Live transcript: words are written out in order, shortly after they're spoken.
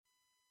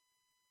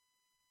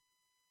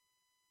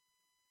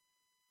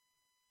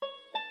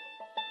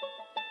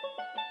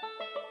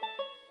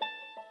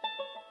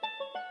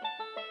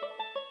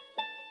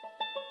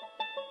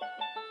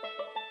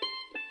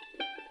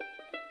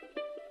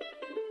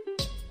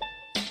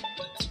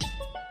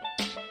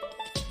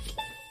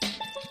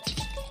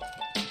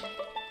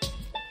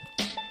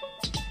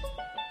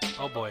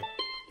Oh, boy.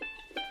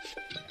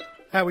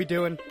 How we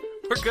doing?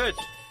 We're good.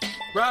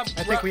 Rob,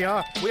 I think we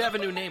are. We have a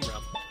new name,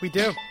 Rob. We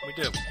do. We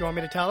do. You want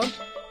me to tell him?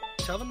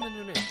 Tell them the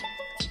new name.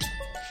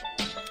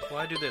 Well,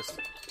 I do this.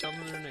 Tell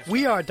them the new name.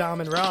 We are Dom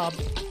and Rob,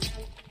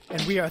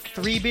 and we are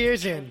 3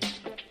 beers in.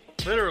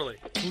 Literally.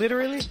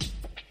 Literally?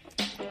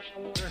 I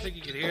don't think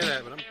you could hear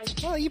that,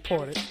 but Well, you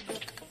poured it.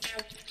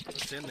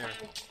 it's in there.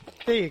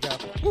 There you go.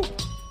 Woo.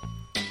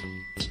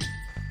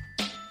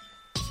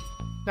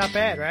 Not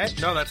bad, right?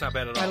 No, that's not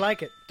bad at all. I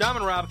like it. Dom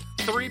and Rob,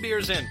 3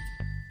 beers in.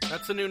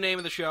 That's the new name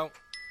of the show.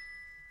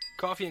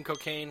 Coffee and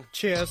Cocaine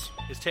Cheers.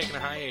 is taking a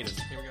hiatus.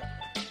 Here we go.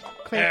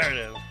 Clean. There it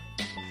is.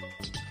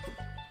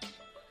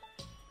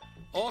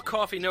 All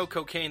coffee, no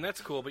cocaine.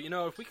 That's cool. But, you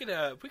know, if we could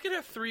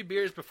have 3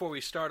 beers before we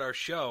start our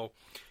show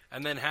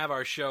and then have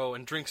our show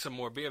and drink some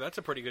more beer, that's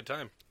a pretty good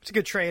time. It's a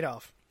good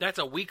trade-off. That's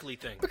a weekly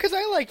thing. Because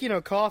I like,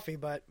 coffee,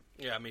 but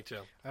Yeah, me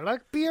too. I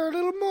like beer a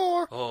little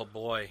more. Oh,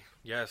 boy.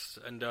 Yes.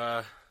 And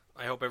I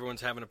hope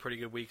everyone's having a pretty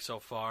good week so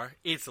far.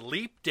 It's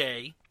Leap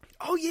Day.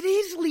 Oh, it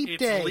is Leap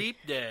Day. It's Leap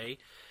Day.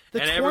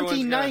 The And everyone's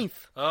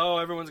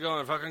 29th. Everyone's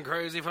going fucking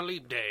crazy for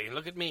Leap Day.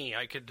 Look at me.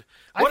 I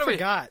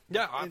forgot.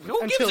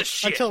 Who gives a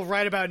shit? Until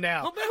right about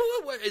now.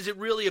 Is it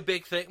really a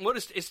big thing? What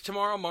is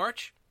tomorrow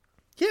March?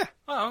 Yeah.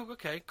 Oh,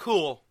 okay.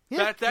 Cool. Yeah,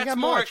 we That's got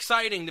more March.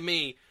 exciting to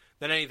me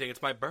than anything.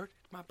 It's my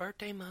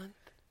birthday month.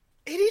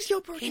 It is your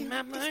birthday. Ain't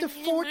my It's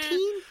the money,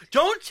 14th.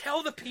 Don't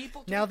tell the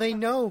people. Now they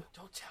know.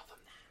 Don't tell them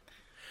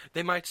that.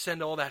 They might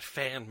send all that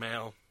fan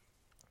mail.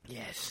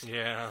 Yes.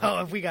 Yeah.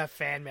 Oh, if we got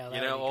fan mail,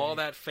 You know, all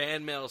that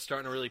fan mail is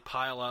starting to really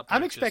pile up.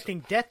 I'm It's expecting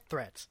death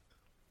threats,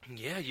 just,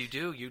 yeah, you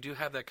do. You do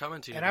have that coming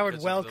to you. and I would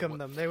because of welcome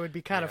them. They would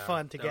be kind of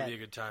fun to that get. would be a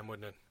good time,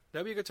 wouldn't it?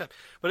 That'd be a good time.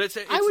 But it's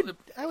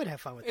I would have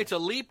fun with it's that. a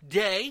leap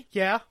day,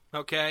 Yeah.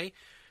 okay?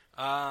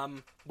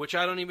 Which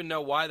I don't even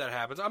know why that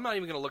happens. I'm not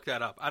even going to look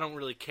that up. I don't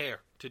really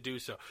care to do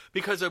so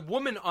because a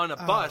woman on a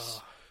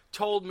bus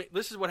told me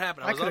this is what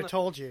happened. I could have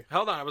told you.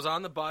 Hold on, I was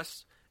on the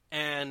bus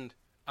and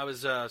I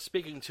was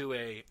speaking to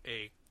a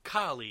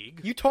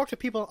colleague. You talk to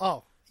people.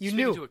 Oh, you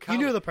Speaking to a knew. You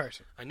colleague. knew the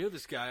person. I knew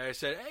this guy. I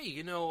said,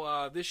 "Hey,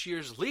 this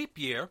year's leap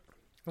year."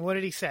 And what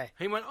did he say?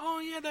 He went, "Oh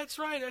yeah, that's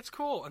right, that's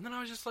cool." And then I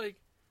was just like,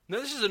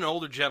 "No, this is an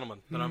older gentleman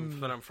that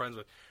I'm friends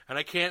with, and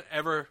I can't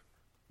ever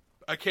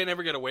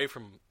get away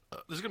from."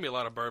 There's gonna be a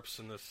lot of burps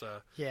in this.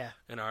 Yeah.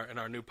 In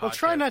our new podcast. Well,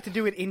 try not to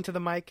do it into the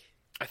mic.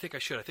 I think I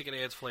should. I think it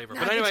adds flavor.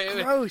 No, But anyway,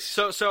 it's gross.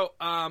 So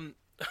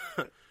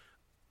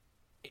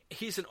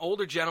he's an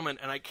older gentleman,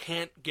 and I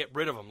can't get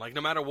rid of him. Like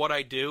no matter what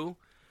I do,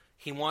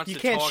 he wants You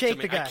to can't talk shake to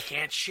me. the guy. I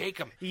can't shake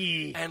him.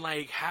 Eee. And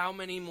like, how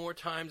many more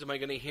times am I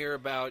going to hear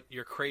about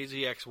your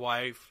crazy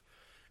ex-wife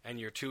and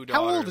your 2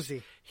 daughters? How old is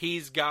he?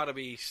 He's got to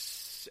be.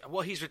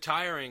 Well, he's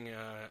retiring in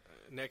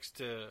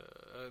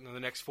the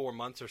next 4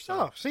 months or so.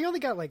 Oh, so you only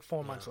got like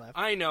 4 months left.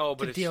 I know,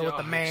 but to it's, deal with the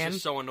it's man.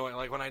 just so annoying.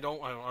 Like when I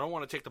don't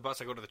want to take the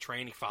bus, I go to the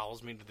train. He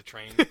follows me to the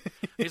train.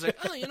 He's like,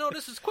 "Oh,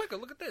 this is quicker.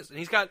 Look at this." And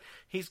he's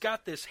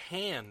got this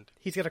hand.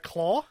 He's got a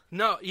claw?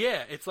 No,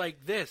 yeah, it's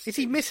like this. Is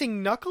he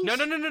missing knuckles? No.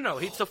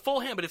 It's a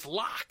full hand, but it's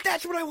locked.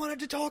 That's what I wanted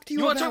to talk to you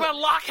You about. want to talk about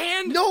lock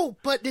hand? No,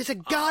 but there's a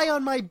guy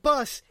on my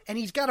bus, and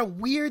he's got a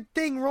weird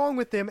thing wrong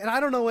with him, and I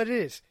don't know what it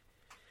is.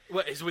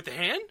 What is it with the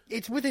hand?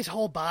 It's with his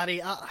whole body.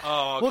 Oh,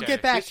 okay. We'll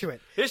get back to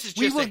it. This is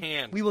just a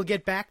hand. We will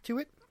get back to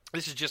it.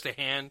 This is just a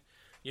hand,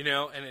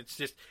 and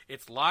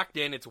it's locked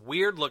in. It's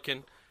weird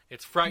looking.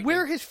 It's frightening.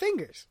 Where are his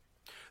fingers?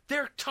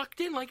 They're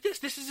tucked in like this.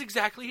 This is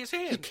exactly his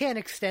hand. He can't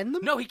extend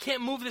them? No, he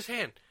can't move this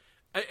hand.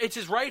 It's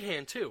his right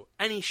hand, too.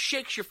 And he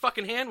shakes your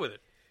fucking hand with it.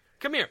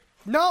 Come here.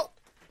 No.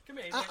 Come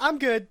here. I'm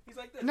good. He's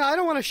like this. No, I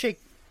don't want to shake.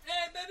 Hey,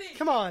 baby.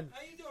 Come on.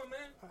 How you doing, man?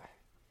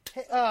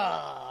 Hey,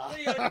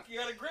 You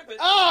gotta grip it.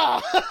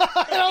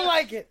 I don't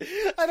like it.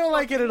 I don't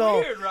like it at all.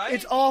 Weird, right?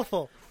 It's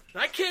awful.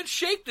 I can't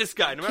shake this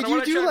guy. No matter Could what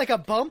you I do try. like a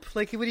bump?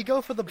 Like, would he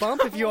go for the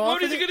bump if you What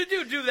offered is he it? gonna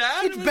do? Do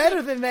that? It's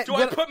better than that. Do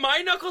I put my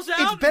knuckles out?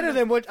 It's better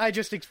than what I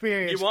just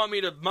experienced. You want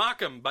me to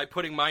mock him by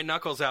putting my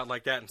knuckles out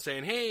like that and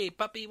saying, "Hey,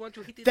 puppy, want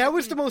to hit this?" That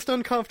was the most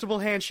uncomfortable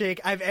handshake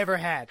I've ever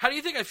had. How do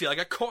you think I feel? I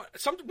got caught.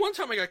 One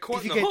time I got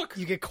caught in the hook.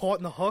 You get caught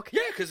in the hook?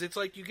 Yeah, because it's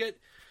like you get.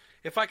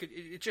 If I could,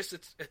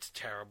 it's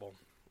terrible.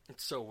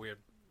 It's so weird.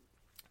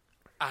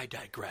 I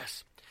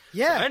digress.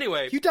 Yeah. So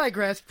anyway, You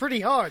digressed pretty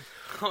hard.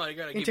 Oh, I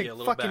gotta give Into you a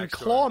little fucking backstory.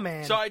 Claw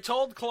Man. So I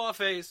told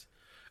Clawface,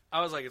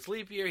 I was like, "It's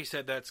leap year." He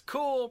said, "That's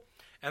cool."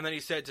 And then he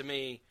said to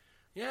me,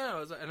 "Yeah," I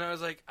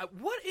was like,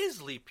 "What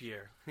is leap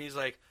year?" And he's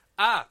like,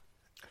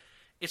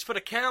 "It's for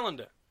the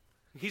calendar."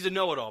 He's a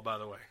know-it-all, by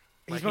the way.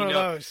 He's one of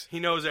those. He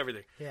knows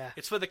everything. Yeah.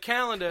 It's for the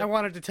calendar. I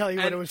wanted to tell you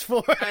what it was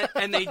for.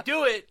 and they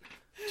do it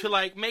to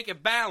like make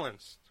it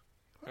balanced.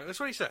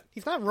 That's what he said.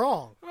 He's not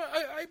wrong. Well,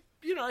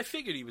 I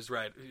figured he was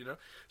right,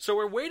 So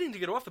we're waiting to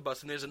get off the bus,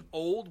 and there's an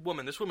old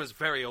woman. This woman's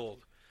very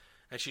old,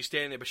 and she's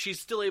standing there, but she's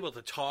still able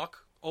to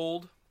talk,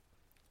 old,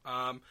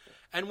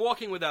 and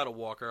walking without a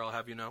walker, I'll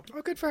have you know.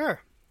 Oh, good for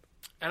her.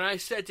 And I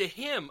said to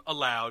him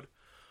aloud,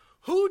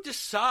 "Who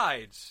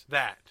decides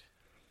that?"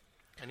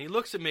 And he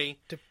looks at me,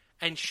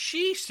 and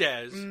she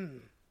says,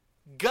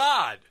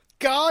 "God."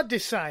 God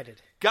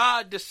decided.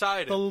 God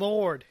decided. The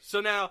Lord. So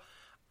now,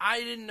 I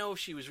didn't know if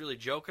she was really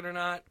joking or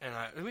not, and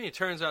I mean, it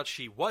turns out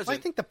she wasn't. Well, I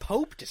think the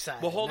Pope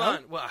decided. Well, hold no?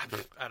 on. Well,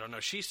 I don't know.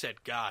 She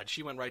said God.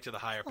 She went right to the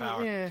higher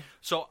power. yeah.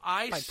 So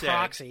By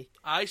proxy.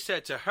 I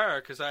said to her,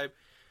 because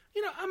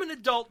I'm an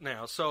adult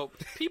now, so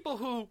people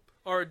who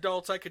are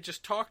adults, I could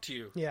just talk to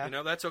you. Yeah.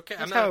 That's okay.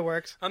 That's how it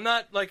works. I'm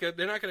not like they're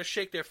not going to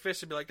shake their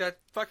fists and be like, that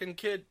fucking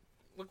kid,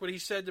 look what he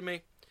said to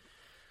me.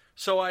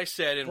 So I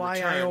said in Why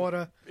return. I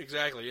oughta.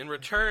 Exactly. In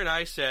return,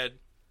 I said,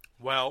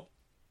 well,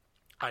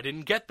 I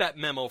didn't get that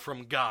memo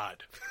from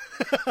God.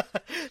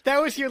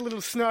 That was your little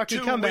snarky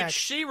To comeback. which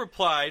she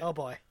replied, Oh,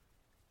 boy.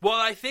 well,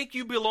 I think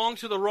you belong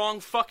to the wrong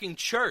fucking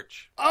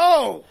church.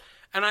 Oh!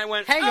 And I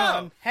went, Hang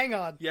oh.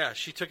 on. Yeah,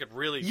 she took it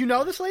really... You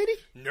know this lady?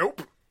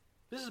 Nope.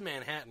 This is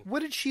Manhattan.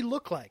 What did she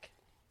look like?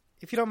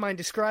 If you don't mind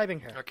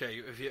describing her. Okay,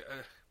 if you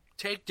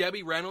take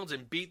Debbie Reynolds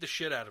and beat the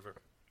shit out of her.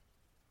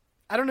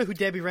 I don't know who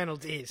Debbie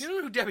Reynolds is. You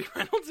know who Debbie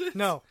Reynolds is?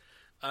 No.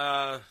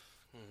 I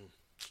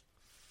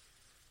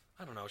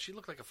don't know. She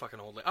looked like a fucking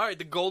old lady. All right,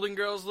 the Golden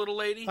Girls little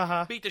lady.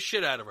 Uh-huh. Beat the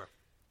shit out of her.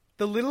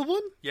 The little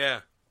one?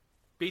 Yeah.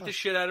 Beat the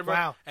shit out of her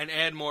wow. and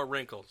add more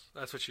wrinkles.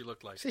 That's what she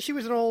looked like. So she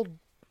was an old...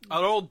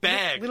 An old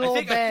bag. Little I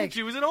think bag.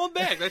 she was an old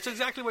bag. That's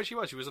exactly what she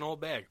was. She was an old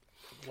bag.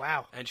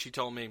 Wow. And she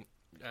told me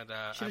that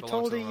I Should have belong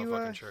told to her the you, wrong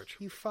fucking church.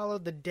 you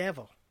followed the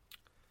devil.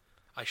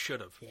 I should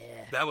have. Yeah.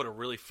 That would have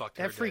really fucked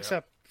her That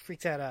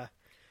freaks out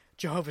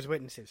Jehovah's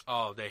Witnesses.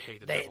 Oh, they hate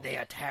the devil. They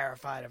are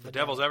terrified of The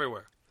devil's devil.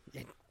 everywhere.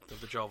 Yeah.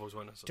 The Jehovah's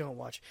Witnesses. Don't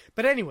watch.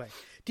 But anyway,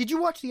 did you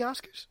watch the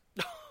Oscars?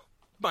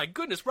 My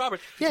goodness,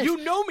 Robert. Yes. You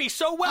know me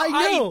so well. I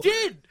know. I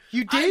did.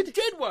 You did? I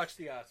did watch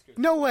the Oscars.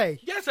 No way.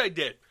 Yes, I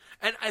did.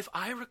 And if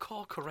I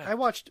recall correct... I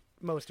watched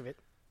most of it.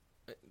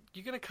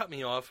 You're going to cut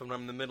me off when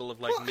I'm in the middle of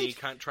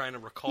trying to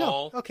No.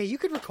 recall. Okay, you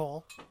could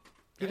recall.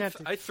 You didn't have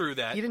to, I threw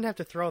that. you didn't have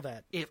to throw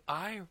that. If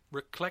I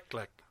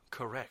recollect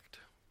correct...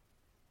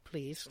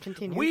 Please,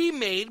 continue. We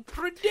made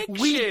predictions.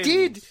 We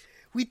did.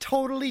 We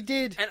totally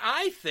did. And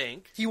I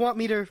think... Do you want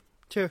me to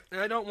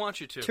I don't want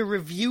you to.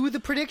 review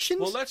the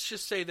predictions? Well, let's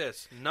just say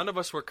this. None of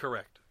us were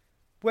correct.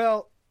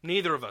 Well,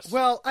 Neither of us.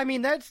 I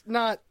mean that's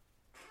not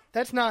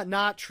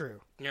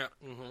true. Yeah.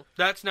 Mm-hmm.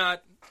 That's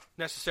not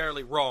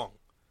necessarily wrong.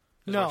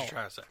 Is No. what you're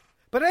trying to say.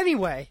 But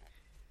anyway,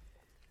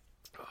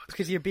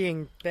 because you're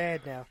being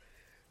bad now.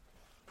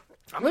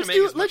 I'm Let's gonna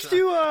do- make as let's much-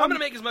 do, I'm going to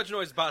make as much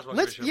noise as possible.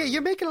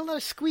 You're making a lot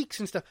of squeaks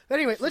and stuff. But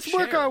anyway, let's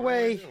work Share. our What am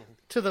I way doing?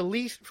 to the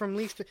least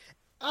to.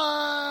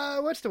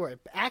 What's the word?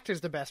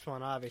 Actor's the best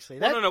one, obviously.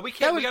 No. We can't.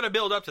 That We was, got to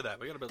build up to that.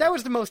 that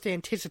was the most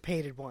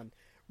anticipated one.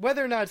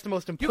 Whether or not it's the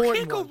most You important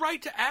can't go one.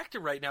 right to actor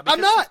right now. I'm because-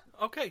 not.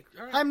 Okay.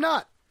 All right. I'm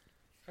not.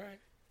 All right.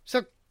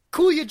 So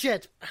cool your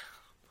jet,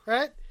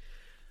 right?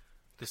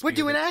 This We're beer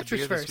doing that-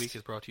 actors the beer first. This week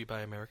is brought to you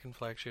by American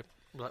Flagship.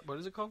 What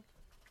is it called?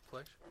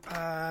 Flagship.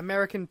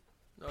 American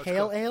it's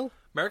Pale called- Ale.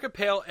 American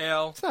Pale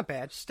Ale. It's not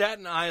bad.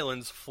 Staten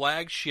Island's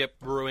Flagship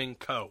Brewing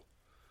Co.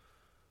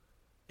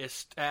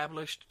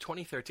 Established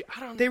 2013. I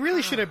don't. They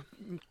really should have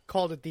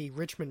called it the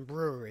Richmond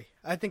Brewery.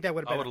 I think that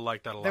would have I been. would have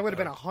liked that a lot. That would have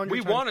been better. 100 We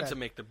times wanted better. to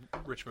make the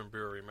Richmond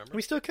Brewery. Remember?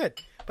 We still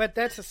could, but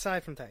that's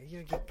aside from that.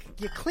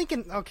 You're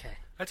clinking. Okay,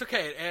 That's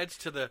okay. It adds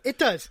to the. it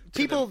does.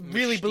 People the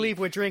really mystique. believe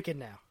we're drinking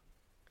now.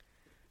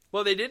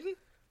 Well, they didn't.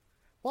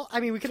 Well,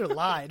 I mean, we could have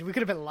lied. We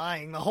could have been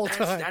lying the whole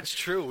time. That's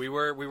true. We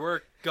were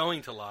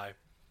going to lie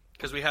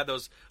because we had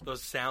those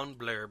sound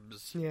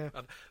blurbs. Yeah.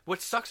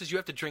 What sucks is you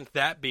have to drink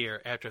that beer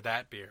after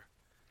that beer.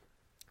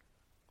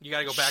 You got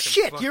to go back.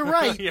 Shit, and you're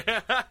right.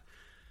 Yeah.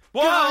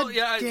 Well, God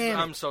yeah. damn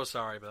it. I'm so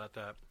sorry about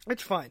that.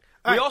 It's fine.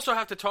 We All right, also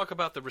have to talk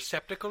about the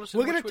receptacles. in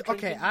we're which gonna.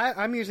 Okay, drinking.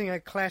 I'm using a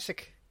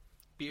classic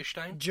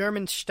Bierstein.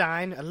 German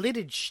Stein, a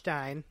lidded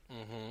Stein.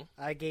 Mm-hmm.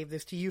 I gave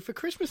this to you for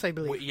Christmas, I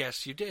believe. Well,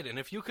 yes, you did. And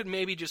if you could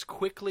maybe just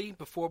quickly,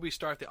 before we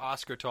start the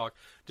Oscar talk,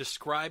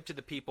 describe to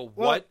the people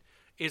what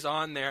is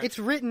on there. It's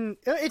written.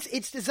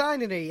 It's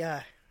designed in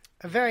a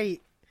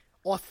very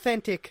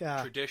authentic,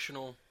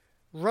 Traditional.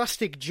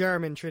 rustic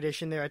German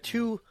tradition. There are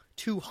two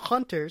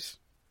hunters.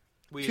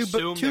 We Two,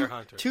 assume they're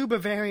hunters. Two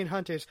Bavarian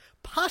hunters,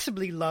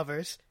 possibly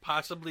lovers.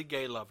 Possibly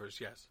gay lovers,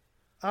 yes.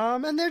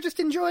 And they're just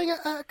enjoying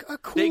a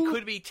cool. They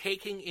could be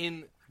taking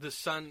in the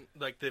sun,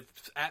 like the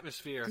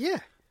atmosphere,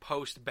 Yeah.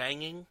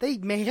 post-banging. They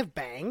may have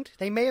banged.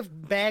 They may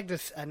have bagged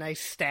a nice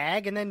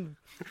stag and then.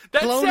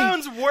 That blown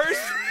sounds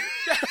worse.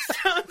 That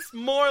sounds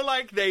more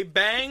like they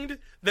banged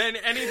than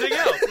anything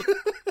else.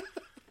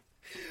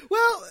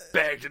 Well,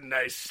 Bagged a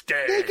nice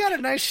stag. they got a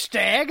nice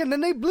stag and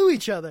then they blew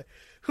each other.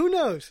 Who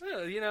knows?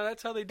 Well,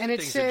 that's how they do And it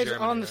things says in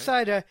Germany, on the right?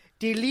 side,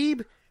 "Die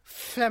Liebe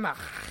Flammach,"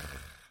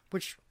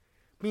 which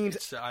means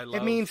It's, I it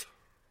love- means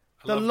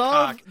I the love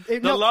love. cock.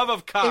 The love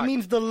of cock. It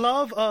means the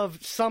love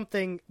of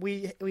something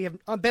we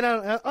have been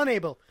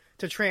unable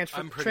to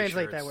I'm pretty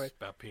translate sure that it's word.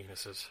 about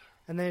penises.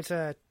 And then it's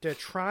de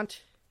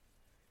Trant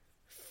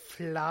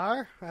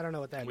Flar. I don't know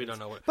what that We means. don't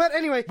know what. But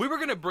anyway, We were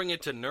going to bring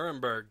it to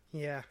Nuremberg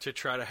yeah, to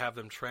try to have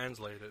them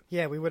translate it.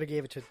 yeah, we would have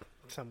gave it to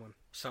someone.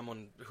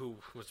 Someone who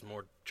was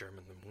more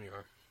German than we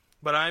are.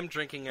 But I'm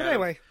drinking But out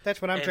anyway, of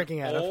that's what I'm an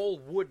drinking out of. all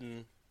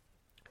wooden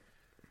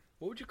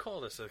What would you call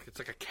this? It's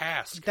like a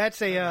cask.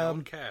 That's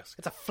a cask.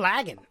 it's a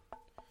flagon.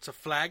 It's a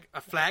flag. A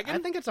flagon. I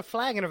think it's a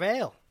flagon of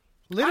ale.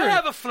 I Literally,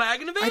 have a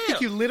flagon of ale. I think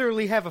you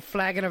literally have a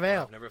flagon of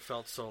ale. I've never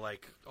felt so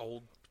like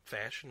old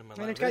fashioned in my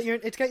And life.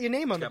 it's got your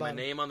name on It's the got my bottom.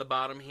 name on the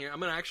bottom here. I'm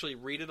gonna actually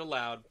read it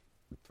aloud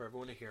for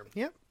everyone to hear.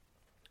 Yep.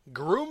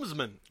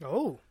 Groomsman.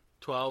 Oh.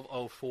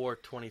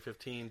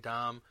 12/04/2015.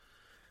 Dom,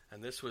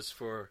 and this was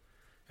for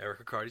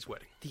Erica Cardi's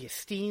wedding. The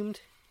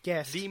esteemed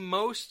guest. The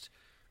most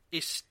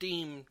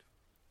esteemed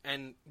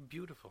and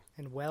beautiful.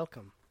 And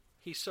welcome.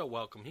 He's so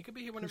welcome. He could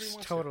be here whenever he He's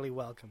wants. totally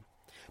welcome.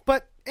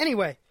 But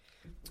anyway,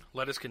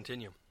 Let us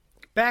continue.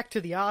 back to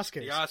the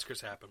Oscars. The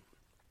Oscars happen.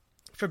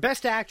 For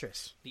Best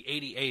Actress. The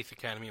 88th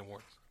Academy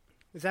Awards.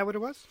 Is that what it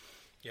was?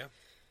 Yeah.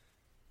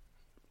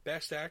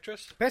 Best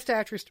Actress? Best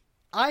Actress.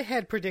 I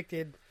had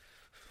predicted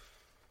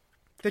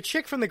the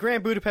chick from the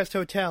Grand Budapest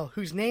Hotel,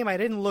 whose name I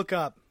didn't look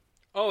up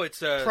Oh, it's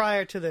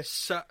prior to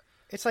this.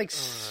 It's like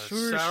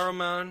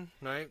Saruman,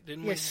 right?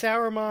 Didn't yeah, we?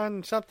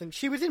 Saruman something.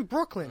 She was in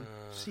Brooklyn.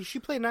 See, she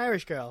played an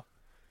Irish girl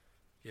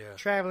Yeah.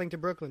 traveling to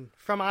Brooklyn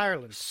from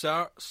Ireland.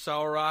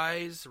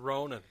 Saoirse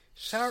Ronan.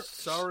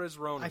 Saoirse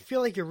Ronan. I feel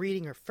like you're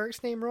reading her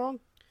first name wrong.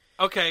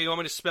 Okay, you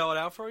want me to spell it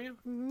out for you?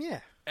 Yeah.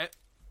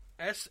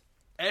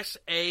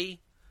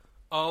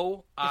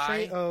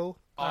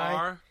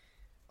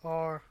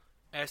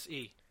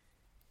 S-A-O-I-R-S-E.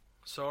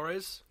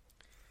 Saoir.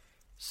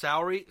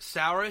 Saoirse?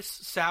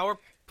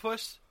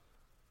 Sourpuss?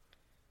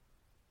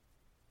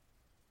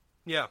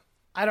 Yeah.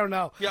 I don't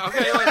know. Yeah,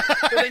 okay.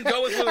 Then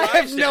go with what I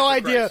have no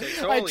idea.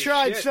 I Holy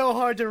tried shit. so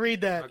hard to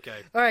read that. Okay.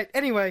 All right.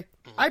 Anyway,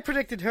 I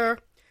predicted her.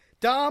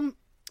 Dom,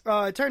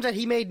 it turns out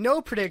he made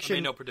no prediction. I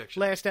made no prediction.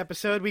 Last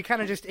episode. We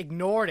kind of just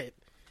ignored it.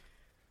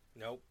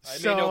 Nope. I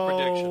made no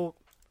prediction.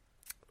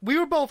 We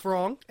were both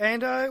wrong.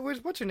 And it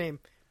was, what's her name?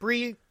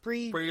 Brie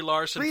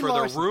Larson Brie for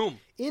Larson. The Room.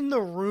 In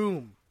The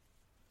Room.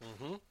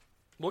 Mm-hmm.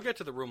 We'll get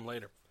to The Room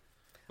later.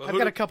 But I've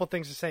got a couple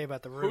things to say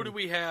about The Room. Who do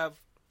we have?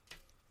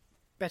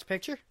 Best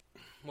Picture?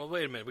 Well,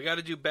 wait a minute. We got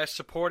to do Best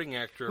Supporting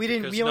Actor We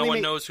didn't- because we no only one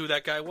made- knows who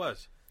that guy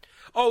was.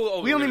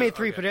 Oh, We only made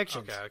three okay.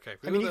 predictions. Okay.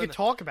 I mean, you could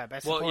talk about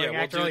Best Supporting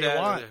Actor all you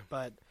want,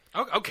 but...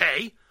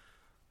 Okay.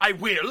 I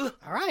will.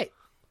 All right.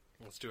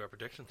 Let's do our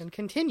predictions. Then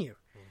continue.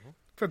 Mm-hmm.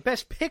 For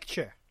Best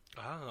Picture.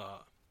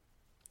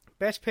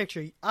 Best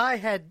Picture. I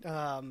had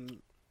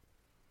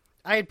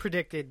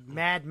predicted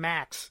Mad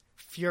Max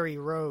Fury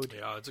Road.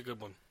 Yeah, it's a good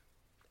one.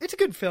 It's a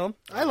good film.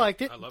 I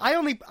liked it. I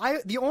love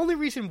it. The only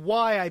reason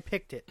why I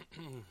picked it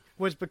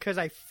was because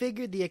I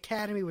figured the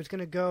Academy was going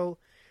to go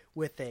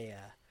with a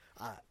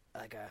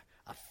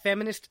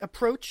feminist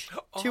approach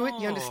to it.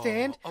 You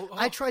understand?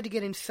 I tried to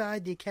get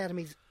inside the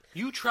Academy's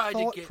You tried to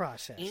thought get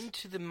process.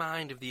 into the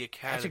mind of the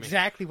Academy. That's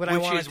exactly what I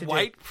wanted Which to is do.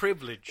 white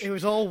privilege. It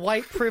was all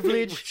white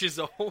privilege, Which is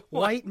all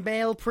white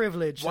male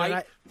privilege.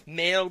 white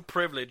male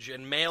privilege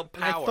and male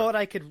And I power. thought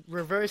I could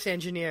reverse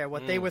engineer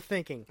what they were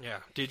thinking. Yeah.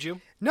 Did you?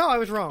 No, I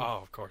was wrong.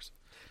 Oh, of course.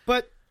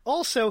 But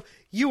also,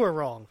 you were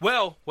wrong.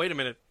 Well, wait a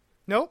minute.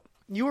 Nope,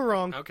 you were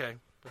wrong. Okay.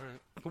 All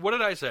right. What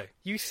did I say?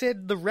 You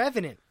said The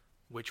Revenant.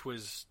 Which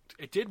was...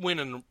 It did win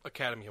an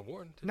Academy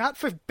Award. Not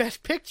for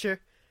Best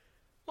Picture.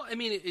 Well, I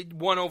mean, it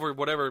won over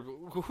whatever...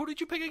 Who did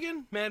you pick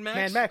again? Mad Max?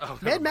 Mad Max. Oh,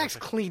 Mad never Max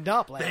mind. cleaned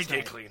up last They night.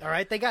 did clean up. All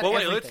right, they got Well,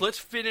 wait, everything. let's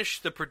finish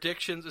the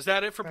predictions. Is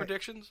that it for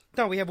predictions?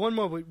 No, we have one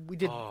more. We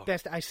did Oh.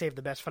 best. I saved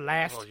the best for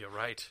last. Oh, you're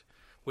right.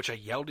 Which I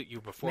yelled at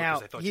you before now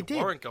because I thought you did.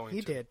 weren't going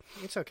You to. did.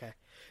 It's okay.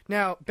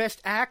 Now,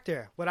 best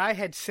actor. What I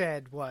had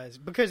said was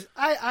because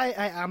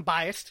I'm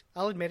biased.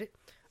 I'll admit it.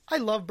 I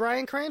love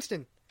Bryan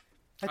Cranston.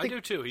 I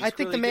do too. He's I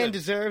think really the man good.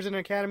 deserves an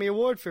Academy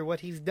Award for what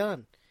he's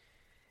done.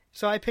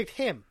 So I picked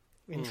him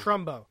in Hmm.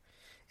 Trumbo,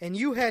 and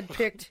you had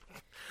picked.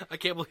 I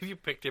can't believe you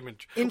picked him in...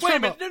 In wait a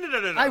Trumbo.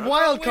 minute. No. I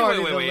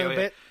wild-carded Wait, a little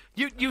bit.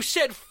 You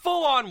said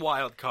full-on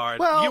wild card.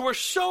 Well- You were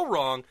so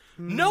wrong.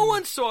 No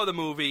one saw the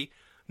movie.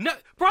 No,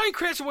 Bryan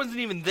Cranston wasn't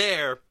even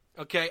there,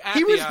 okay, at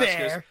He the was Oscars.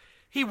 there.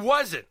 He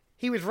wasn't.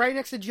 He was right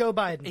next to Joe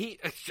Biden.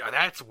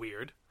 That's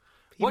weird.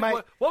 He What,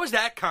 might- what was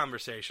that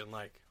conversation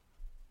like?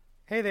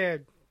 Hey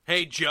there,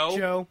 Hey, Joe.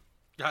 Joe.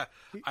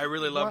 I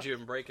really loved What- you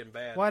in Breaking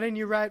Bad. Why didn't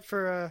you write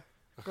for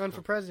run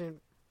for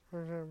president?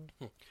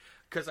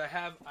 Because I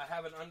have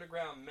an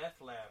underground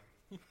meth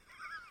lab.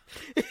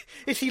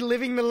 Is he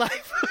living the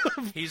life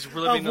of, He's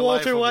living of the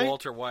Walter life White? of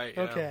Walter White.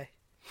 Yeah. Okay.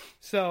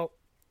 So,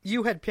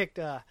 you had picked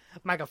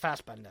Michael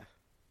Fassbender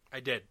I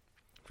did.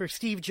 for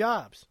Steve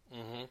Jobs,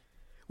 Mm-hmm.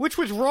 which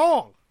was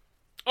wrong.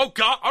 Oh,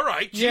 God. All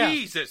right. Yeah.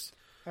 Jesus.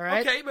 All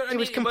right? Okay, but I it mean,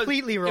 was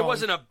completely wrong. It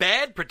wasn't a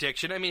bad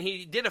prediction. I mean,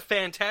 he did a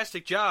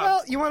fantastic job.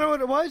 Well, you want to know what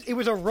it was? It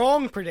was a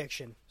wrong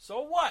prediction.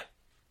 So what?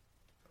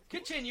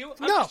 Continue.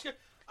 No.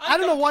 I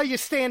don't know why you're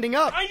standing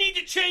up. I need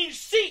to change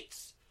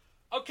seats.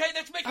 Okay,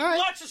 that's making All right.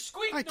 lots of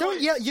squeak All right, noise.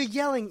 don't yell. You're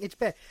yelling. It's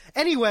bad.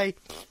 Anyway,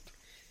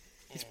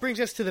 this brings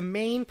us to the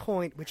main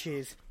point, which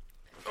is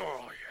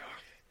Oh,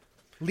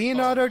 yeah.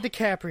 Leonardo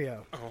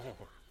DiCaprio Oh.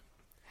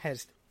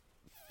 has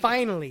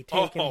finally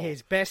taken Oh.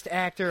 his Best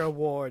Actor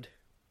award.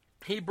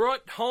 He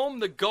brought home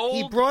the gold...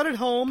 He brought it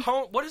home.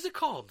 What is it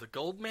called? The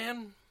Gold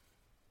Man?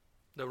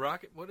 The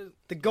Rocket? What is it?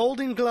 The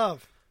Golden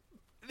Glove.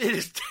 It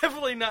is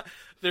definitely not.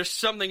 There's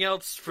something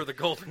else for the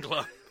Golden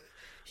Globe.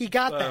 He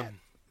got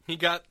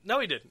that. No,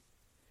 he didn't.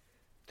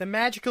 The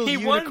magical He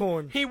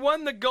unicorn. He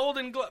won the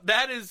Golden Globe.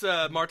 That is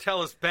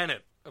Martellus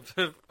Bennett of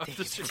the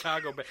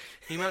Chicago Bears.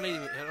 He might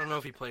even, I don't know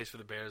if he plays for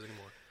the Bears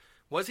anymore.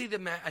 Was he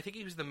the? I think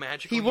he was the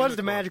magical. He unicorn. was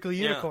the magical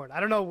unicorn. Yeah. I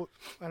don't know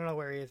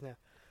where he is now.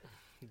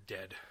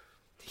 Dead.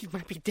 He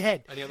might be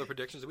dead. Any other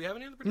predictions? Do we have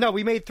any other predictions? No,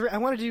 we made 3. I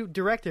wanted to do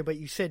director, but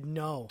you said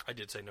no. I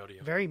did say no to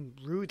you. Very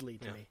rudely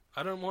to me.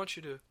 I don't want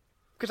you to.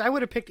 Because I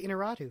would have picked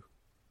Inarritu,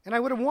 and I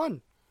would have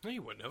won. No,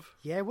 you wouldn't have.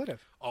 Yeah, I would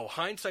have. Oh,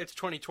 hindsight's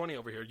 20/20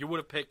 over here. You would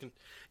have picked.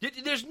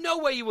 There's no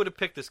way you would have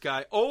picked this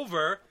guy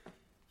over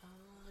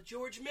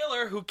George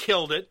Miller, who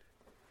killed it.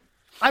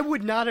 I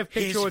would not have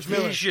picked His George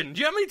vision. Miller. Do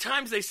you know how many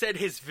times they said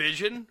his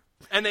vision?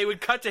 And they would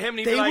cut to him and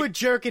he'd They be like... were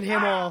jerking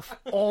him off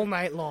all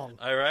night long.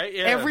 All right,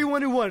 yeah.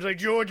 Everyone who was like,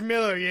 George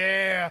Miller,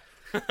 yeah.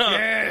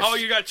 Yes. Oh,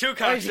 you got 2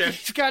 cocks there.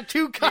 He's got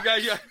 2 cocks.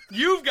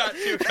 You've got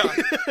 2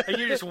 cocks. And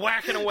you're just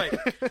whacking away.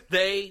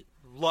 They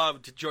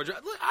loved George...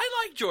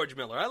 I like George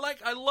Miller.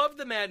 I love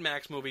the Mad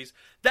Max movies.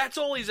 That's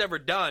all he's ever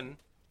done.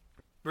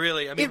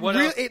 Really. I mean, what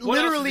else It what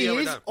else has literally he ever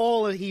is done?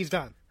 all that he's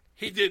done.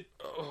 He did...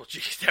 Oh,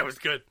 jeez, that was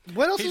good.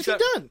 What else has he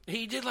done?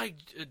 He did, like,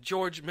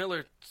 George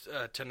Miller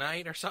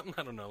Tonight or something.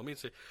 I don't know. Let me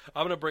see.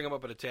 I'm going to bring him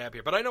up at a tab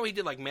here. But I know he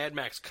did, like, Mad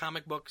Max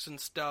comic books and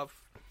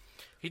stuff.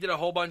 He did a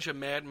whole bunch of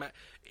Mad Max...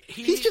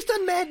 He's just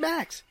done Mad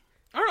Max.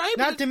 All right.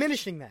 Not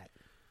diminishing that.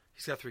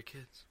 He's got 3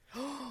 kids.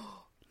 No.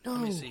 Let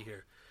me see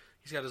here.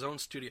 He's got his own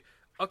studio.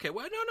 Okay,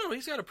 well, no.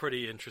 He's got a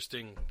pretty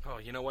interesting... Oh,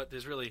 you know what?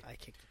 There's really... I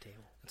kicked the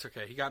table. It's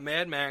okay. He got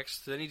Mad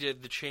Max. Then he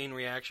did The Chain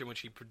Reaction,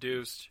 which he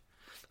produced.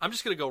 I'm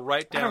just going to go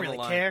right down I don't the really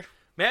line. care.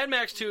 Mad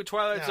Max 2,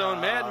 Twilight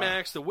Zone, Mad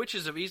Max, The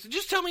Witches of East.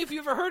 Just tell me if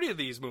you've ever heard of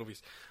these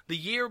movies. The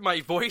Year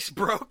My Voice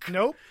Broke.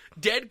 Nope.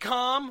 Dead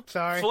Calm.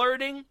 Sorry.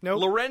 Flirting.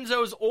 Nope.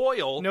 Lorenzo's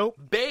Oil. Nope.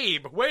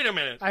 Babe. Wait a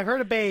minute. I've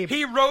heard of Babe.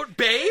 He wrote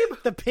Babe?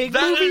 The pig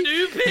that movie? a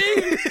new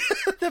pig?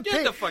 the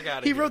Get the fuck out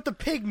of He here. wrote the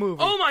pig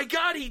movie. Oh my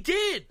God, he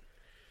did.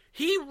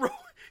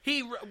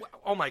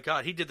 Oh my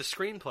God, he did the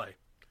screenplay.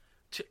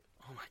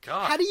 Oh my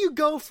God. How do you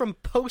go from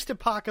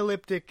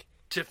post-apocalyptic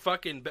to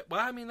fucking... Well,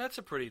 I mean, that's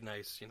a pretty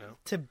nice,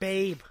 to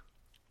Babe?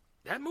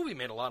 That movie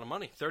made a lot of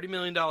money. $30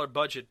 million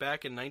budget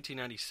back in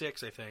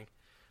 1996, I think.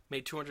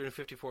 Made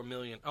 $254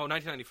 million. Oh,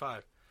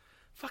 1995.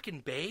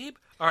 Fucking Babe?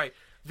 All right.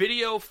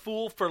 Video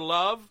Fool for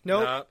Love?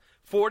 Nope.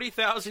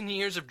 40,000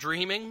 Years of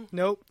Dreaming?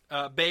 Nope.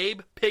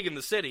 Babe? Pig in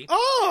the City?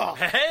 Oh!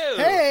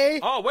 Hey!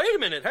 Oh, wait a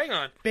minute. Hang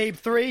on. Babe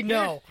 3?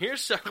 No.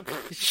 Here's some...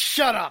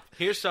 Shut up.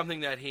 Here's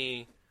something that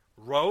he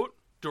wrote,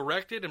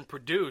 directed, and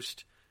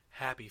produced.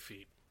 Happy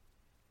Feet.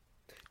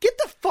 Get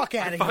the fuck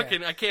out of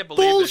here. I can't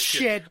believe this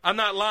shit. Bullshit. I'm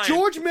not lying.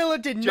 George Miller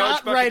did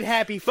not write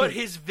Happy Feet. But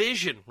his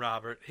vision,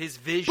 Robert. His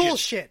vision.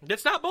 Bullshit.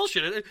 That's not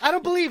bullshit. I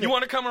don't believe it. You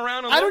want to come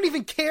around and I look? don't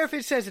even care if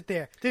it says it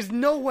there. There's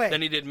no way.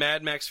 Then he did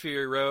Mad Max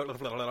Fury Road,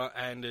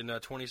 and in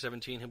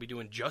 2017 he'll be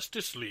doing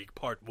Justice League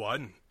Part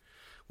 1,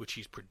 which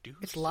he's produced.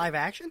 It's live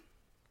action?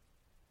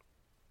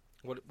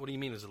 What do you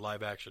mean is it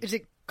live action? Is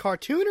it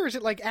cartoon or is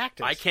it like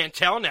actors? I can't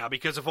tell now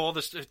because of all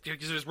this,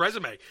 because of his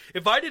resume.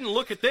 If I didn't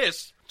look at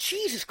this,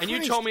 Jesus Christ.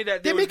 and you told me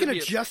that they're there was making gonna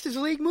a be Justice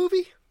League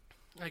movie?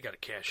 I got to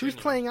cash Who's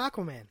in. playing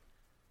Aquaman?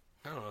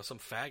 I don't know, some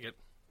faggot.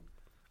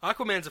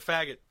 Aquaman's a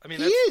faggot. I mean,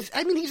 He is.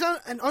 I mean, he's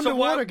an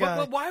underwater guy.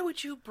 But why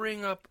would you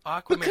bring up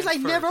Aquaman Because I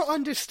first? never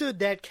understood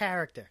that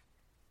character.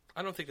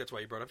 I don't think that's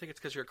why you brought it up. I think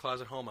it's because you're a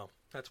closet homo.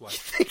 That's why.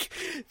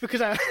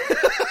 Because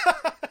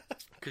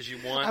Because you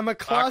want I'm a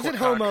closet aquacock.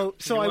 homo,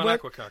 You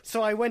want aquacock.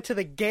 so I went to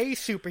the gay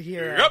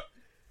superhero. Yep.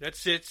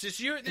 That's it. This is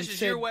your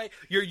said- way.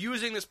 You're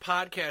using this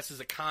podcast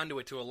as a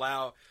conduit to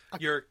allow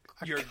your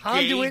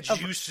Conduit gay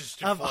juices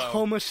to of flow.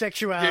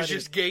 homosexuality. There's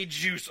just gay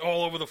juice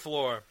all over the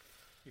floor.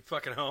 You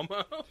fucking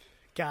homo.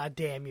 God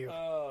damn you.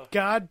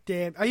 God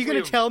damn. Are you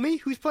going to tell me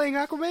who's playing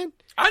Aquaman?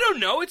 I don't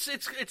know. It's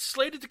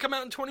slated to come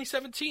out in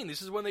 2017.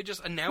 This is when they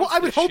just announced. Well, I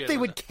would this hope shit. they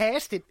would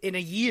cast it in a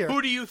year.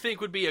 Who do you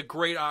think would be a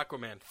great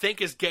Aquaman?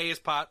 Think as gay as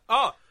pot.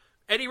 Oh,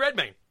 Eddie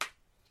Redmayne.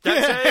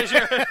 That's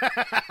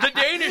the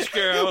Danish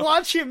girl.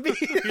 Watch him be.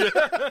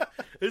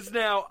 Is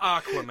now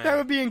Aquaman. That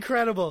would be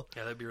incredible.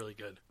 Yeah, that'd be really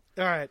good.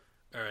 All right.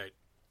 All right.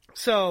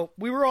 So,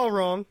 we were all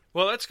wrong.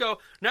 Well, let's go.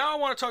 Now I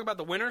want to talk about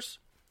the winners.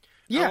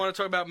 Yeah. I want to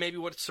talk about maybe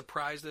what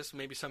surprised us,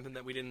 maybe something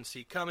that we didn't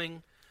see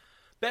coming.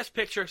 Best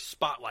Picture,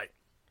 Spotlight.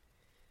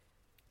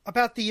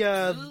 About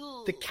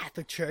the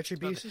Catholic Church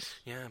abuses?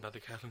 Yeah, about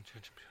the Catholic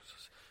Church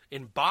abuses.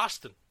 In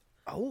Boston.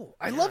 Oh,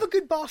 I love a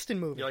good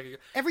Boston movie. You like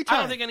Every time. I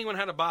don't think anyone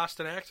had a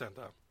Boston accent,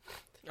 though.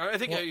 I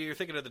think you're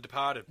thinking of The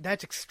Departed.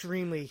 That's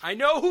extremely... I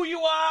know who you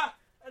are,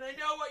 and I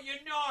know what you're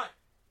not.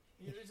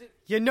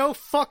 You're no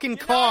fucking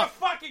You're not a cop.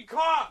 fucking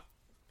cop.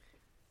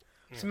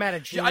 What's the matter,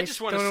 Yeah, genius? I just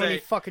want to Don't know say,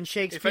 any fucking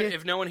Shakespeare?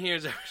 if no one here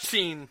has ever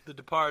seen The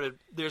Departed,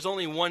 there's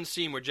only one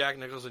scene where Jack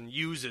Nicholson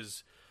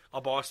uses a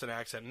Boston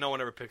accent. No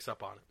one ever picks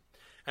up on it.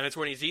 And it's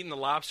when he's eating the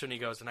lobster and he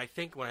goes, and I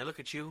think, when I look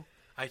at you,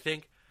 I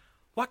think,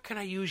 what can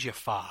I use you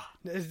for?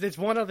 There's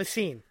one other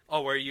scene.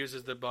 Oh, where he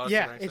uses the Boston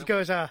Yeah, accent? it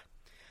goes,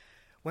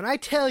 when I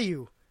tell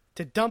you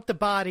to dump the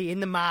body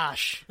in the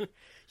marsh,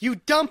 You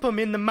dump him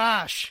in the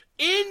marsh.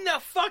 In the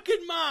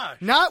fucking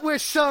marsh. Not where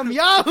some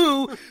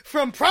yahoo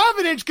from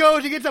Providence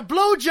goes and gets a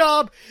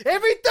blowjob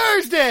every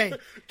Thursday.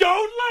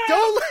 Don't laugh.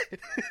 Don't.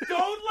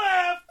 Don't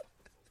laugh.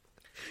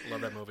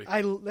 Love that movie.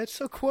 That's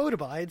so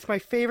quotable. It's my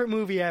favorite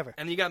movie ever.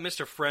 And you got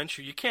Mr. French,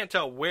 who you can't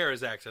tell where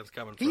his accent's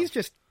coming from. He's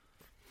just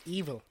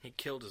evil. He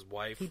killed his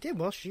wife. He did.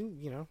 Well, she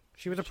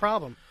was a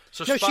problem.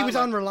 So No, she was Spotlight-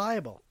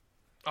 unreliable.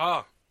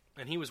 Oh,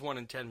 and he was 1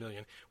 in 10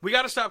 million. We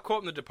got to stop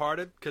quoting The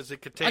Departed because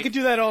it could take. I could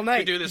do that all night.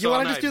 We could do this you all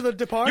want to night. just do The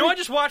Departed? You want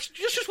to just watch?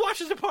 Just watch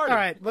The Departed. All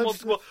right,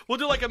 let's- We'll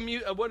do like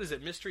a what is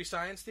it? Mystery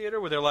Science Theater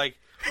where they're like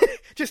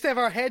Just have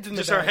our heads in the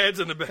just bag. our heads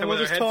in the bag And with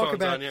we'll our just talk headphones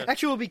about on. Yeah.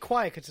 Actually, we'll be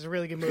quiet because it's a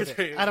really good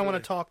movie. I don't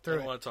want to talk I through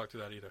don't it. want to talk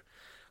through that either.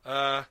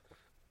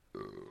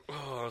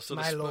 So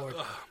My lord.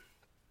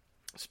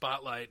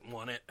 Spotlight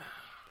won it.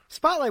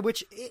 Spotlight,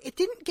 which it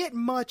didn't get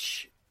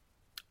much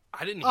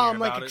I didn't hear about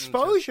like it.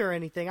 exposure or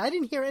anything. I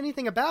didn't hear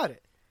anything about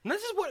it. And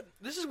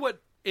this is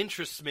what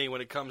interests me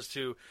when it comes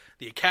to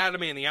the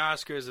Academy and the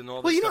Oscars and all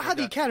this Well, you know stuff how like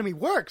the that. Academy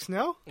works,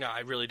 no? No, I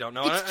really don't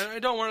know. It's- I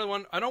don't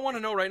want to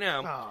know right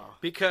now Oh.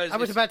 because I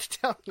was about to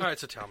tell you. All right,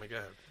 so tell me. Go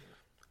ahead.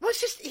 Well,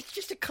 it's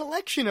just a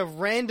collection of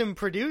random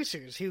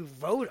producers who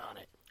vote on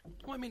it.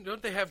 Well, I mean,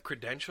 don't they have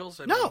credentials?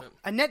 I No, mean,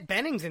 Annette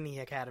Bening's in the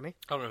Academy.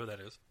 I don't know who that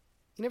is.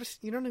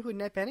 You don't know who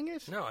Annette Bening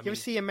is? No, I You mean- ever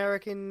see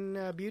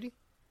American Beauty?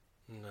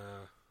 No.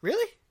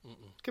 Really?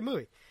 Good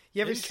movie.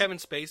 You ever Isn't see, Kevin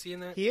Spacey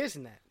in that? He is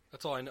in that.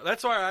 That's all I know.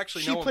 That's why I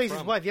actually She know plays him his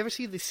from. wife. You ever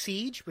see The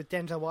Siege with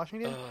Denzel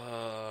Washington? No.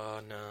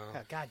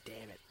 Oh, God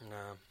damn it. No.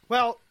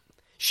 Well,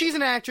 she's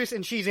an actress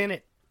and she's in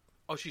it.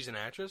 Oh, she's an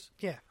actress?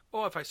 Yeah.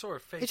 Oh, if I saw her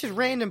face. It's just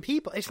random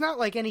people. It's not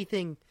like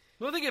anything.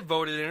 Will they get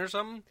voted in or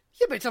something?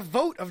 Yeah, but it's a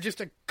vote of just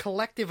a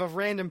collective of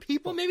random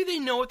people. Well, maybe they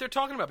know what they're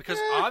talking about because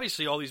Eh.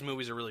 obviously all these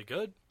movies are really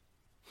good.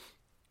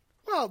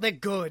 Well, they're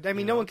good. I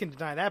mean, no Yeah. one can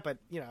deny that, but,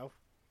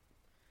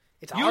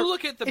 it's You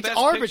look at the it's best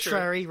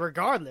arbitrary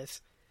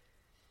regardless.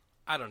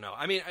 I don't know.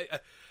 I mean,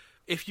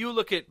 if you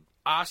look at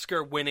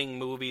Oscar-winning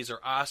movies or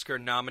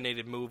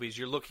Oscar-nominated movies,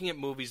 you're looking at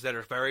movies that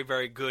are very,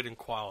 very good in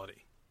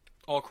quality,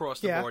 all across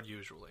the Yeah. board.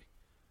 Usually,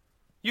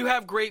 you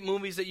have great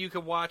movies that you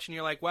can watch and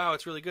you're like, "Wow,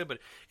 it's really good," but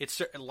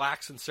it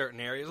lacks in certain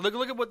areas. Look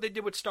at what they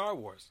did with Star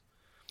Wars.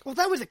 Well,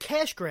 that was a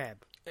cash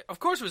grab. Of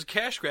course, it was a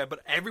cash grab, but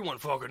everyone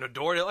fucking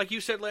adored it. Like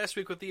you said last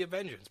week with the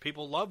Avengers,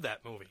 people love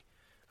that movie.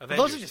 Avengers.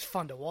 Those are just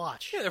fun to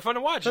watch. yeah, they're fun to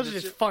watch. Those are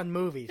It's just fun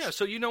movies. Yeah,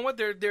 so you know what?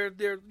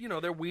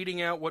 They're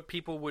weeding out what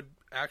people would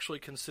actually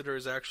consider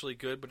as actually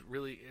good, but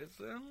really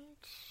isn't.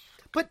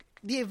 But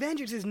The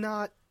Avengers is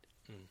not.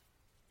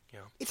 Yeah.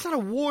 It's not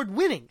award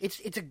winning. It's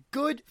a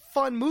good,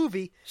 fun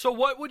movie. So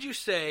what would you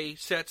say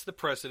sets the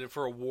precedent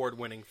for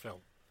award-winning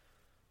film?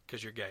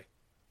 Because you're gay.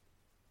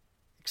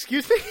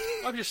 Excuse me?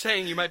 I'm just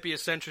saying you might be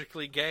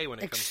eccentrically gay when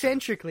it comes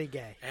Eccentrically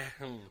gay.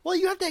 to... Well,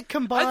 you have that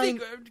combined. I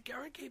think,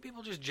 aren't gay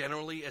people just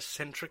generally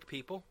eccentric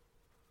people?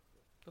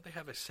 Don't they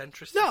have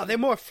eccentricity? No, they're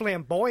more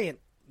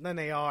flamboyant than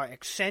they are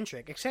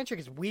eccentric. Eccentric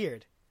is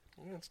weird,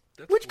 Yeah,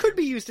 that's which could weird.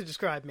 be used to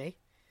describe me,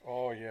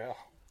 Oh, yeah.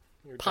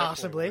 You're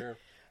possibly. definitely weird.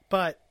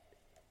 But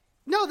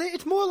no,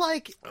 it's more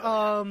like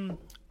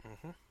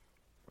Mm-hmm.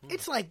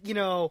 it's like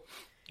Oh.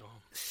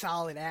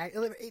 solid act.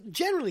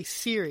 Generally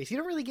serious. You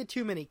don't really get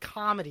too many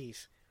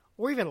comedies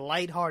or even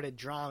lighthearted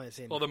dramas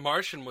in. Well, The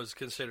Martian was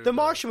considered... The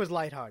Martian was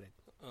lighthearted.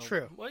 Oh,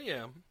 True. Well,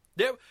 yeah.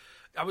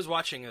 I was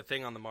watching a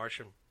thing on The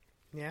Martian,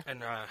 Yeah,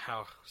 and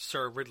how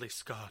Sir Ridley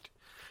Scott...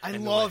 I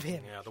and the love way-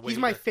 him. yeah, the way He's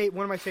he my does-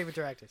 one of my favorite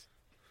directors.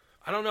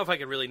 I don't know if I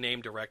could really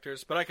name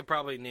directors, but I could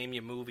probably name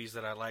you movies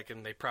that I like,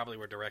 and they probably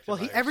were directed Well,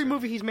 by every Sir-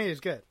 movie he's made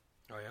is good.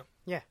 Oh, yeah?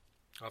 Yeah,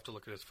 I'll have to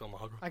look at his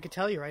filmography. I could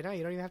tell you right now.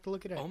 You don't even have to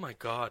look it up. Oh, my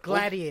God.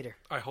 Gladiator,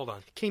 All right, hold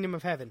on. Kingdom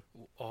of Heaven,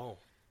 Oh.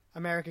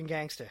 American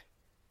Gangster,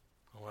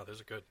 Oh, wow,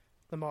 those are good.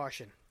 The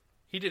Martian,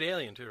 He did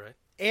Alien, too, right?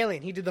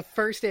 Alien. He did the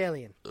first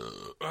Alien,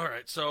 All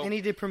right, so... and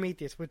he did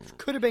Prometheus, which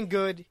could have been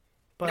good,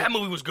 but That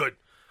movie was good.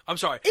 I'm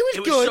sorry. It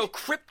was good. so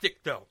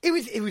cryptic, though.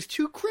 it was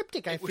too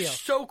cryptic. I It was feel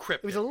so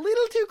cryptic. it was a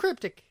little too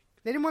cryptic.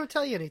 They didn't want to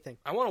tell you anything.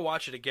 I want to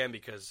watch it again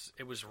because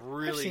it was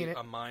really seen it.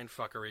 a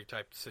mindfuckery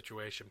type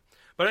situation.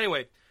 But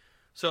anyway,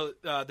 so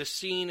the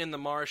scene in the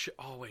marsh.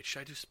 Oh wait,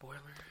 should I do spoiler?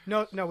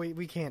 No,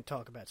 we can't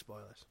talk about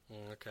spoilers.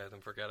 Okay, then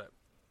forget it.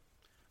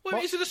 Well,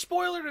 Well- is it a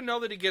spoiler to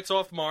know that he gets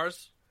off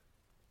Mars?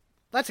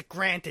 That's a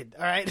granted,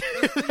 all right?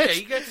 Yeah,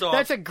 he gets off.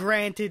 That's a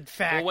granted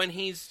fact. Well, when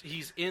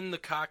he's in the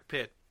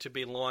cockpit to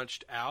be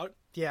launched out,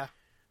 yeah.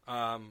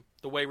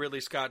 the way Ridley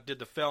Scott did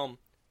the film,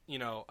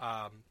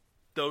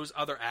 those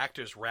other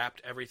actors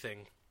wrapped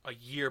everything a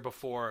year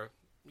before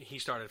he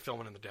started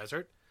filming in the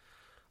desert.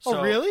 Oh,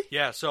 So, really?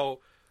 Yeah. So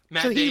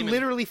Matt So he Damon,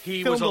 literally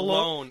he filmed was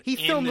alone. He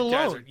in filmed the alone.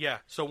 desert. Yeah.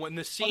 So when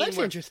the scene, that's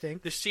interesting.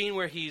 The scene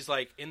where he's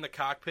like in the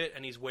cockpit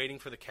and he's waiting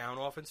for the count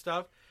off and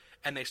stuff,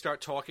 and they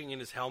start talking in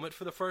his helmet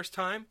for the first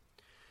time.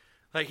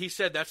 Like he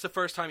said, that's the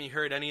first time he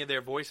heard any of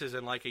their voices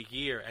in like a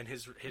year, and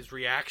his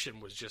reaction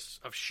was just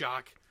of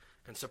shock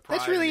and surprise.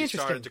 That's really and he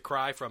interesting. started to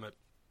cry from it,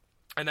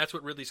 and that's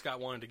what Ridley Scott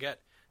wanted to get.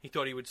 He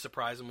thought he would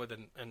surprise him with it,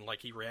 and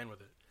like he ran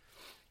with it.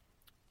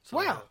 So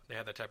Wow. they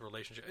had that type of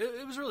relationship.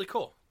 It was really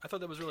cool. I thought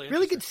that was really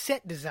Really interesting. good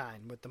set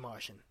design with The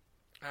Martian.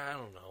 I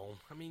don't know.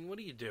 I mean, what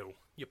do?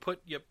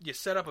 You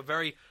set up a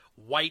very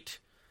white,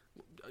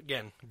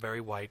 again,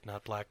 very white,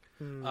 not black,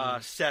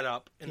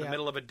 setup in the Yeah.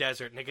 middle of a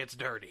desert, and it gets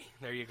dirty.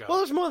 There you go. Well,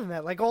 there's more than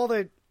that. Like all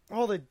the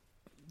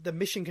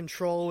mission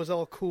control was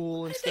all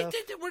cool and stuff.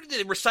 Did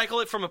they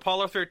recycle it from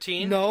Apollo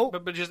 13? No.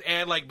 But just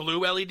add like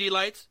blue LED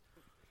lights?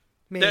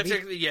 Maybe.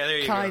 Yeah, there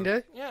you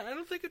Kinda. go. Yeah, I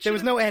don't think it should. There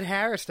was no Ed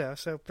Harris though,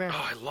 so Oh,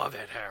 I love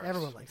Ed Harris.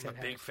 Everyone likes I'm Ed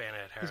a big Harris. fan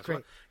of Ed Harris. He's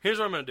great. Here's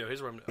what I'm going to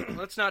do.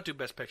 Let's not do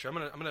Best Picture. I'm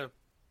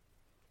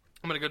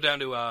gonna go down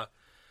to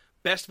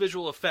Best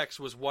Visual Effects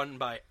was won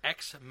by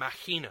Ex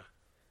Machina.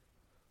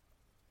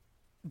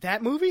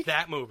 that movie.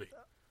 That movie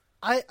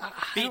I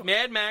beat don't,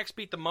 Mad Max,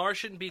 beat The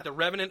Martian, beat The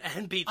Revenant,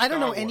 and beat. I don't Star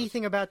know Wars.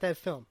 anything about that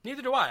film.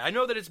 Neither do I. I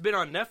know that it's been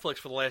on Netflix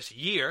for the last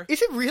year.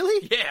 Is it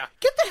really? Yeah.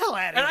 Get the hell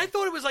out of And here! I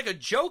thought it was like a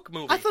joke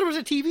movie. I thought it was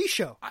a TV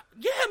show.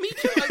 Yeah, me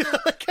too.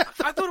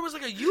 I thought it was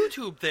like a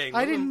YouTube thing.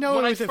 I didn't know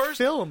When it was a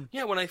film.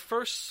 Yeah, when I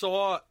first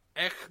saw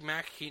Ex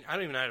Machina, I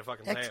don't even know how to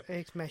fucking say it.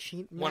 Ex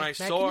Machine. When I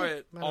saw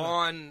it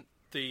on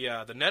the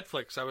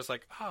Netflix, I was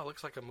like, oh, it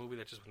looks like a movie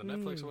that just went to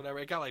Netflix or whatever.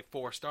 It got like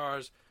 4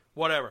 stars,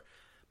 whatever.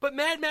 But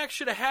Mad Max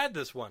should have had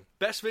this one.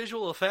 Best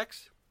visual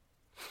effects.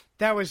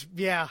 that was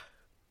I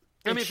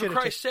mean, for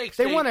Christ's sakes,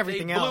 they won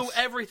everything they blew else.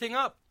 everything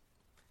up.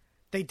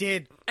 They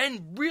did.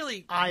 And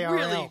really,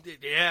 IRL.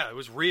 yeah, it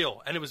was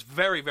real. And it was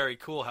very, very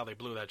cool how they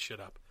blew that shit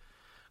up.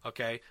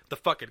 Okay? The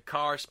fucking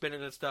car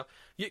spinning and stuff.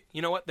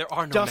 You know what? There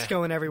are no Dust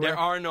going everywhere. There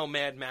are no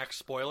Mad Max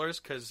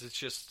spoilers because it's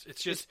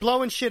just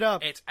Blowing shit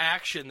up. it's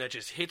action that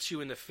just hits you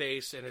in the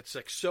face, and it's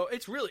like so.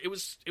 It's really it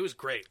was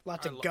great.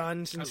 Lots of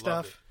guns and I loved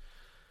stuff. it.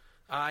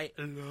 I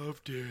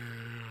loved it.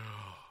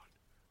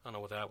 I don't know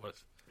what that was.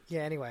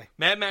 Yeah. Anyway,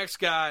 Mad Max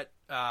got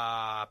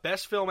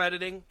best film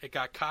editing. It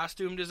got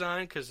costume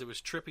design because it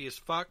was trippy as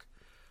fuck.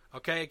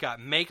 Okay, it got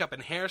makeup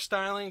and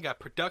hairstyling. It got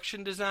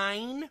production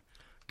design.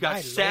 Got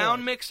My sound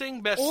Lord.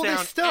 mixing. Best All this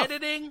sound stuff.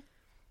 editing.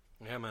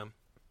 Yeah, man.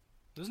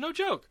 There's no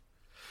joke.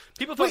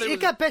 People thought wait, there it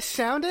was got best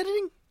sound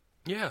editing.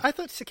 yeah. I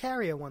thought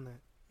Sicario won that.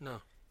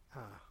 No.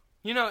 Ah.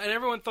 You know, and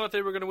everyone thought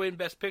they were going to win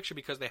Best Picture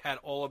because they had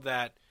all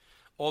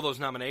those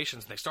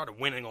nominations, and they started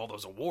winning all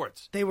those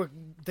awards. They were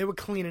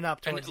cleaning up.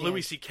 And Towards the Louis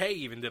end. C.K.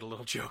 even did a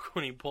little joke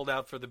when he pulled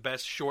out for the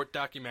Best Short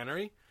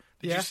Documentary.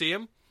 Did Yeah. you see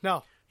him?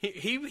 No,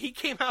 He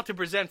came out to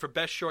present for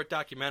Best Short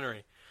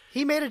Documentary.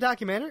 he made a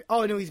documentary.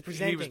 Oh no, he's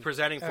presenting. He was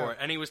presenting for Oh. it,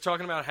 and he was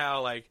talking about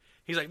how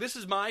he's like, this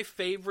is my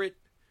favorite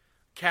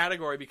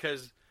category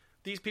because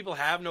these people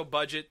have no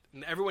budget,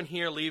 and everyone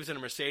here leaves in a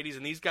Mercedes,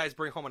 and these guys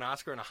bring home an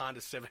Oscar in a Honda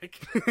Civic.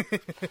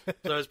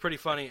 So it was pretty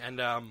funny. And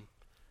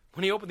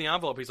when he opened the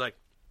envelope, he's like,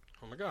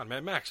 "Oh my God,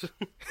 Mad Max!"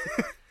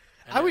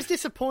 I was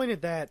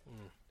disappointed that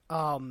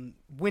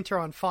Winter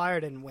on Fire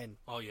didn't win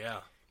Oh yeah,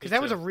 because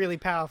that was a really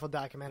powerful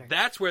documentary.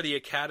 That's where the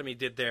Academy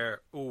did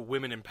their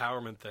women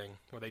empowerment thing,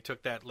 where they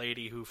took that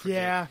lady who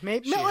yeah,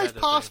 maybe. she No, had it's the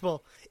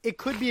possible. It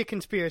could be a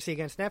conspiracy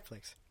against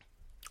Netflix.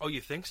 Oh,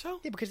 you think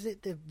so? Yeah, because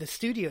the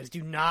studios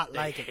do not They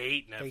like it.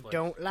 hate Netflix. They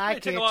don't like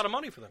They take it. a lot of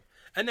money for them,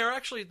 and they're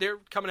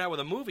coming out with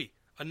a movie,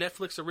 a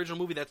Netflix original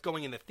movie that's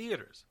going in the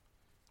theaters.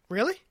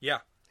 Really? Yeah.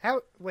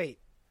 How? Wait,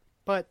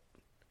 but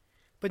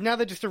now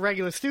they're just a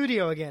regular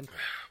studio again.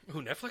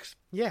 Who, Netflix?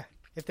 Yeah,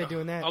 if they're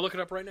doing that. I'll look it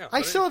up right now.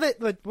 I saw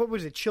that. What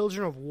was it?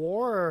 Children of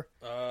War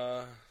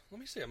or Let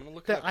me see. I'm gonna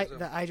look the it up.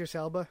 the Idris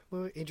Elba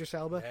movie? Idris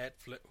Elba.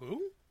 Netflix.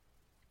 Who?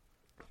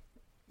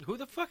 Who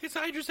the fuck is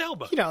Idris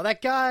Elba? You know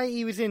that guy.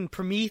 He was in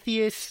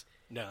Prometheus.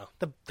 No.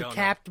 The Don't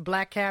the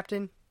black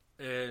captain.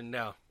 know.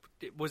 No.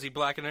 Was he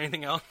black in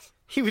anything else?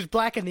 He was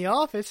black in The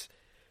Office.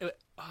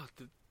 Oh,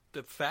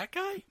 the fat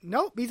guy?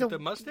 Nope, he's With the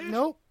mustache?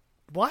 Nope.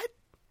 What?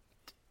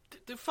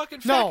 The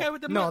fucking fat No, guy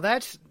with the no,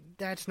 mustache?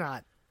 that's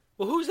not.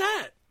 Well, who's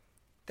that?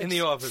 In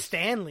The Office.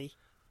 Stanley,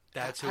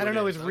 That's who I don't it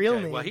know is. his real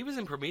Okay. name. Well, he was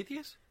in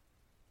Prometheus?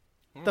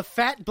 the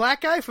fat black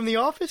guy from The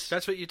Office.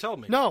 That's what you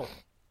told me. No,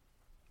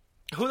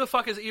 Who the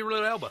fuck is Idris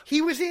Elba?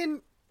 he was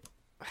in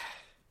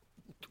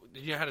Do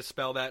you know how to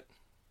spell that?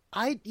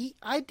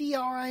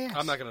 IDRIS.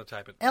 I'm not going to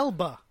type it.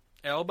 Elba.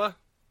 Elba?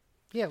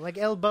 Yeah, like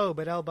elbow,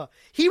 but Elba.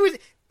 He was.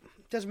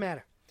 Doesn't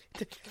matter.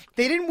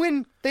 They didn't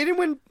win.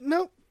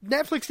 No,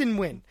 Netflix didn't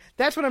win.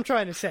 That's what I'm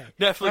trying to say.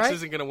 Netflix all right?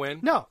 isn't going to win?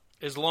 No,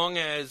 As long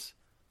as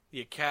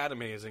the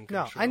Academy is in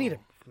no. control. I need it.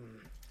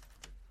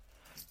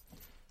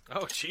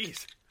 Oh,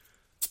 jeez.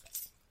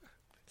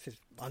 This is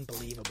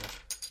unbelievable.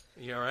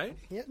 You all right?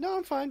 Yeah, no,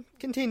 I'm fine.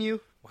 Continue.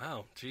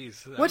 Wow,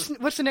 jeez. That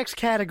What's the next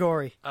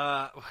category?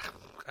 I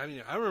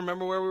mean, I don't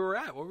remember where we were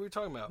at. What were we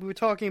talking about? We were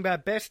talking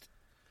about best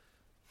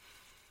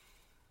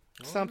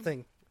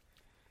something.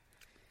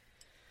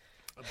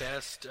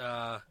 Best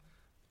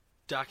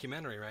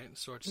documentary, right?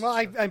 Sorts. Well,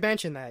 I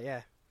mentioned that.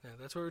 Yeah,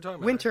 that's what we were talking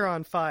about. Winter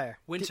on Fire. Right?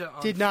 Winter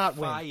on did not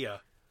fire. win.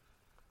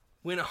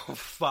 Winter on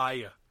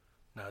Fire.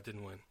 No, it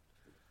didn't win.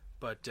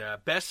 But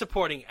best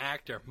supporting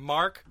actor,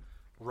 Mark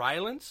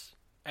Rylance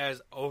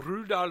as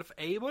Rudolph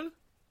Abel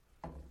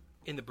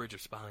in The Bridge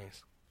of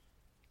Spies.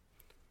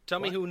 Tell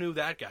me who knew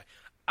that guy.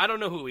 I don't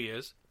know who he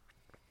is.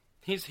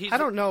 He's I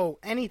don't know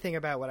anything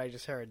about what I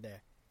just heard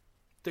there.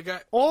 the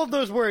guy. All of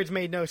those words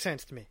made no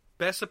sense to me.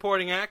 Best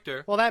supporting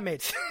actor. Well, that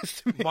made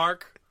sense to me.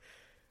 Mark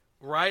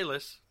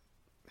Rylance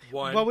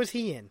won. What was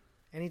he in?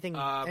 Anything?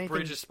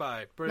 Bridge of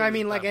Spies. No, I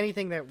mean like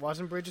anything that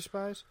wasn't Bridge of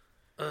Spies.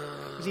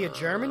 Was he a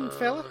German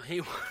fella?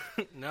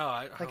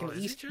 No, Like an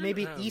East, German?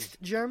 maybe I don't know. East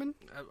German?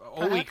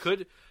 Oh, he perhaps?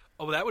 could.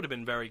 Oh, that would have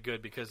been very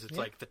good because it's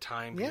like the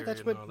time Yeah, period. that's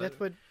and what all that's that.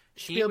 what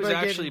He Spielberg was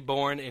actually did.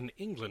 born in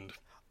England,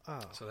 Oh,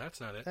 so that's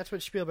not it. that's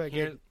what Spielberg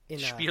Here, did in.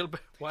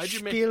 Spielberg. Why did you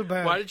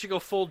Spielberg. Why did you go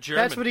full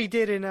German? That's what he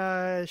did in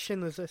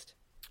Schindler's List.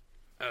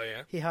 Oh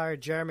yeah. He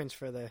hired Germans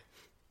for the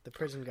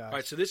prison guards. All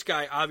right, so this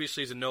guy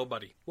obviously is a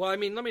nobody. Well, I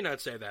mean, let me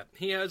not say that.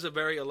 He has a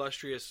very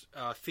illustrious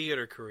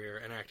theater career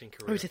and acting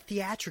career. Oh, he's a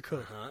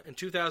theatrical. In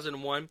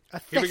 2001.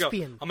 A Here we go.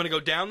 thespian. I'm going to go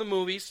down the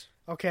movies.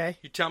 Okay.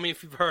 You tell me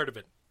if you've heard of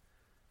it.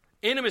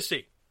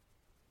 Intimacy.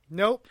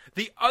 Nope.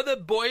 The Other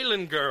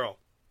Boylan Girl.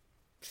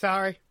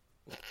 Sorry.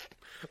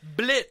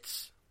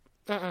 Blitz.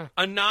 Uh-uh.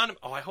 Anonymous.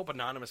 Oh, I hope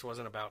Anonymous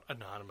wasn't about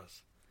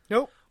Anonymous.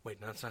 Nope.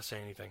 Wait, no, let's not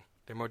say anything.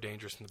 They're more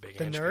dangerous than the big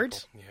The Ants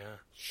nerds? people. Yeah,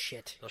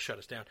 Shit. they'll shut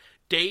us down.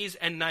 Days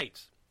and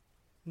Nights.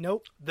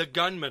 Nope. The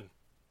Gunman.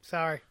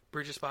 Sorry.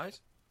 Bridge of Spies.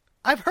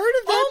 I've heard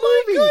of that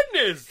Oh movie. my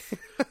goodness!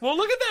 Well,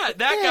 look at that.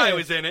 That Yeah. guy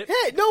was in it.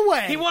 Hey, no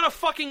way. He won a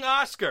fucking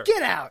Oscar.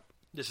 Get out.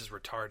 This is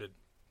retarded.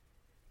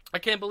 I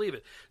can't believe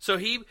it. So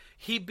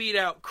he beat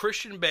out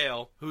Christian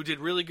Bale, who did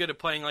really good at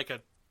playing like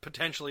a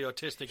potentially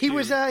autistic. He dude.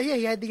 was. Yeah,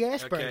 he had the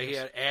Asperger's. Okay, he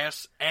had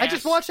ass. I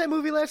just watched that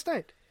movie last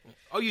night.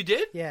 Oh, you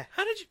did? Yeah.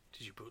 How did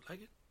you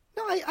bootleg it?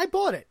 No, I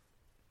bought it.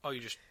 Oh, you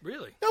just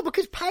really? No,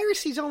 because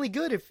piracy's only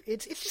good if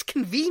it's just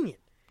convenient.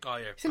 Oh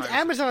yeah. Since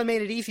Pirates. Amazon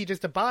made it easy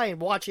just to buy and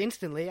watch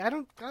instantly,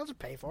 I'll just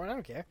pay for it. I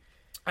don't care.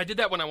 I did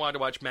that when I wanted to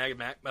watch Mad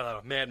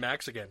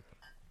Max again.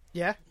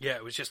 Yeah. Yeah,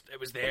 it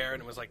was there,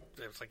 and it was like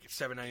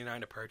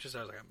 $7.99 to purchase. I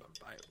was like, I'm gonna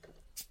buy it.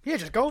 Yeah,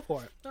 just go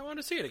for it. I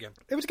wanted to see it again.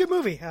 It was a good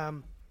movie.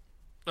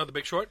 Oh, The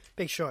Big Short.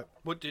 Big Short.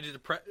 What did it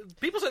depress?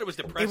 People said it was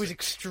depressing. It was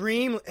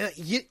extremely.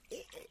 It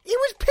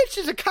was pitched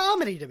as a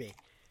comedy to me.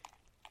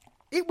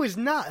 It was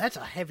not. That's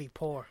a heavy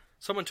pour.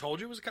 Someone told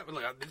you it was a comedy?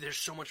 Like, there's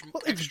so much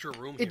Well, extra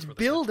room here It's for this.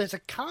 billed as a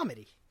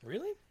comedy.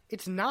 Really?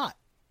 It's not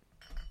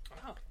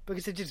Wow.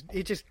 because it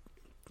just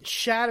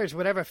shatters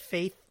whatever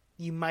faith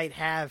you might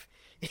have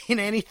in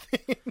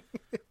anything.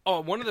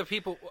 Oh, one of the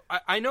people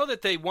I know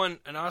that they won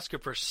an Oscar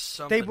for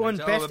something. They won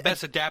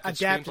best adapted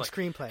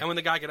screenplay. And when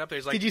the guy got up there,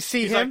 he's like, Did you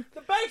see he's him? Like,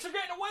 the banks are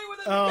getting away with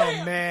it. Oh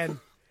Damn. man,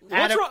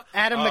 What's wrong?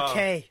 Adam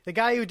McKay, the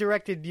guy who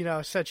directed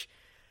such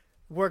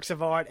works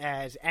of art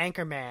as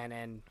Anchorman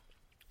and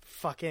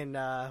fucking.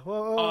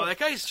 Oh, that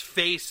guy's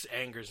face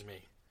angers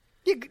me.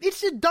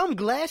 It's the dumb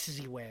glasses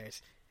he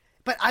wears.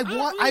 But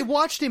I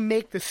watched him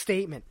make the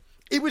statement.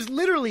 It was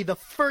literally the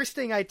first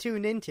thing I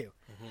tuned into.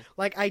 Mm-hmm.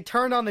 Like I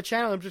turned on the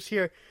channel and just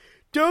hear,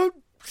 "Don't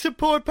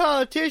support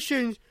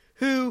politicians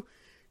who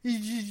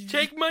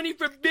Take money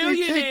from take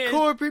billionaires.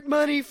 corporate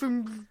money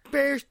from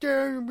Bear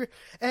Stearns."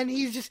 And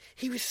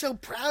he was so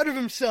proud of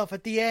himself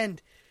at the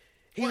end.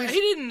 He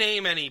didn't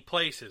name any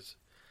places.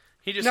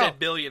 He just said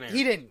billionaire.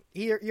 He didn't.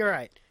 You're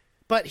right.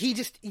 But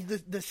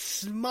the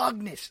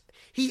smugness.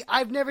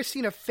 I've never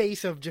seen a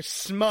face of just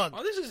smug.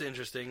 Oh, this is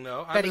interesting,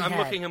 though. That he I'm had.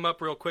 looking him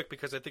up real quick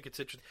because I think it's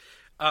interesting.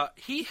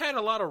 He had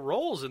a lot of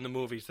roles in the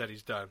movies that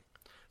he's done.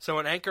 So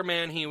in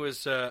Anchorman, he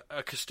was a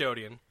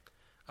custodian.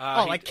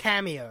 Like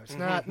cameos,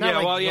 not yeah,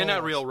 like well, yeah, roles.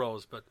 not real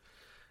roles, but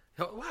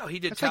wow, he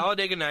did That's like-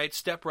 Talladega Nights,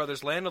 Step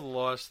Brothers, Land of the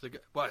Lost.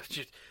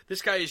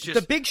 This guy is just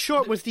The Big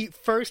Short was the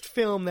first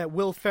film that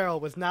Will Ferrell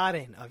was not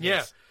in. Of yeah.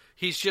 his.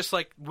 He's just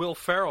like Will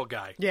Ferrell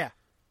guy. Yeah.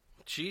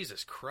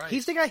 Jesus Christ.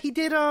 He's the guy. He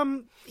did.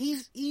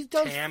 He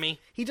does. Tammy.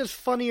 He does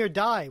Funny or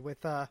Die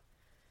with. Well,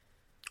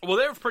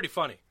 they were pretty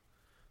funny.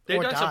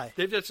 Or Die.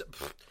 They've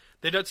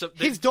done some.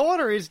 His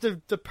daughter is the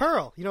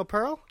Pearl. You know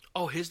Pearl?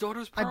 Oh, his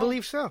daughter's Pearl? I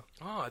believe so.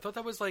 Oh, I thought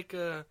that was like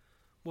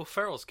Will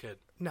Ferrell's kid.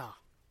 No.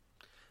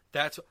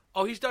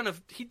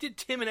 He did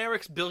Tim and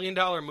Eric's $1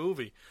 billion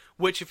movie,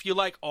 which if you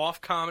like off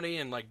comedy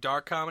and like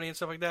dark comedy and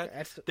stuff like that,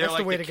 they're that's like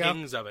the way the to go.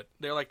 kings of it.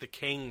 They're like the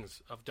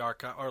kings of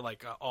dark or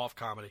like off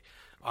comedy,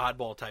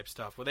 oddball type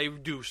stuff where they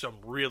do some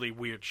really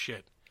weird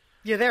shit.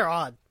 Yeah, they're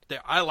odd.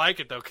 I like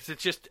it though because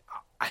it's just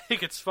I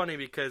think it's funny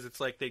because it's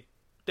like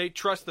they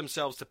trust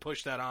themselves to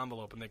push that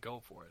envelope and they go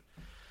for it.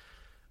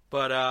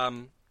 But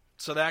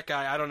so that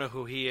guy, I don't know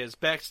who he is.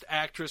 Best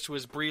actress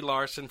was Brie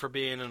Larson for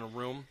being in a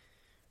room.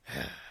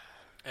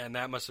 And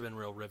that must have been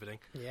real riveting.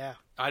 Yeah.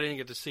 I didn't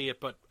get to see it,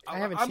 but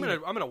I'm seen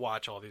it. gonna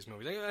watch all these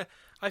movies.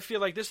 I feel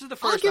like this is the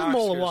first. give them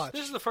all a Oscars. watch.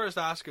 This is the first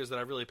Oscars that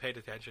I really paid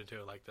attention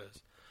to like this.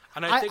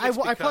 And I think it's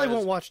probably because-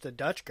 won't watch The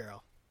Dutch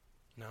Girl.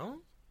 No.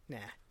 Nah.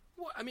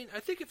 Well, I mean, I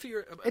think if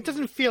you're, It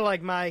doesn't feel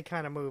like my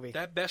kind of movie.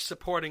 that best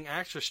supporting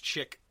actress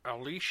chick,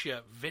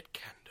 Alicia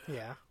Vikander.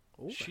 Yeah.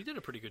 Ooh. She did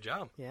a pretty good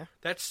job. Yeah.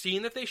 That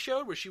scene that they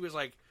showed where she was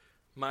like,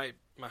 "My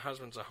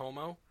husband's a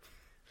homo."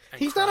 and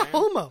He's not a crying.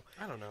 homo.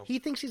 I don't know. He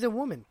thinks he's a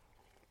woman.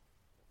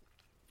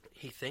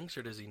 He thinks,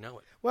 or does he know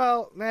it?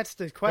 Well, that's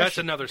the question. That's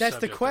another That's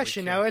subject the that we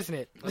question now, can't- isn't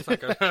it? Let's not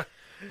go.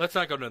 Let's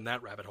not go down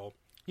that rabbit hole.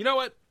 You know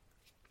what?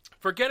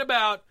 Forget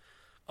about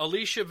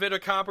Alicia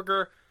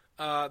Vikander,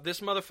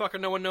 this motherfucker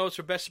no one knows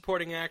for Best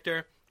Supporting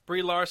Actor,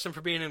 Brie Larson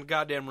for being in the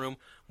goddamn room.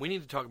 We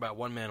need to talk about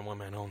one man and one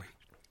man only.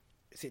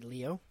 Is it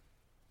Leo?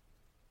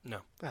 No.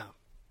 Oh.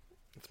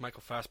 It's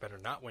Michael Fassbender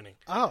not winning.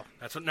 Oh.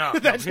 That's what. No.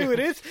 That's who it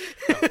is?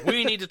 No,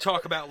 we need to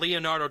talk about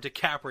Leonardo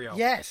DiCaprio.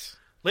 Yes.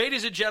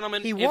 Ladies and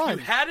gentlemen, He if won.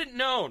 you hadn't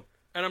known,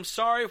 and I'm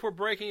sorry if we're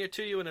breaking it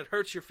to you and it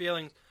hurts your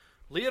feelings,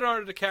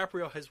 Leonardo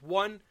DiCaprio has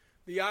won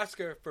the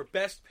Oscar for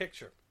Best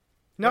Picture.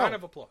 No. Round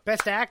of applause.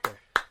 Best actor.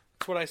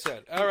 That's what I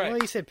said. All right.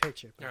 Well, you said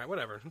picture. All right,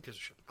 whatever. Who gives a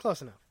shit?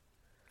 Close enough.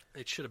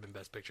 It should have been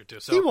Best Picture, too.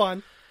 So He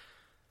won.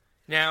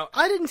 Now,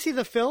 I didn't see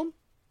the film,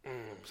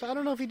 so I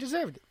don't know if he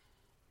deserved it.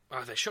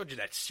 they showed you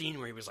that scene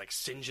where he was, like,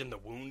 singeing the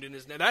wound in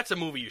his neck. That's a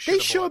movie you should They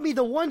have showed bought. me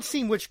the one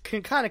scene which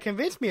kind of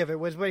convinced me of it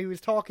was where he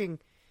was talking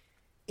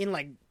in,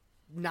 like,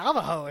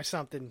 Navajo or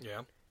something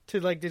Yeah. to,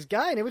 like, this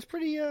guy, and it was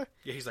pretty, Yeah,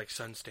 he's like,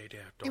 son, stay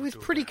down. Don't it was do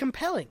pretty that.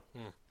 compelling.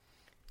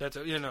 That's,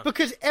 you know.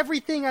 Because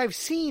everything I've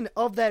seen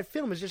of that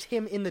film is just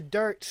him in the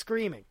dirt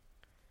screaming.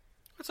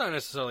 That's not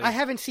necessarily... I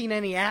haven't seen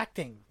any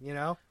acting, you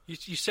know?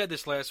 You said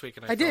this last week,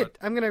 and I did.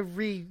 I'm going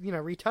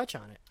to retouch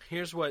on it.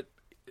 Here's what...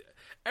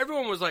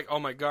 Everyone was like, oh,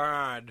 my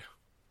God.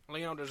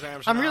 Leo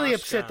deserves I'm an really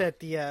Oscar. upset that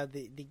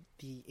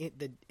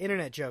the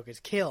internet joke is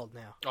killed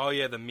now. Oh,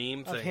 yeah, the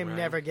meme thing, Of him right?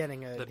 never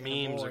getting The an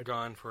memes are award.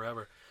 gone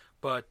forever.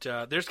 But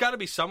there's got to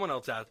be someone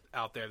else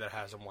out there that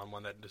hasn't won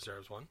one that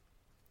deserves one.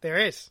 There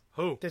is.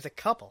 Who? There's a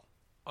couple.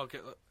 Okay,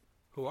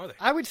 who are they?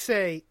 I would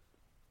say,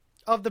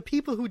 of the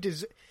people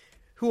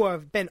who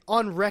have been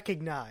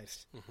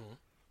unrecognized,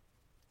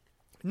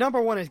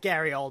 number one is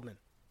Gary Oldman,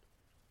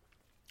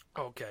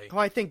 Okay. who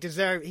I think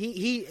deserves.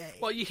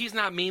 Well, he's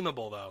not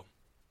memeable, though.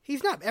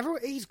 He's not.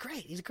 He's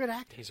great. He's a good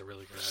actor. He's a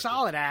really good actor.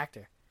 Solid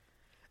actor.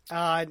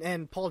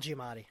 And Paul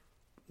Giamatti.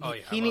 Oh,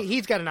 yeah. I love him.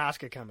 He's got an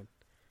Oscar coming.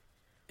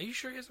 Are you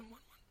sure he hasn't won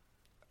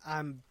one?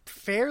 I'm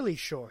fairly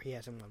sure he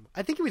hasn't won.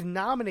 I think he was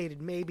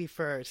nominated maybe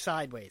for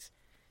Sideways.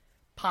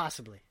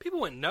 Possibly. People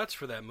went nuts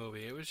for that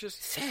movie. It was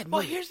just... Sad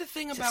Well, movie. here's the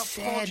thing It's a about Paul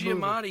sad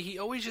Giamatti. movie. He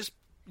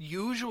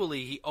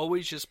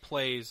always just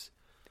plays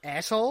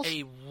Assholes?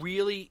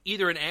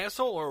 either an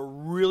asshole or a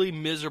really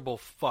miserable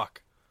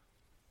fuck.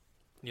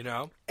 You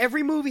know?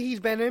 Every movie he's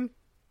been in,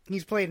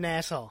 he's played an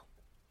asshole.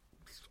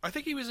 I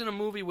think he was in a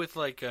movie with,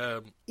 like...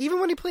 Even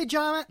when he played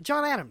John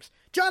Adams.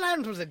 John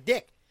Adams was a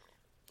dick.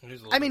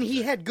 I mean,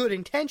 he had good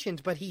intentions,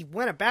 but he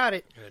went about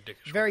it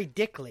very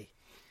dickly.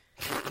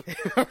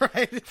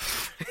 Right?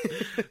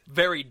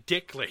 Very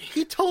dickly.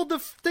 He told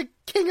the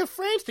king of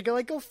France to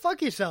go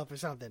fuck yourself or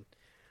something.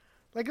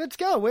 Like, let's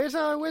go. Where's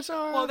our?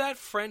 Well, that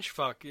French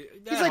fuck. He's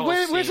like,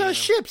 where's our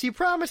ships? You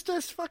promised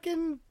us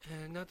fucking.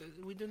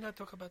 We do not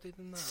talk about it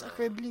now.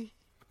 Sacre bleu.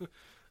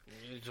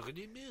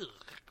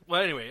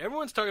 Well, anyway,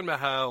 everyone's talking about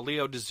how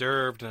Leo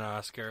deserved an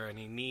Oscar and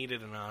he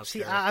needed an Oscar.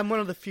 See, I'm one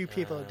of the few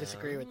people that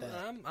disagree with that.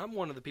 I'm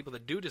one of the people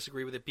that do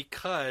disagree with it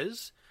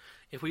because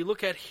if we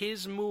look at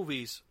his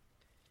movies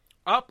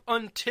up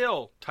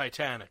until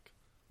Titanic,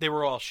 they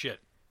were all shit.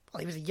 Well,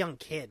 he was a young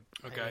kid.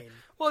 Okay. I mean,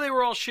 Well, they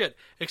were all shit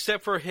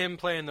except for him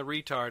playing the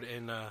retard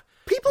in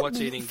people What's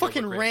Eating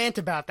fucking Gilbert Grape. rant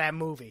about that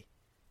movie.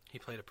 He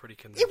played a pretty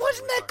convincing It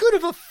wasn't that retard. good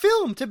of a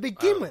film to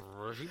begin with.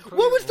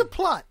 What was the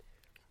plot?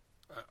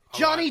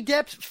 Johnny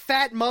Depp's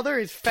fat mother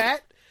is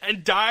fat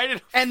and died in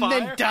a and fire?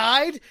 then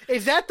died?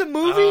 Is that the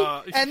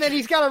movie? And then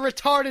he's got a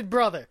retarded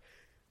brother.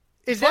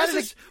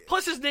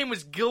 Plus his name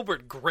was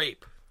Gilbert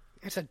Grape.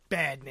 It's a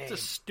bad name. It's a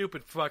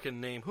stupid fucking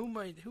name. Who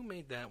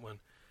made that one?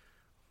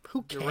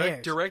 Who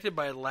cares? Directed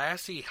by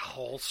Lassie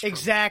Hallstrom.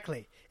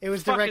 Exactly. It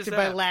was fuck directed is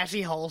by that?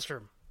 Lassie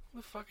Hallstrom.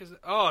 Who the fuck is that?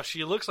 Oh,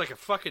 she looks like a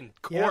fucking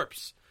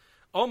corpse.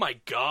 Oh my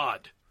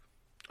god.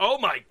 Oh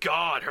my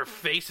god, her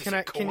face is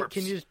a corpse.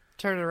 Can you just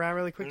turn it around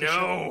really quick? to No.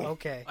 show?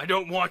 Okay. I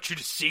don't want you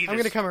to see this. I'm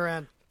going to come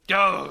around.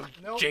 Oh,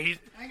 Nope. jeez.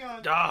 Hang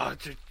on. Oh,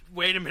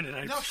 wait a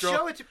minute.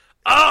 Show it to...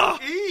 Oh!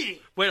 E!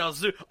 Wait, I'll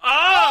zoom.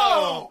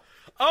 Oh!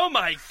 Oh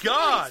my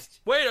god! Christ.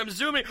 Wait, I'm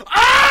zooming.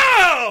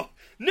 Oh!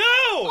 No!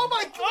 Oh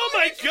my god! Oh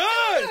my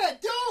god! Yeah,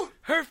 don't!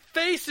 Her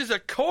face is a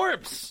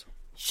corpse.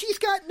 She's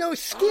got no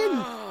skin.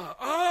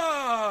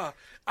 I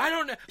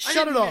don't know.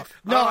 Shut it off.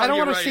 No, I don't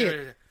want to see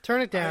it.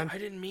 Turn it down. I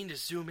didn't mean to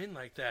zoom in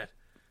like that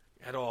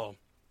at all.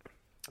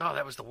 Oh,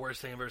 that was the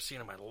worst thing I've ever seen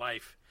in my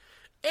life.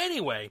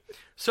 Anyway,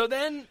 so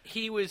then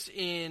he was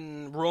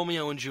in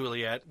Romeo and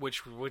Juliet,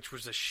 which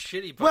was a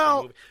shitty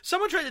fucking movie.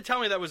 Someone tried to tell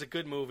me that was a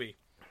good movie.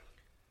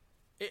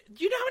 Do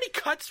you know how many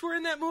cuts were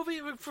in that movie?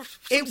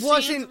 It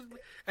wasn't...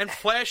 And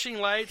flashing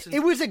lights. And It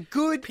was a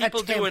good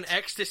people attempt. doing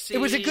ecstasy. It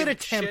was a good and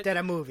attempt shit. at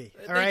a movie.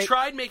 All They right?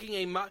 tried making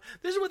a...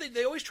 This is what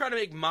they always try to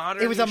make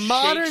modern It was a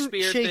modern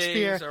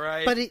Shakespeare things, all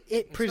right? but it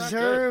It's not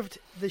preserved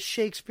the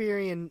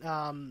Shakespearean,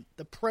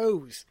 the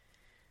prose.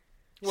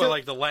 Well,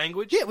 like the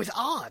language? Yeah, it was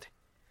odd.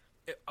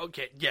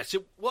 Okay, yes.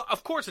 Well,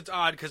 of course it's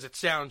odd because it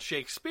sounds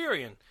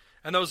Shakespearean.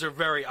 And those are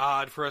very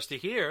odd for us to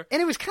hear.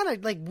 And it was kind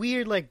of like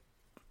weird, like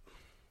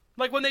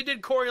when they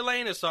did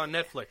Coriolanus on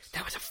Netflix.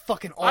 that was a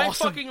fucking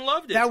awesome. I fucking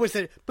loved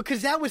it.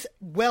 Because that was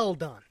well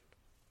done.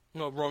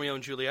 Well, Romeo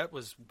and Juliet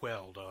was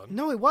well done.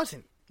 No, it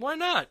wasn't. Why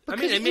not?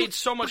 Because I mean, it made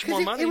so much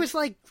more money. It was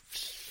like,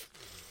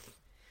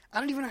 I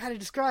don't even know how to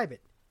describe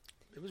it.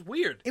 It was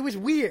weird. It was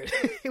weird.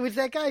 It was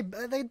that guy,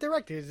 the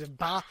director, it was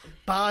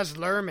Baz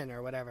Luhrmann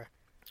or whatever.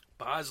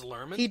 Baz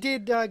Luhrmann? He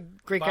did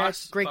Great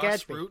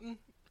Gatsby. Rutan?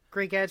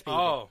 Great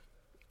Gatsby.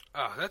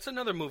 Oh, that's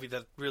another movie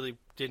that really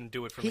didn't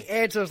do it for me. He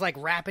adds those like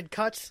rapid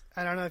cuts.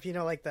 I don't know if you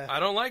know like the.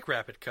 I don't like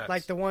rapid cuts.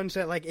 Like the ones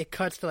that like it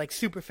cuts to like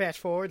super fast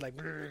forward. Like.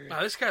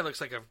 This guy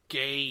looks like a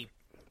gay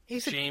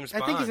James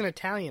Bond. I think he's an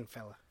Italian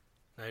fella.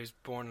 No, he was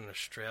born in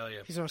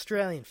Australia. He's an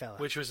Australian fella.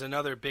 Which was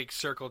another big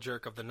circle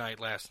jerk of the night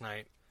last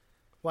night.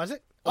 Was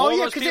it? Oh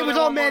yeah, because it was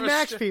all Mad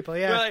Max people.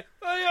 Yeah. They're like,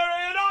 oh, you're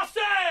in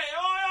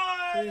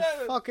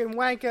Aussie! You fucking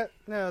wanker.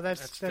 No,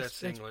 that's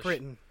English.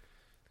 Britain.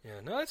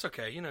 Yeah, no, that's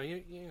okay.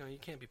 You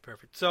can't be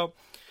perfect. So,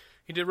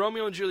 he did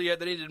Romeo and Juliet.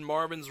 Then he did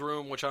Marvin's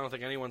Room, which I don't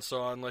think anyone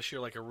saw unless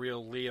you're like a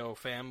real Leo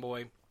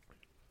fanboy.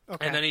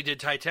 Okay. And then he did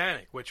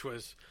Titanic, which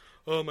was,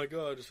 oh my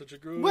god, it's such a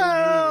good movie.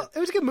 It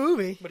was a good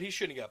movie. But he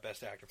shouldn't have got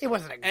Best Actor. It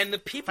wasn't and the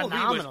people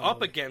he was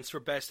up against for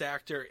Best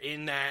Actor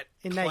in that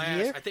class, that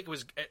year? I think it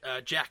was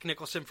Jack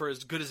Nicholson for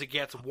As Good as It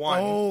Gets won.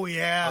 Oh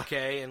yeah.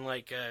 Okay, and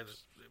like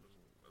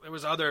there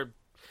was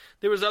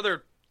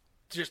other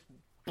just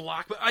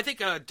block. But I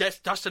think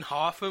Dustin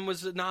Hoffman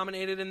was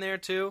nominated in there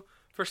too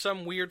for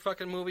some weird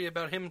fucking movie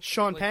about him.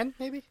 Sean Penn,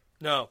 maybe?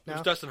 No, it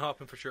was Dustin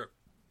Hoffman for sure.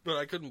 But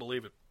I couldn't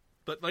believe it.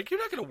 But like, you're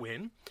not going to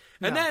win.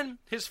 No. And then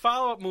his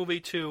follow-up movie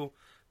to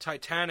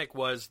Titanic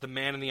was The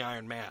Man in the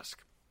Iron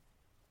Mask.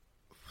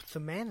 The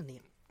Man in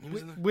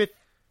the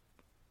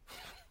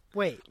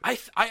Wait, I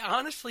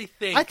honestly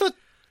think I thought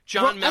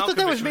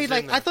that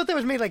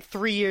was made like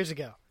 3 years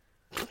ago.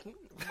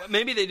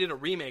 Maybe they did a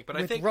remake, but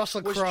with I think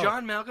Russell was Crowe.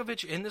 John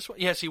Malkovich in this one?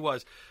 Yes, he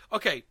was.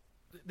 Okay,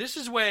 this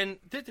is when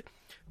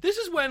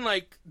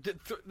like do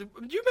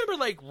you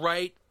remember like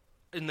right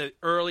in the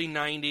early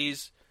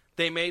 90s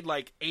they made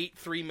like 8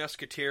 Three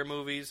Musketeer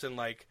movies and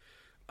like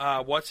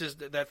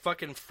that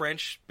fucking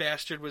French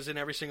bastard was in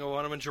every single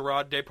one of them.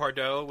 Gerard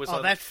Depardieu was.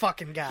 That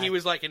fucking guy. He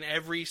was like in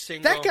every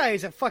single. That guy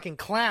is a fucking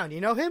clown. You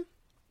know him?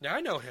 Yeah,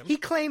 I know him. He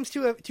claims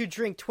to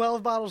drink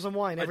 12 bottles of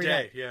wine every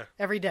day. Yeah,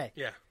 every day.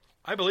 Yeah,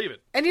 I believe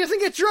it. And he doesn't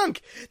get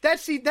drunk.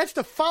 That's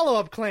the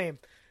follow-up claim.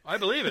 I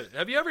believe it.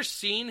 Have you ever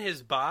seen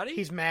his body?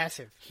 He's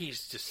massive.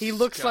 He's just. He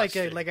looks like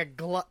a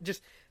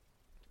just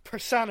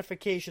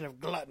personification of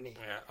gluttony.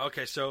 Yeah.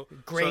 Okay. So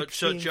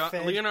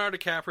Leonardo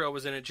DiCaprio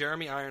was in it.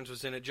 Jeremy Irons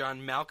was in it.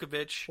 John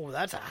Malkovich. Oh,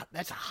 that's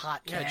a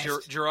hot cast. Yeah.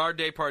 Gerard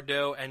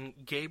Depardieu and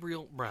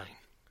Gabriel Byrne.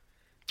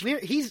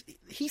 He's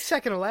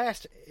second to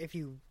last if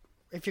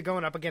you're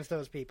going up against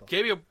those people.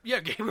 Gabriel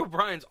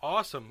Byrne's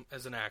awesome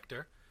as an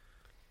actor.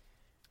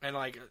 And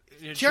like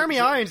Jeremy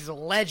Irons is a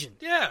legend.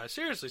 Yeah,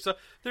 seriously. So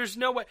there's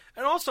no way.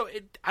 And also,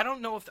 I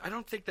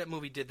don't think that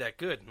movie did that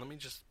good. Let me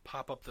just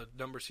pop up the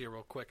numbers here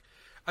real quick.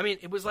 I mean,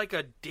 it was like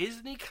a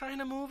Disney kind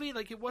of movie.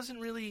 Like, it wasn't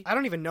really. I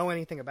don't even know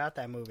anything about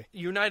that movie.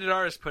 United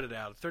Artists put it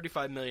out.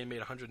 $35 million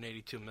made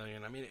 $182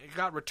 million. I mean, it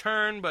got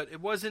returned, but it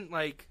wasn't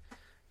like.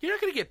 You're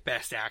not going to get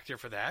Best Actor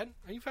for that.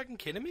 Are you fucking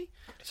kidding me?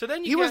 So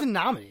then he wasn't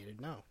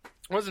nominated. No,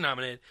 wasn't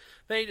nominated.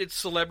 They did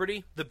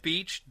Celebrity, The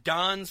Beach,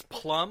 Don's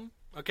Plum.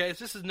 Okay,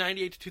 so this is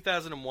 98 to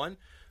 2001.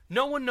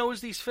 No one knows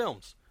these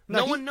films.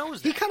 No one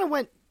knows that. He kind of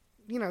went,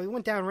 he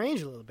went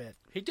downrange a little bit.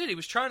 He did.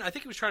 I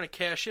think he was trying to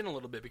cash in a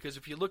little bit because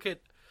if you look at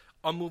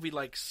a movie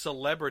like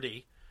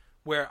Celebrity,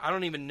 where I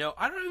don't even know,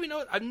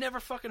 I've never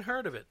fucking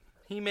heard of it.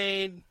 He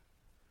made,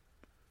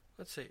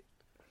 let's see.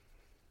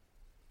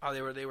 Oh,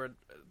 they were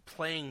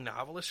playing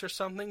novelists or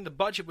something. The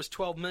budget was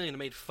 $12 million. It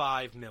made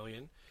 $5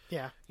 million.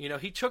 Yeah.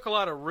 He took a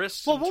lot of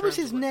risks. Well, what was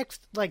his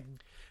next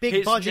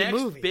big budget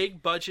movie? His next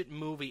big budget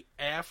movie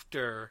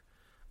after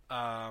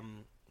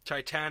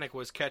Titanic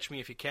was Catch Me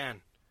If You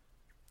Can.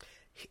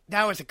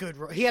 That was a good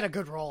role. He had a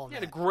good role in that.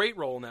 He had a great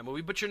role in that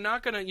movie, but you're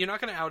not gonna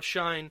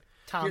outshine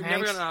Tom Hanks. You're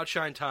never gonna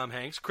outshine Tom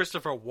Hanks.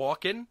 Christopher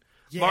Walken.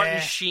 Yeah.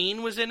 Martin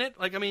Sheen was in it.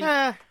 Like, I mean,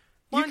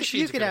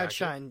 you could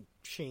outshine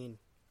Sheen.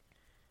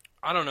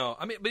 I don't know.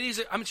 I mean, but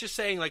I'm just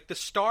saying, like, the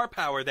star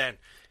power. Then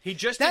he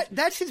just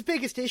that's his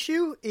biggest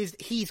issue is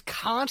he's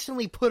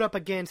constantly put up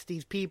against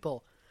these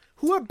people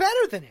who are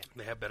better than him.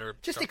 They have better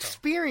just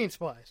experience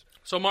wise.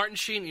 So Martin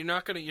Sheen, you're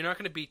not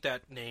gonna beat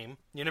that name.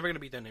 You're never gonna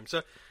beat that name.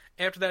 So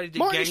after that, he did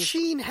Martin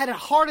Sheen had a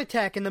heart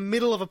attack in the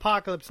middle of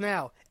Apocalypse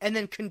Now, and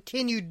then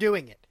continued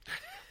doing it.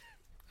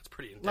 That's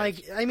pretty intense.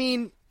 Like, I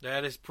mean,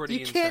 that is pretty.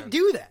 You can't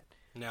do that.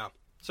 No.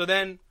 So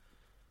then,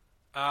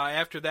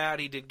 after that,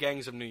 he did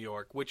Gangs of New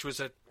York, which was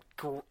one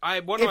of my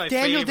favorites. If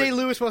Daniel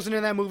Day-Lewis wasn't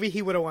in that movie,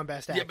 he would have won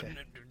Best Actor. Yeah,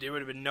 but there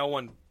would have been no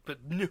one, but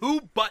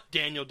who but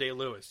Daniel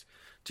Day-Lewis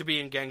to be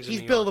in Gangs of New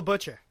York? He's Bill the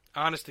Butcher.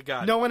 Honest to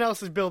God. No one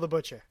else is Bill the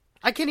Butcher.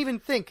 I can't even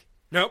think.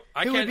 Nope,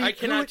 I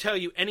cannot tell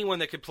you anyone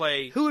that could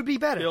play who would be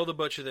better, Bill the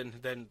Butcher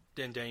than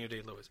Daniel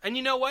Day-Lewis. And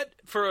you know what?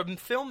 For a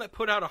film that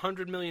put out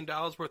 $100 million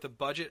worth of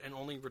budget and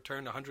only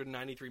returned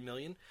 $193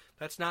 million,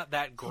 that's not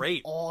that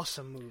great. An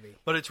awesome movie,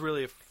 but it's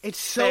really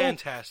it's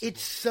fantastic.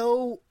 It's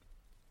so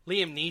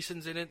Liam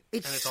Neeson's in it.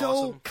 It's and it's so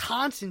awesome.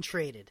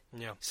 Concentrated.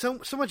 Yeah, so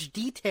much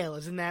detail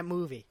is in that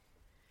movie.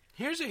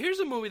 Here's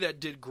a movie that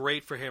did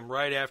great for him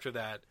right after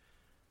that.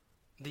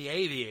 The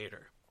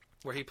Aviator,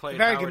 where he played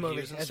Very Howard good movie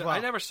Hughes and as stuff. well. I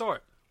never saw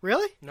it.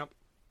 Really? Nope.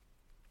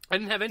 I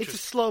didn't have interest.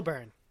 It's a slow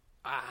burn.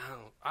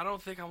 I don't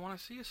think I want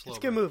to see a slow burn. It's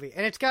a good movie,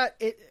 and it's got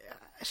it.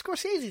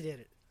 Scorsese did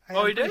it.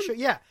 Oh, he did? Sure,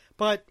 yeah,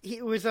 but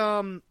it was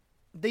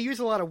they use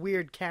a lot of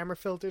weird camera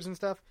filters and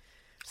stuff,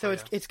 so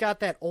it's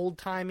got that old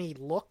timey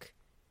look.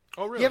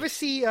 Oh, really? You ever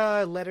see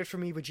Letters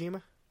from Iwo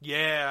Jima?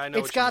 Yeah, I know.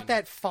 It's got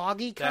that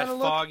foggy kind of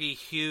look. That foggy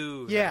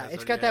hue. Yeah,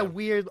 it's got that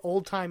weird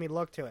old timey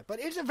look to it, but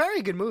it's a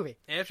very good movie.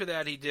 After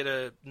that, he did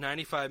a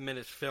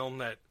 95-minute film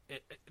that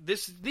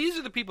these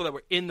are the people that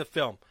were in the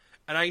film,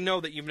 and I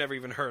know that you've never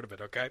even heard of it.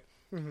 Okay,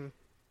 mm-hmm.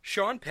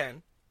 Sean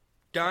Penn,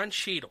 Don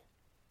Cheadle,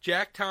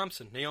 Jack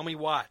Thompson, Naomi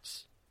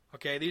Watts.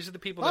 Okay, these are the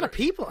people. A lot of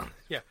people.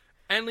 Yeah,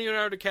 and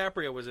Leonardo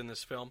DiCaprio was in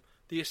this film.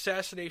 The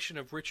assassination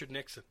of Richard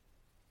Nixon.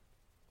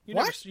 You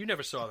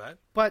never saw that,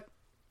 but.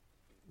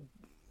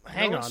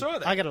 Hang no on, one saw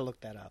that. I gotta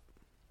look that up.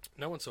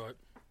 No one saw it.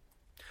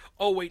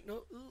 Oh wait,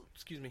 no.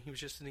 Excuse me. He was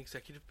just an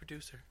executive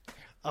producer.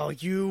 Oh,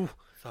 you.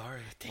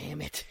 Sorry.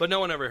 Damn it. But no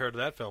one ever heard of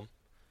that film.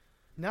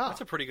 No,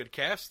 that's a pretty good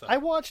cast, though. I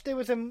watched. It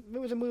was a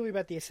movie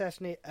about the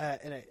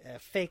a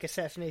fake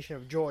assassination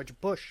of George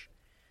Bush.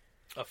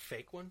 A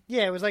fake one?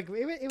 Yeah, it was like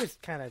it was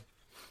kind of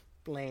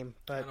lame,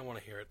 but I don't want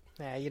to hear it.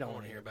 Nah, you don't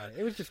want to hear about it.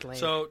 It was just lame.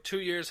 So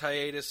 2 years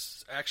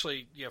hiatus,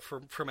 actually, yeah,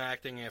 from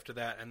acting after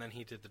that, and then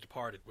he did The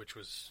Departed, which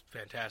was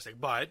fantastic,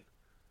 but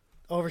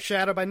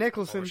overshadowed by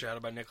Nicholson.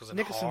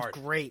 Nicholson's hard.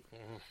 Great.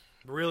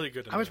 Mm-hmm. Really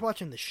good. I was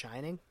watching The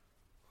Shining.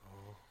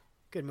 Oh.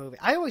 Good movie.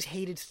 I always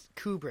hated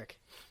Kubrick.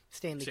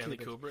 Stanley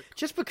Kubrick.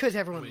 Just because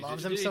everyone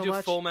loves him so much. Did he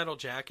do Full Metal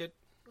Jacket?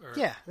 Or?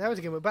 Yeah, that was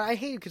a good movie. But I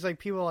hate it because like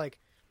people like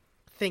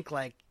think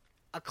like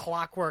A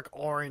Clockwork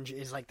Orange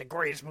is like the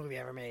greatest movie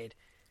ever made.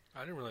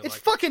 I didn't really. It's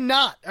fucking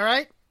not. All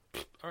right.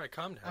 All right,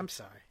 calm down. I'm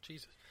sorry.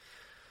 Jesus.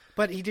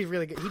 But he did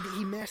really good.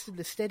 He mastered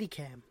the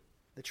Steadicam,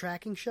 the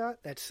tracking shot.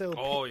 That's so.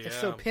 That's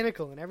so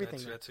pinnacle and everything.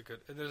 That's a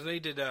good. They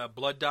did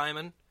Blood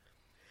Diamond.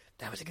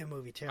 That was a good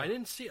movie too. I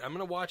didn't see it. I'm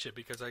gonna watch it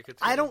because I could.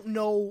 I don't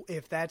know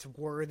if that's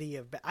worthy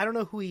of. I don't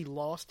know who he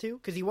lost to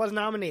because he was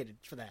nominated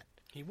for that.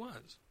 He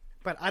was.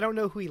 But I don't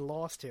know who he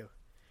lost to.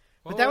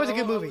 But that was a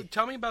good movie.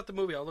 Tell me about the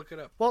movie. I'll look it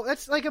up. Well,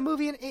 that's like a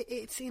movie.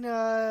 It's in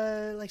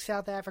like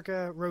South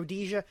Africa,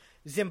 Rhodesia,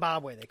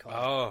 Zimbabwe. They call it.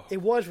 Oh,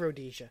 it was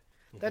Rhodesia.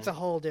 That's a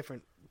whole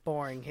different,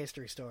 boring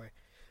history story.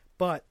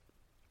 But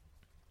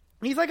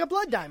he's like a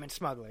blood diamond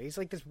smuggler. He's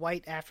like this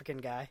white African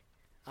guy,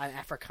 an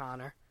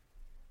Afrikaner.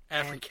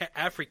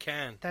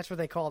 African. That's what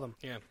they call them.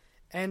 Yeah.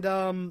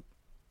 And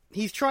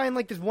he's trying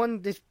like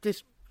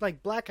this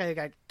like black guy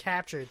got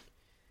captured.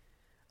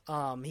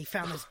 He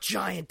found this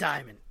giant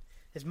diamond.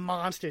 This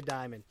monster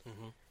diamond,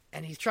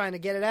 and he's trying to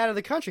get it out of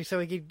the country so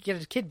he could get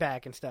his kid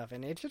back and stuff.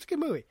 And it's just a good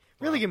movie,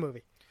 really good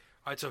movie.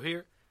 All right, so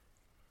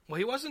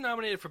he wasn't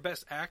nominated for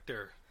Best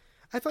Actor.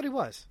 I thought he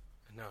was.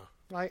 No,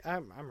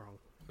 I'm wrong.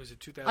 Was it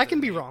 2000? I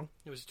can be wrong.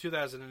 It was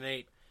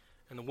 2008,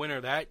 and the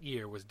winner that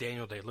year was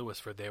Daniel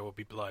Day-Lewis for There Will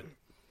Be Blood.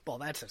 Well,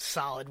 that's a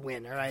solid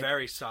win, all right.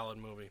 Very solid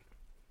movie.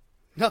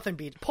 Nothing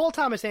beats. Paul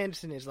Thomas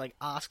Anderson is like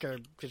Oscar,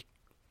 just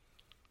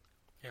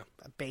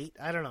a bait.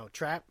 I don't know,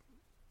 trap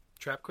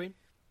queen.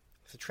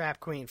 It's a trap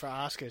queen for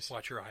Oscars.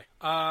 Watch your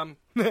eye.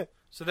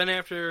 So then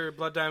after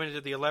Blood Diamond, he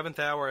did The 11th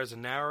Hour as a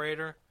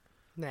narrator.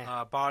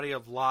 Nah. Body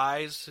of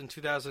Lies in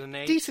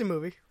 2008. Decent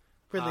movie.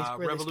 Ridley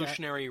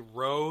Revolutionary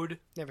Road.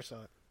 Never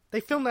saw it. They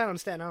filmed that on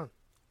Staten Island.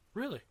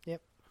 Really?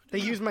 Yep. They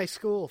used my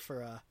school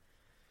for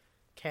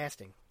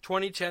casting.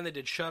 2010, they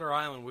did Shutter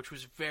Island, which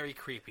was very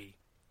creepy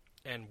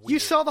and weird. You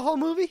saw the whole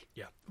movie?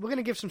 Yeah. We're going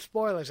to give some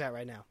spoilers out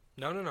right now.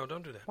 No,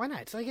 don't do that. Why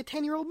not? It's like a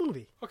 10-year-old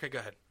movie. Okay, go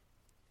ahead.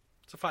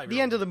 It's a 5-year-old. The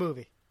end of the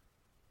movie.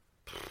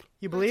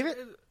 You believe it?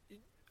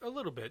 A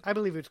little bit. I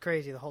believe it was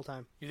crazy the whole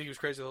time. You think he was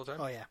crazy the whole time?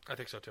 Oh, yeah. I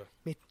think so, too.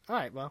 All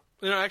right, well.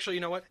 Actually,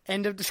 you know what?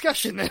 End of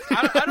discussion, then.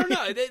 I don't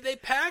know. They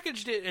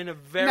packaged it in a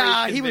very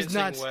convincing he was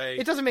nuts. way.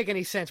 It doesn't make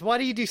any sense. Why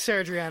do you do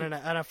surgery on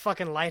a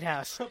fucking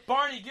lighthouse?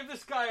 Barney, give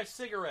this guy a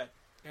cigarette.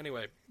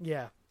 Anyway.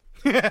 Yeah.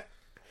 Then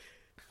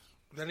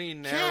he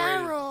narrated.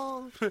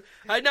 Carol!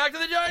 I knocked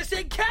on the door and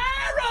said,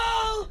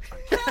 Carol!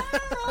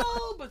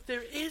 Carol! But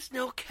there is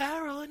no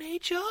Carol in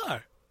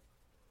HR.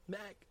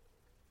 Mac.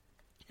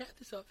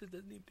 This office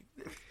doesn't even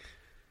exist.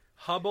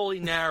 Hubble,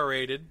 he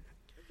narrated,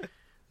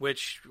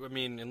 which, I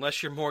mean,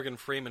 unless you're Morgan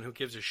Freeman, who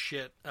gives a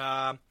shit.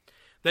 Then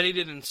he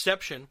did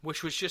Inception,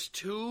 which was just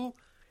too...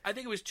 I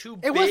think it was too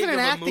big of a movie. It wasn't an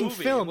acting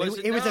film.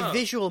 It was No. a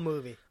visual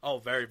movie. Oh,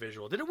 very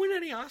visual. Did it win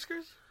any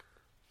Oscars?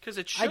 Because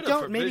it should have. I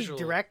don't. Maybe visual.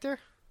 Director.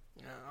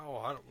 Oh,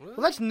 I don't.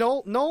 Well, that's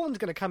Nolan's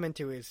going to come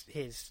into his.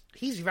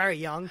 He's very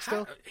young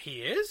still.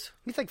 He is.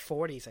 He's like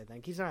 40s, I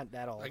think. He's not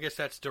that old. I guess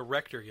that's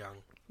director young.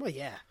 Well,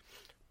 yeah.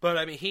 But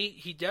I mean,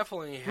 he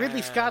definitely has...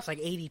 Ridley Scott's like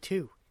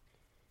 82.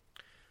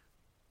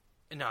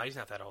 No, he's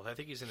not that old. I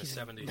think he's in his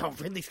 70s. No,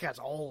 Ridley Scott's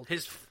old.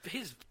 His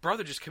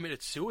brother just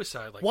committed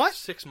suicide like what?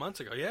 6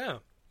 months ago. Yeah.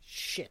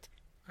 Shit.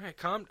 All right,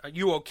 calm. Are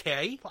you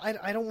okay? Well,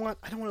 I don't want.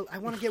 I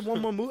want to get one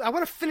more movie. I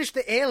want to finish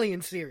the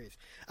Alien series.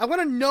 I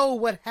want to know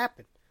what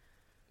happened.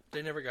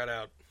 They never got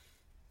out.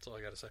 That's all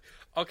I got to say.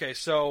 Okay,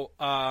 so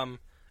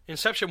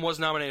Inception was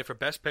nominated for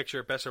Best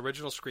Picture, Best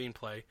Original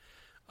Screenplay.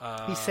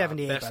 He's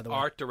 78, Best by the way.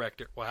 Art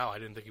Director. Wow, I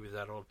didn't think he was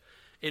that old.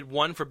 It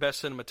won for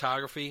Best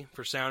Cinematography,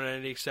 for Sound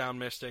Editing, Sound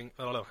Mixing,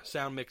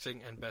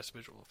 and Best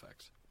Visual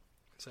Effects.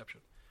 Inception.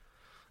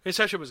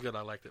 Inception was good.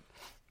 I liked it.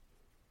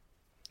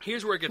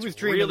 Here's where it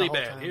gets really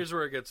bad. Time. Here's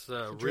where it gets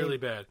really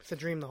bad. It's a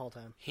dream the whole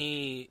time.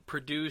 He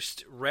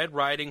produced Red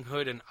Riding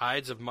Hood and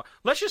Ides of March.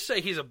 Let's just say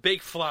he's a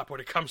big flop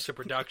when it comes to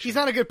production. He's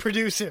not a good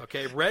producer.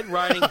 Okay, Red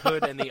Riding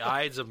Hood and the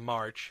Ides of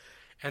March.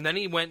 And then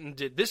he went and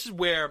did... This is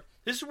where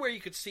you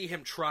could see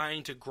him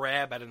trying to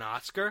grab at an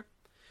Oscar.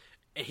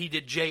 And he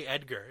did J.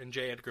 Edgar and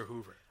J. Edgar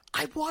Hoover.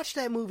 I watched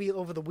that movie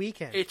over the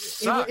weekend. It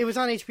sucked. It was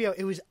on HBO.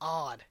 It was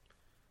odd.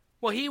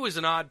 Well, he was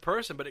an odd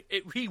person, but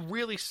he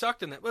really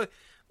sucked in that. Well,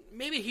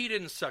 maybe he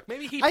didn't suck.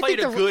 Maybe he played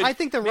a good... I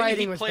think the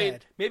writing was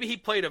bad. Maybe he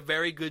played a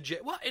very good...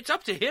 Well, it's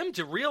up to him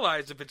to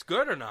realize if it's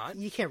good or not.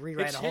 You can't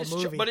rewrite a whole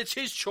movie. But it's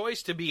his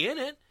choice to be in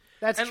it.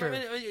 That's true.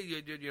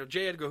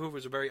 J. Edgar Hoover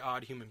is a very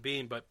odd human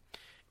being, but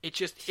it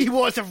just... He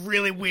was a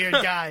really weird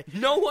guy.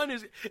 No one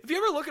is... If you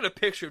ever look at a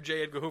picture of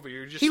J. Edgar Hoover,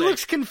 you're just He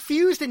looks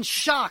confused and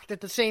shocked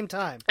at the same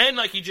time. And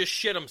like he just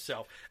shit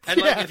himself.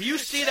 And like if you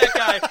see that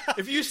guy...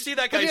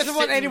 he doesn't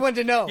want anyone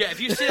to know. Yeah, if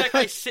you see that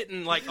guy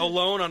sitting like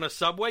alone on a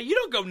subway, you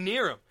don't go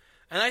near him.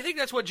 And I think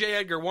that's what J.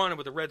 Edgar wanted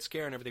with the Red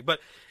Scare and everything.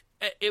 But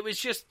it was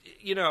just,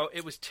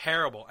 it was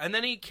terrible. And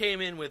then he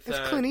came in with... It's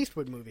a Clint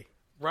Eastwood movie.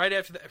 Right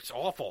after that, it's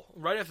awful.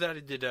 Right after that,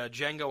 he did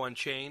Django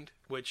Unchained,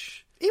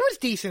 which... He was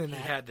decent in that.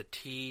 He had the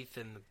teeth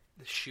and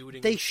the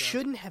shooting. They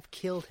shouldn't have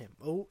killed him.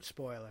 Oh,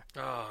 spoiler.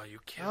 Oh, you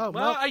killed him.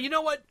 Well, Well, you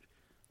know what?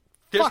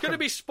 There's going to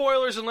be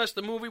spoilers unless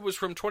the movie was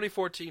from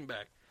 2014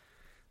 back.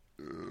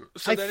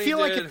 So I feel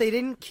like if they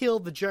didn't kill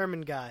the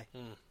German guy,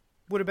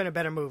 would have been a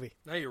better movie.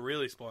 Now you're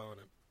really spoiling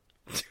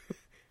it.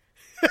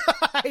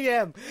 I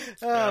am.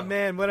 Oh,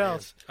 man, what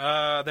else?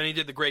 Then he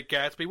did The Great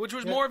Gatsby, which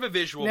was more of a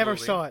visual movie. Never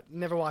saw it.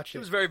 Never watched it. It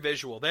was very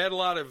visual. They had a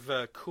lot of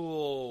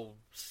cool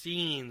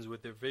scenes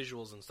with their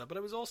visuals and stuff, but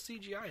it was all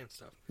CGI and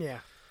stuff. Yeah.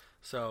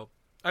 So,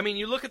 I mean,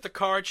 you look at the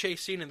car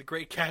chase scene in The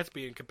Great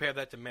Gatsby and compare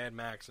that to Mad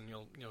Max, and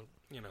you'll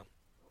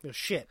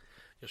shit.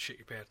 You'll shit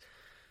your pants.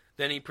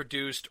 Then he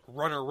produced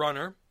Runner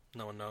Runner.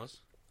 No one knows.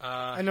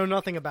 I know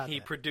nothing about that. He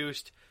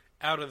produced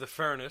Out of the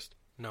Furnace.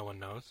 No one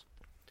knows.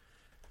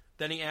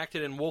 Then he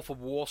acted in Wolf of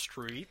Wall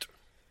Street.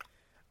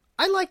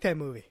 I like that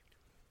movie.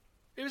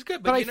 It was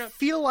good, but I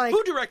feel like...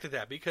 Who directed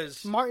that?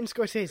 Because... Martin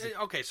Scorsese.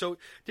 Okay, so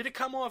did it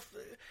come off...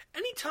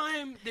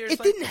 Anytime there's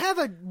It didn't have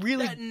a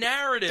really... That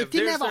narrative. It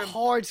didn't have a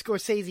hard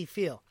Scorsese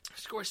feel.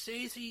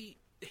 Scorsese,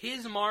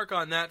 his mark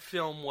on that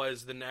film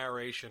was the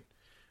narration.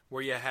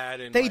 Where you had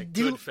in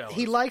Goodfellas.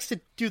 He likes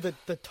to do the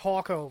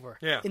talk over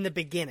in the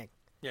beginning.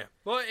 Yeah.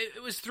 Well,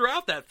 it was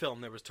throughout that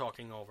film there was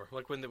talking over.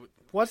 Like when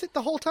Was it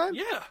the whole time?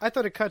 Yeah. I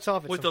thought it cuts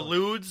off at with some the point.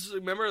 lewds.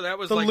 Remember that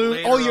was the like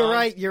later on.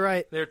 You're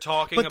right. They're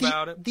talking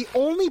about it. The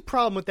only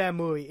problem with that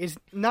movie is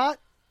not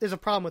there's a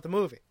problem with the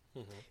movie.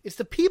 Mm-hmm. It's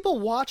the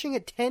people watching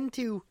it tend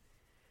to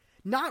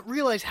not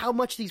realize how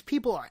much these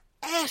people are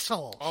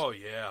assholes. Oh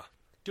yeah.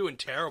 Doing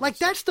terrible stuff.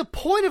 That's the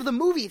point of the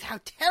movie, is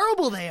how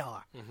terrible they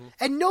are. Mm-hmm.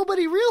 And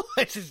nobody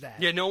realizes that.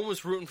 Yeah, no one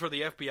was rooting for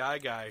the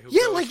FBI guy.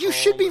 You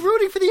should be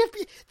rooting for the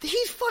FBI.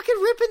 He's fucking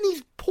ripping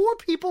these poor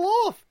people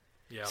off.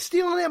 Yeah.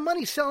 Stealing their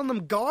money, selling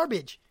them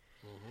garbage.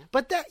 Mm-hmm.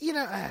 But that,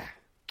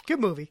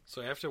 good movie.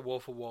 So after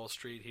Wolf of Wall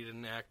Street, he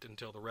didn't act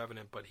until The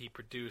Revenant, but he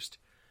produced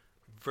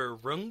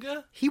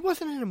Virunga? He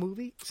wasn't in a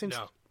movie since...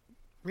 No.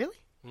 Really?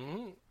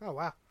 Mm-hmm. Oh,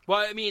 wow.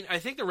 Well, I mean, I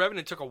think The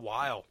Revenant took a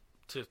while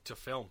to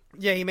film.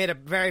 Yeah, he made a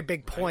very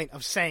big point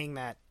of saying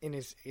that in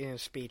his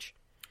speech.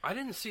 I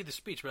didn't see the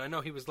speech, but I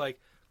know he was like,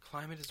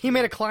 climate is... He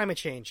made a climate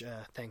change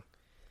thing.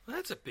 Well,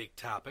 that's a big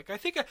topic. I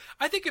think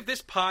if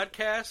this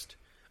podcast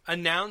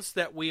announced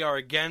that we are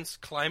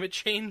against climate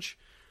change,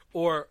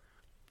 or,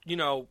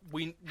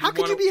 we How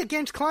could you be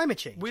against climate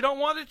change? We don't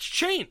want it to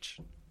change.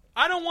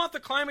 I don't want the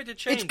climate to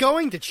change. It's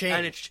going to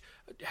change.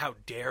 And how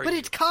dare you? But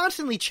it's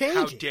constantly changing.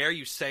 How dare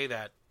you say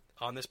that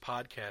on this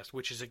podcast,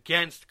 which is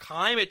against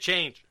climate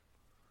change?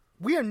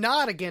 We are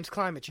not against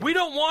climate change. We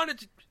don't want it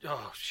to...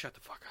 Oh, shut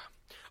the fuck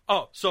up.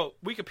 Oh, so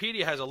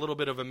Wikipedia has a little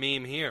bit of a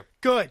meme here.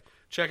 Good.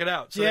 Check it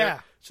out.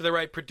 So they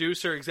write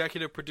producer,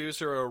 executive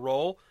producer, or a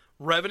role.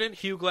 Revenant,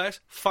 Hugh Glass,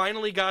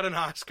 finally got an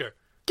Oscar.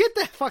 Get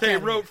the fuck out of here.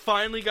 They wrote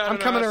finally got an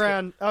Oscar. I'm coming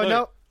around. Oh,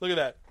 no. Look at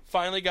that.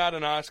 Finally got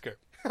an Oscar.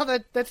 Oh,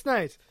 that's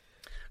nice.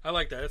 I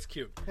like that. That's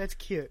cute. That's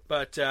cute.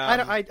 But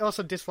I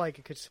also dislike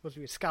it because it's supposed to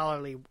be a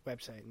scholarly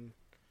website.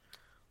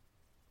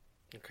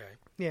 Okay.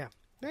 Yeah.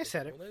 I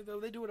said it. Well,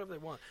 they do whatever they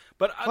want.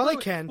 But they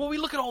can. Well, we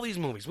look at all these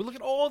movies. We look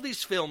at all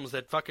these films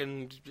that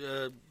fucking,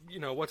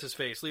 what's his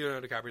face?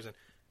 Leonardo DiCaprio's in.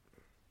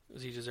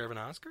 Does he deserve an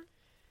Oscar?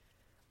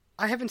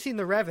 I haven't seen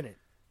The Revenant.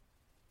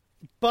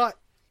 But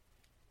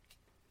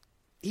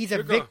he's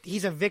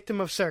a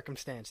victim of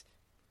circumstance.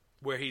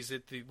 Where he's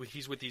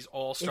with these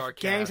all-star if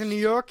casts. Gangs in New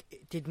York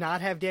did not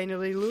have Daniel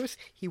Day-Lewis,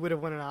 he would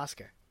have won an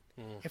Oscar.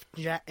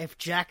 If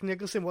Jack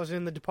Nicholson wasn't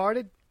in The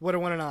Departed, would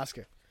have won an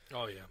Oscar.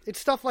 Oh, yeah.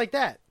 It's stuff like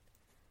that.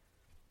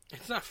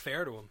 It's not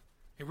fair to him.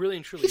 It really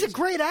and truly He's is. a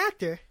great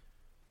actor.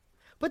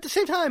 But at the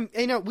same time,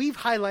 we've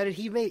highlighted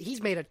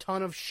he's made a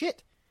ton of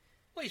shit.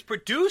 Well, he's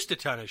produced a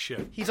ton of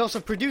shit. He's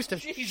also produced a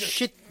Jesus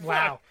shit. fuck.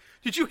 Wow.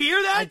 Did you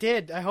hear that? I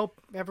did. I hope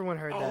everyone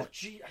heard Oh, that.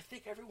 gee, I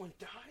think everyone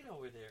died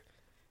over there.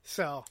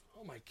 So,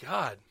 Oh, my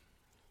God.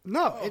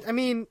 no,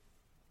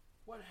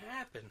 What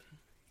happened?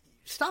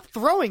 stop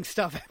throwing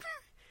stuff at me.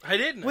 I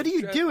didn't. What are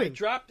you doing? I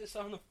dropped this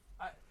on the...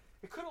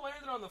 it could have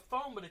landed on the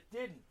phone, but it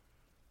didn't.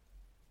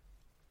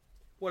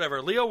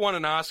 Whatever. Leo won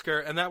an Oscar,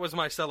 and that was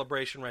my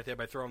celebration right there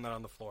by throwing that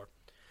on the floor.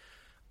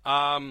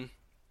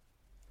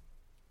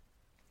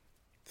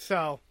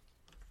 So,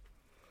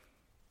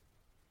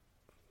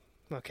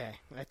 okay.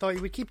 I thought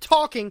you would keep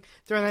talking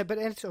during that, but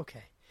it's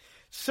okay.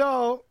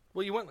 So,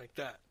 Well, you went like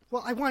that.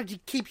 well, I wanted to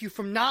keep you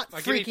from not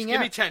freaking Give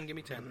out. me 10. Give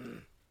me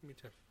 10. Give me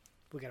 10.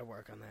 We got to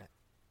work on that.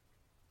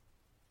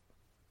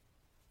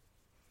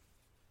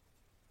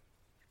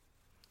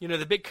 You know,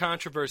 the big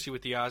controversy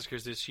with the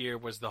Oscars this year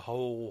was the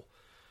whole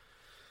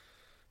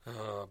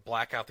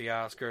black out the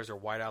Oscars or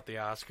white out the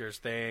Oscars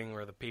thing,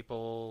 where the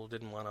people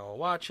didn't want to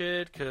watch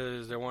it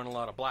because there weren't a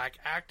lot of black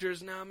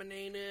actors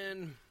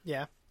nominated.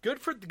 Yeah. Good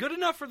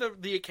enough for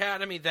the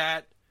Academy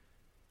that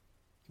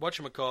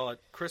whatchamacallit,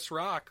 Chris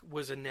Rock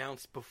was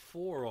announced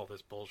before all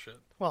this bullshit.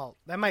 Well,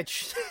 that might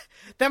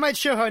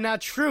show how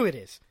not true it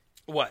is.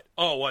 What?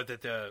 Oh, what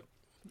the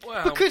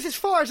well, Because as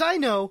far as I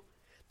know,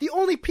 the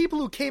only people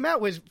who came out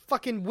was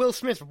fucking Will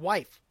Smith's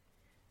wife.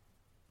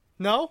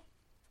 No?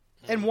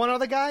 And one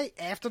other guy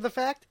after the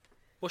fact?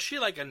 well, she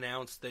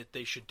announced that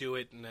they should do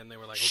it, and then they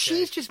were like, okay.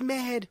 She's just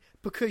mad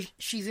because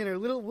she's in her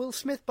little Will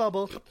Smith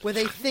bubble where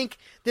they think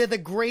they're the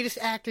greatest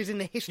actors in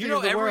the history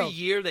of the every world.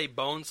 year they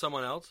bone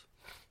someone else.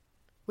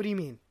 What do you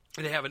mean?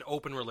 They have an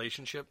open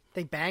relationship.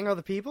 They bang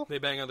other people? They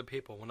bang other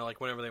people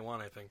whenever they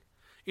want. I think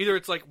either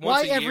it's once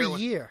Why a year.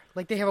 every year?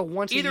 Like they have a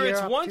once a year Either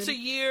it's once a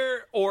opportunity?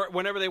 year or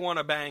whenever they want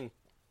to bang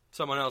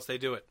someone else, they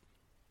do it.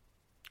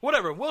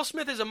 Whatever. Will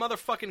Smith is a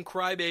motherfucking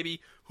crybaby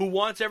who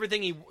wants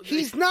everything.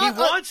 He's not. He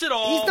wants it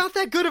all. He's not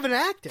that good of an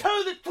actor.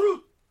 Tell the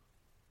truth.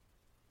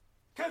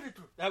 Tell the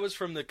truth. That was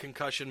from the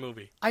Concussion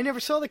movie. I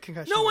never saw the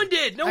Concussion. No one movie.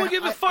 did. No one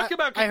gave a fuck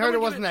about. I heard no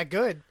it one wasn't that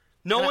good.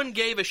 No And one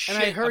gave a shit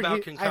And I heard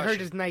about Concussion. I heard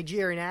his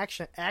Nigerian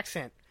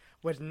accent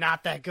was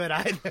not that good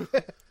either.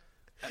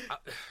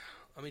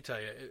 Let me tell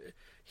you,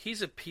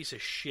 he's a piece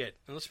of shit,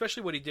 and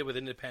especially what he did with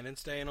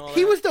Independence Day and all that.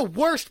 He was the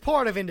worst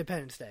part of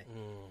Independence Day.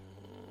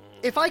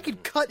 If I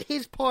could cut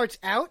his parts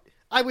out,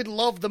 I would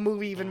love the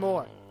movie even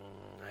more.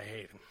 I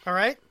hate him. All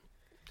right?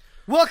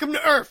 Welcome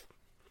to Earth.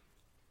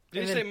 Did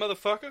And he then- say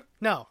motherfucker?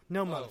 No,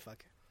 motherfucker.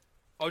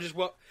 Oh, just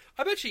well.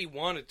 I bet you he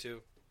wanted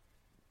to.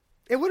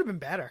 It would have been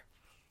better.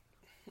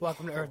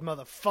 Welcome to Earth,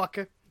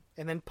 motherfucker.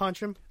 And then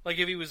punch him. Like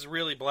if he was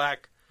really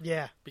black,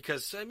 Yeah.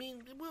 because I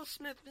mean, Will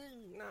Smith,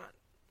 not.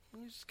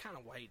 He's kind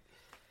of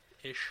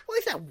white-ish. Well,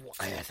 he's not.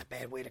 That's a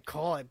bad way to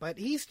call it, but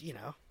he's,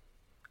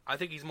 I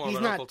think he's more he's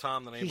of an not. Uncle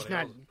Tom than anybody He's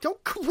not. else.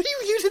 What are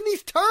you using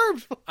these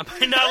terms for? Am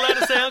I not allowed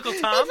to say Uncle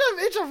Tom?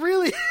 It's a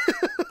really.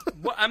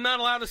 What, I'm not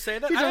allowed to say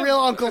that? He's a real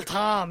Uncle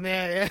Tom,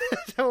 man.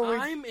 So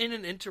I'm in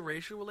an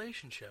interracial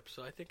relationship,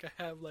 so I think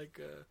I have like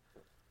a...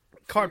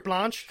 carte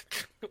blanche.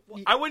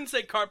 I wouldn't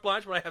say carte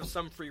blanche, but I have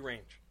some free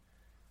range.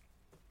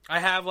 I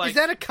have like... Is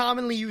that a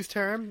commonly used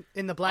term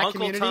in the black Uncle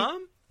community?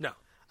 Tom? No.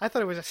 I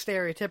thought it was a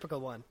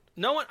stereotypical one.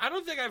 No one. I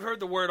don't think I've heard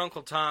the word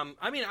Uncle Tom.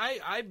 I mean,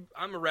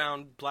 I'm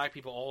around black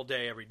people all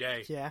day, every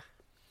day. Yeah.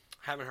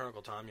 Haven't heard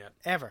Uncle Tom yet.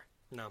 Ever.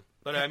 No,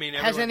 but I mean,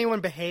 Has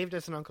anyone behaved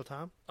as an Uncle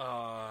Tom?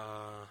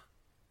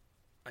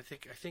 I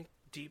think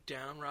deep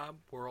down, Rob,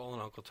 we're all an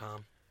Uncle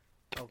Tom.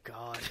 Oh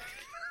God.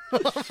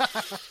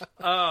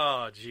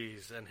 Oh,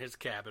 jeez, and his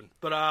cabin.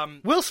 But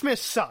Will Smith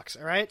sucks.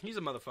 All right. he's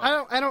a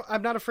motherfucker.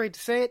 I'm not afraid to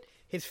say it.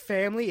 His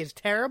family is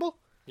terrible.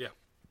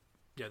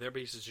 Yeah, they're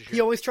pieces of shit. He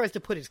always tries to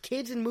put his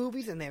kids in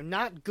movies, and they're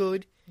not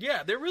good.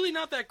 Yeah, they're really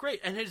not that great,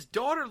 and his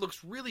daughter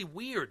looks really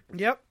weird.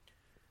 Yep.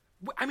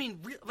 I mean,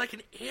 like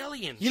an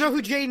alien. You know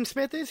who Jaden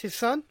Smith is? His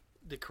son?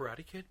 The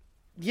Karate Kid?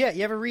 Yeah.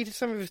 You ever read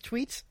some of his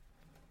tweets?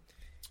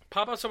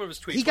 Pop out some of his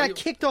tweets. He got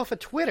kicked off of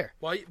Twitter.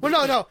 Why?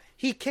 Well, no.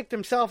 He kicked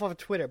himself off of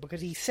Twitter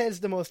because he says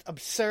the most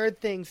absurd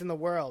things in the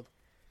world.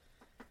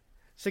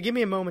 So give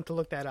me a moment to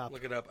look that up.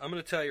 Look it up. I'm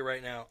going to tell you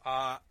right now.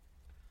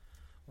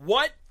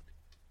 What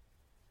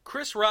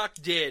Chris Rock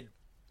did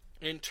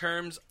in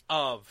terms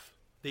of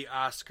the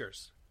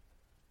Oscars,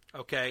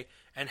 okay,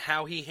 and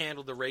how he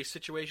handled the race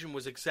situation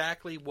was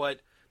exactly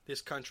what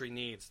this country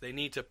needs. They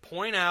need to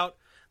point out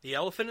the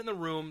elephant in the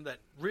room that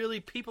really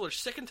people are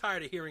sick and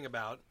tired of hearing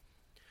about,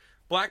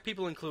 black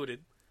people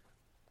included,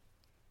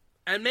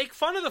 and make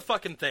fun of the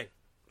fucking thing.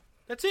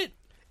 That's it.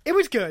 It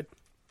was good.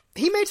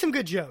 He made some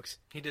good jokes.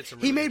 He did some.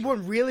 He really made good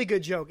one really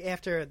good joke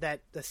after the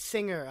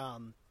singer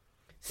Lady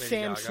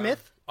Sam Gaga.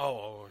 Smith,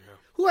 Oh, yeah.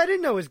 who I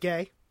didn't know was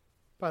gay,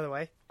 by the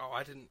way. Oh,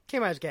 I didn't.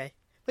 Came out as gay.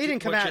 But he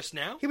didn't come What, out just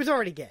now? He was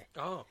already gay,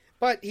 Oh.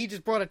 but he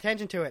just brought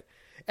attention to it.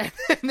 And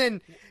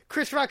then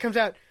Chris Rock comes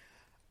out.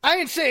 I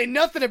ain't saying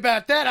nothing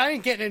about that. I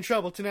ain't getting in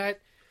trouble tonight.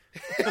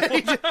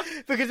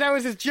 Because that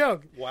was his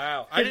joke.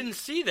 Wow. I didn't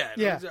see that.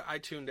 Yeah. I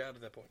tuned out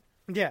at that point.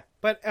 Yeah,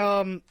 but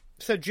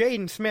so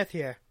Jaden Smith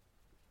here.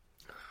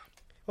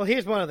 Well,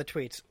 here's one of the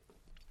tweets.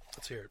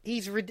 Let's hear it.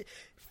 He's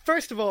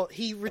first of all,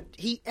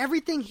 he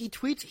everything he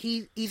tweets,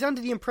 he's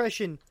under the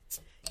impression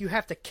you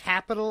have to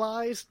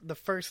capitalize the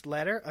first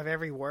letter of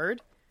every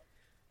word.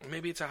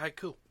 Maybe it's a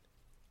haiku.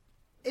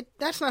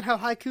 That's not how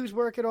haikus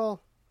work at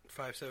all.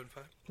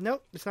 575.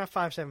 Nope, it's not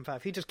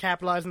 575. He just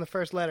capitalizing the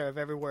first letter of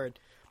every word.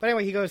 But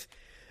anyway, he goes,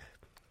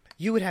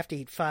 "You would have to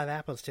eat 5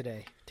 apples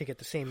today to get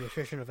the same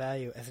nutritional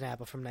value as an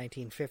apple from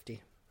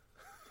 1950.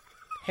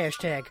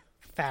 Hashtag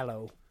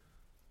fallow."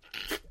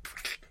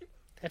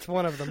 That's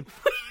one of them.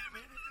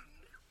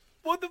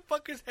 What the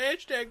fuck is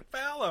hashtag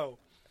fallow?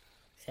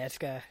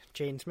 Ask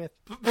Jaden Smith.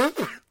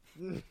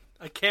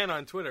 I can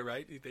on Twitter,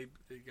 right? They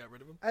got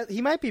rid of him?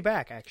 He might be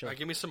back, actually. All right,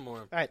 give me some more.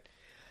 All right.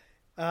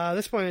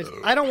 This one is,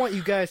 I don't want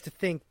you guys to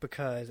think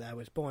because I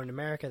was born in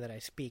America that I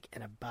speak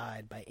and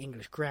abide by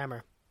English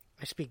grammar.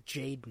 I speak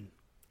Jaden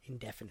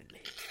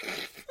indefinitely.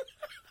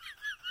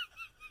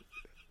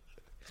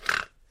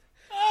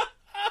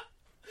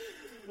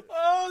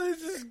 Oh,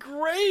 this is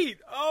great.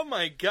 Oh,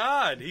 my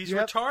God. He's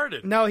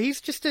retarded. No,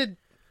 he's just a...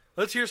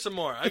 Let's hear some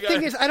more. The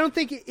thing is, I don't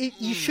think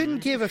you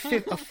shouldn't give a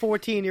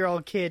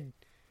 14-year-old kid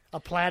a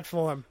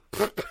platform.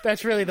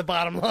 That's really the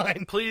bottom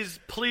line. Please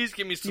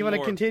give me some more. You want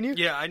to continue?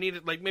 Yeah, I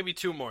need like maybe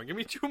 2 more. Give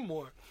me 2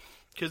 more.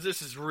 Because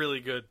this is really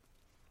good.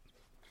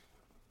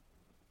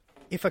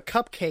 If a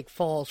cupcake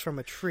falls from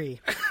a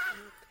tree,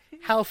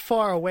 how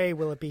far away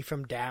will it be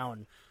from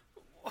down?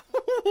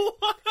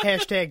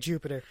 Hashtag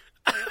Jupiter.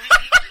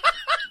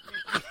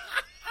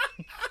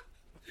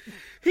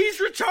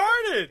 He's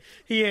retarded.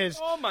 He is.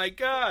 Oh, my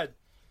God.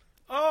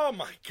 Oh,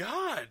 my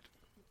God.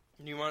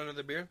 You want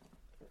another beer?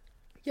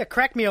 Yeah,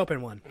 crack me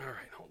open one. All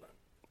right, hold on.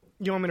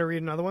 You want me to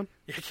read another one?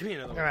 Yeah, give me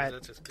another one. All right.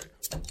 That's just good.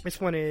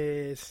 This one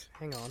is...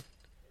 Hang on.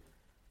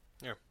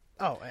 Here.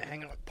 Oh,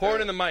 hang on. Pour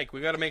it in the mic.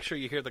 We got to make sure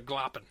you hear the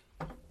glopping.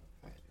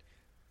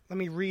 Let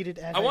me read it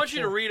as I want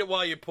you to read it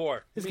while you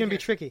pour. This is going to be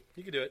tricky.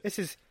 You can do it. This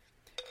is...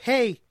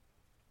 Hey,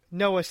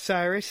 Noah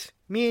Cyrus.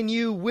 Me and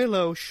you,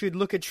 Willow, should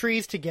look at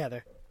trees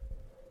together.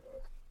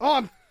 Oh,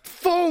 I'm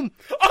foam!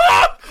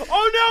 Oh!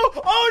 Oh,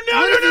 no! Oh, no!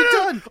 What no, have no, you no.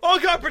 done? Oh,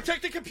 God,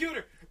 protect the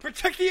computer.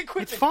 Protect the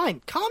equipment. It's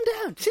fine. Calm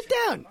down. Sit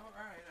down. All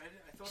right.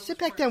 I thought it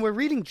Sit was back down. We're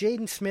reading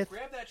Jaden Smith.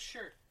 Grab that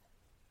shirt.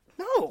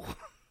 No.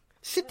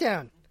 Sit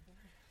down.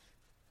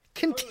 I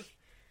thought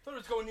it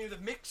was going near the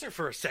mixer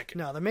for a second.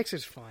 No, the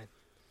mixer's fine.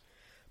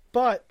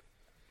 But,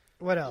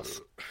 what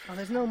else? Oh,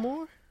 there's no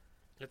more?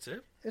 That's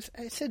it?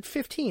 I said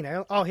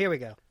 15. Oh, here we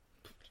go.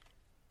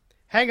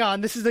 Hang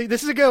on. This is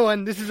a good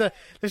one. This is a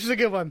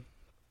good one.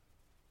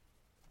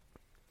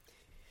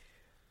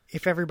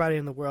 If everybody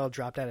in the world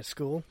dropped out of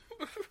school,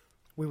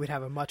 we would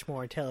have a much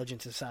more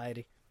intelligent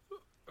society.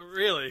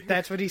 Really?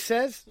 That's what he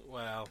says.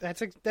 Wow.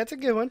 That's a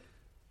good one.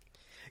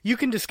 You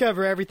can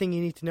discover everything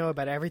you need to know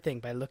about everything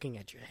by looking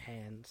at your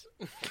hands.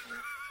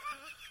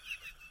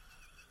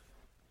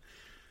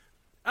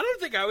 I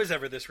don't think I was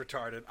ever this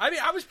retarded. I mean,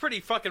 I was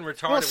pretty fucking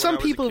retarded Well, some when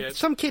I was people, a kid.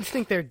 some kids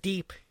think they're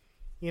deep,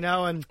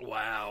 and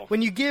Wow.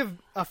 when you give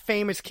a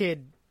famous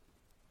kid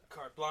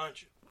Carte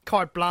blanche.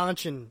 carte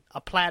blanche and a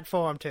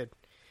platform to...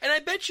 And I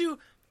bet you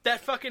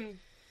that fucking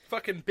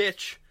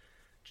bitch,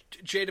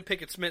 Jada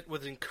Pinkett Smith,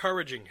 was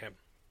encouraging him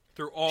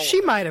through all She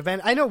of it. might have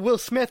been. I know Will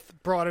Smith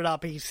brought it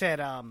up. He said,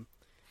 who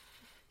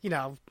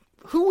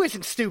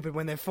isn't stupid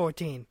when they're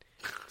 14?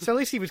 So at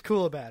least he was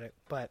cool about it.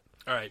 But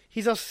All right.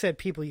 he's also said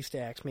people used to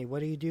ask me, what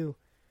do you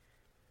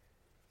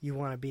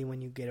want to be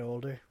when you get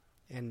older?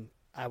 And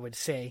I would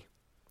say,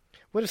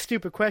 what a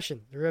stupid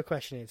question. The real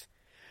question is,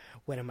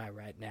 what am I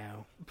right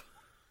now?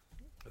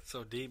 That's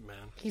so deep,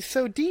 man. He's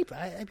so deep.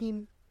 I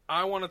mean,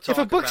 I want to talk if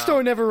a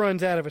bookstore about... never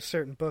runs out of a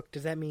certain book,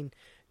 does that mean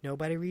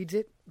nobody reads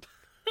it?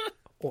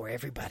 Or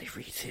everybody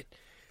reads it?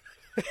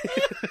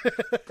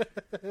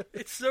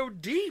 It's so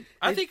deep.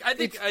 I think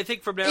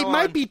from now on... It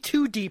might be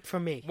too deep for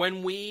me.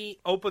 When we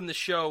open the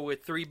show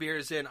with 3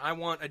 beers in, I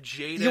want a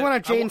Jada... You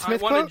want a Jaden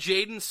Smith quote? I want quote? a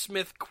Jaden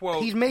Smith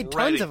quote. He's made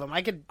ready. tons of them.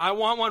 I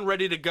want one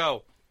ready to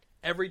go.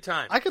 Every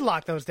time. I could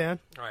lock those down.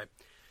 All right.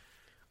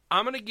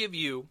 I'm going to give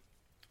you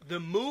the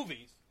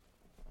movies.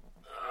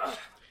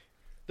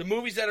 The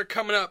movies that are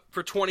coming up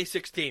for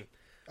 2016.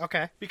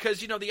 Okay. Because,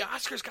 the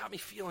Oscars got me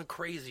feeling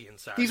crazy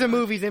inside. These are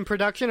movies in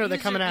production or they're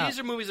coming out? These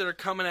are movies that are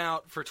coming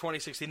out for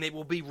 2016. They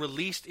will be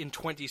released in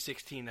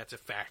 2016. That's a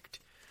fact.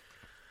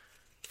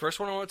 First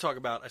one I want to talk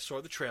about, I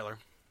saw the trailer.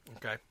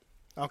 Okay.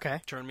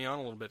 Okay. Turned me on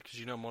a little bit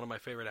because, one of my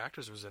favorite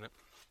actors was in it.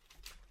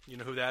 You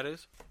know who that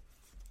is?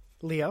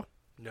 Leo?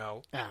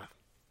 No. Ah.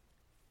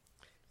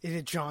 Is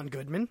it John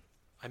Goodman?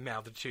 I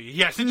mouthed it to you.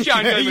 Yes, it's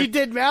John Goodman. You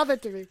did mouth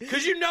it to me.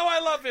 Because I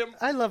love him.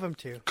 I love him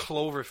too.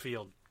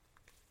 Cloverfield.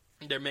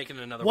 They're making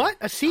another What? one.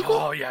 A sequel?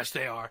 Oh, yes,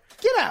 they are.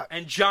 Get out.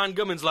 And John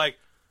Goodman's like,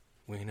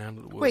 Wayne out of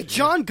the woods. Wait,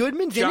 John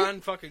Goodman's in it?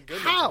 John fucking Goodman.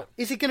 How?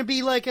 Is it going to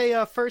be like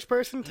a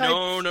first-person type?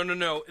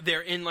 No.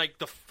 They're in like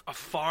a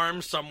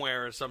farm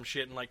somewhere or some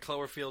shit, and like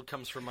Cloverfield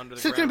comes from under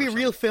the So ground. it's going to be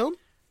a real film?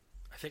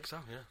 I think so,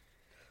 yeah.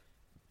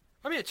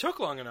 I mean, it took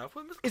long enough.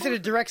 Is it a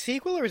direct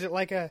sequel or is it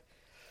like a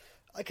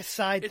like a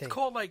side It's thing.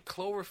 called like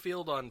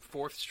Cloverfield on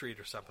 4th Street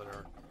or something,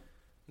 or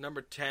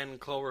number 10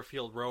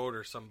 Cloverfield Road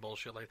or some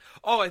bullshit like.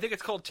 Oh, I think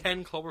it's called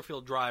 10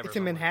 Cloverfield Drive. It's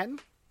in Manhattan?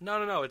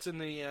 No. It's in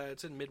the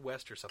it's in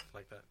Midwest or something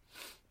like that.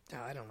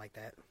 No, I don't like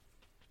that.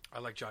 I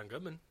like John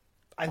Goodman.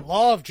 I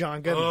love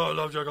John Goodman. Oh, I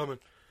love John Goodman.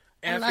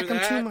 I like him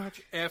too much.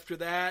 After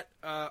that,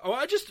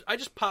 I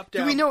just popped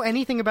down. Do we know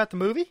anything about the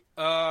movie?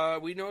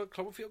 We know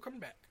Cloverfield coming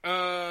back.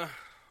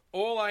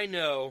 All I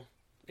know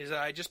is that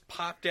I just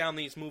popped down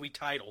these movie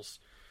titles,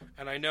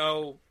 and I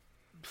know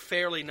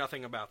fairly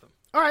nothing about them.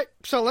 All right,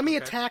 so let me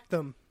attack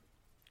them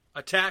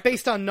Attack.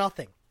 based on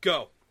nothing.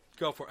 Go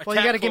for it. Well,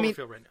 you Attack gotta give me-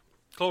 Cloverfield right now.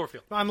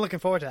 Cloverfield. I'm looking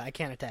forward to that. I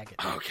can't attack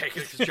it. Okay,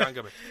 because it's John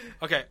Goodman.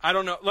 Okay, I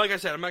don't know. Like I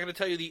said, I'm not going to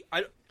tell you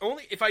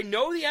only if I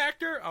know the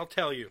actor, I'll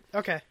tell you.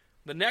 Okay.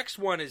 The next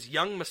one is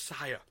Young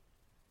Messiah.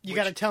 You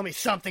got to tell me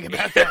something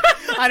about that.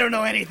 I don't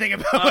know anything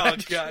about Oh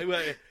that. God,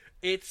 well,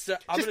 it's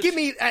Just give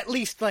me at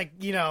least, like,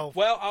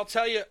 Well, I'll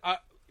tell you.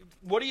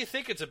 What do you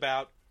think it's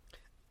about?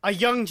 a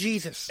young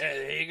Jesus.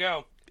 There you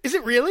go. Is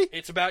it really?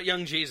 It's about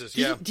young Jesus.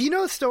 Do Yeah. you, do you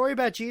know the story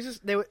about Jesus?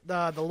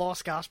 The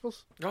Lost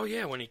Gospels? Oh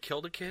yeah, when he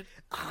killed a kid.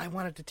 Oh, I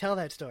wanted to tell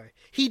that story.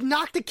 He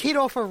knocked a kid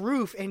off a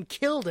roof and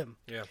killed him.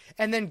 Yeah.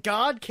 And then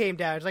God came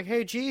down. He's like,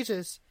 hey,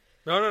 Jesus.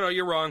 No,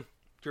 you're wrong.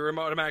 You're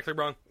automatically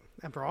wrong.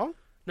 I'm wrong?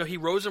 No, he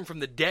rose him from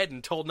the dead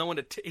and told no one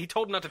to. He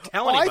told him not to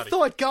tell Oh, anybody. I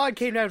thought God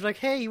came down and was like,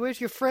 hey,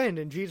 where's your friend?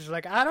 And Jesus was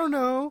like, I don't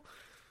know.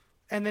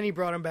 And then he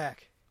brought him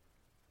back.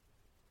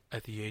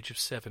 At the age of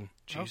 7,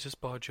 Jesus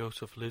Bar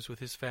Joseph lives with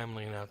his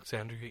family in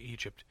Alexandria,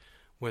 Egypt,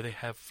 where they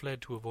have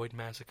fled to avoid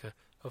massacre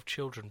of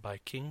children by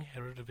King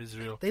Herod of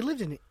Israel. They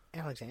lived in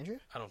Alexandria?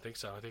 I don't think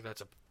so. I think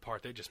that's a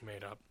part they just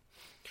made up.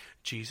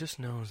 Jesus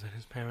knows that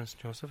his parents,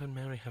 Joseph and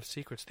Mary, have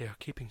secrets they are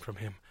keeping from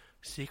him.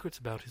 Secrets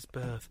about his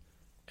birth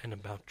and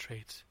about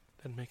traits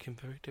that make him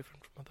very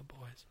different from other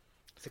boys.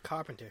 He's a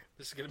carpenter.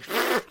 This is going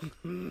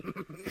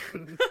to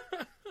be...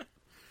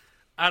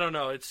 I don't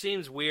know. It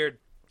seems weird.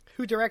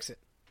 Who directs it?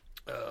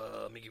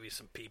 Let me give you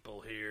some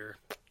people here.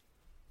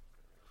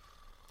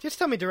 Just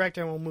tell me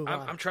director and we'll move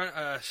on. I'm trying...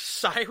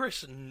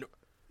 Cyrus...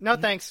 No,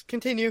 thanks.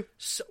 Continue.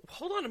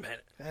 Hold on a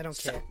minute. I don't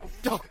care.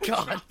 Oh,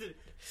 God.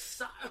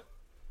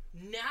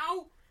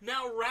 Now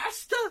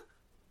Rasta?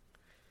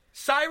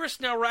 Cyrus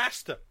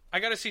Nowrasta. I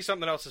gotta see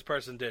something else this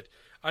person did.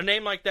 A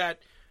name like that,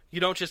 you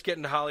don't just get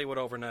into Hollywood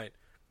overnight.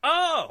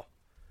 Oh!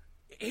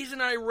 He's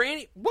an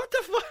Iranian... What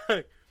the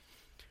fuck?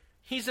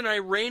 He's an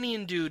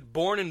Iranian dude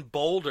born in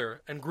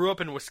Boulder and grew up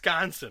in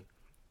Wisconsin.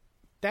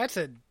 That's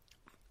a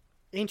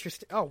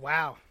interesting... Oh,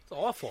 wow. It's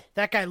awful.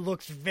 That guy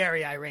looks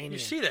very Iranian. You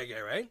see that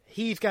guy, right?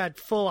 He's got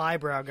full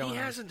eyebrow going He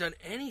on. hasn't done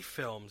any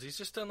films. He's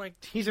just done like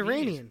TVs. He's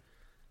Iranian.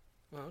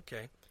 Well,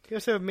 okay. He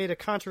also made a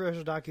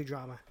controversial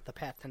docudrama, The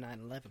Path to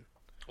 9/11.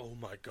 Oh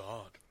my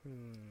God!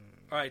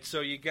 All right,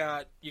 so you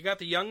got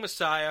the Young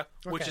Messiah,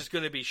 which Okay. is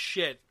going to be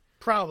shit.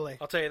 Probably.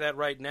 I'll tell you that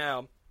right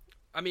now.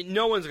 I mean,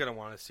 no one's going to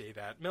want to see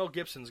that. Mel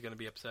Gibson's going to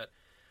be upset.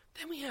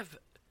 Then we have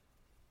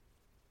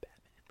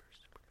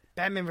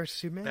Batman vs.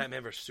 Superman?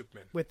 Batman vs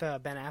Superman. With Ben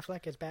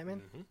Affleck as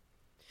Batman? Mhm.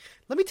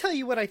 Let me tell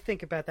you what I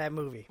think about that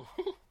movie.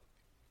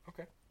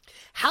 Okay.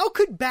 How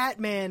could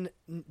Batman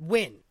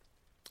win?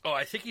 Oh,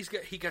 I think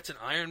he gets an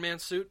Iron Man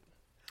suit.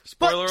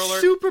 But Spoiler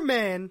alert.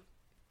 Superman,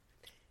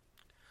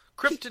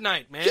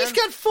 Kryptonite, man. he's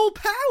got full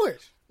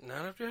powers.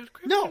 None of it.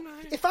 No,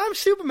 Kryptonite. if I'm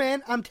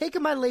Superman, I'm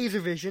taking my laser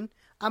vision,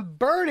 I'm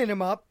burning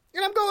him up,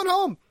 and I'm going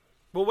home.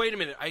 Well, wait a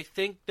minute. I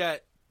think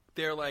that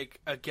they're like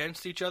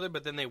against each other,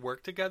 but then they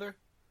work together,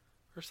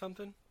 or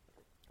something.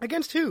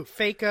 Against who?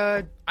 Fake,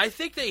 I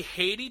think they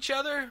hate each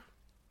other,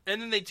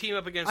 and then they team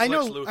up against Lex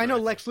Luthor. I know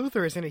think. Lex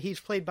Luthor is in it. He's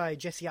played by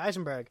Jesse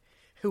Eisenberg,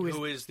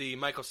 who is the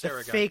Michael the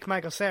Cera guy. fake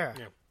Michael Cera.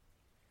 Yeah.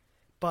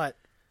 But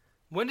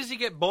When does he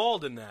get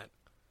bald in that?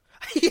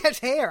 he has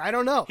hair. I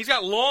don't know. He's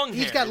got long hair.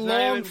 He's got It's not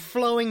long, even-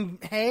 flowing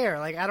hair.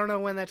 Like, I don't know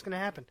when that's going to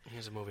happen.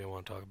 Here's a movie I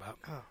want to talk about.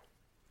 Oh.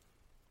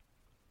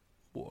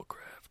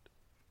 Warcraft.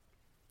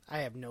 I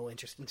have no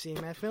interest in seeing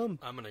that film.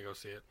 I'm gonna go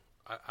see it.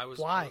 I was.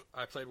 Why?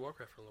 I played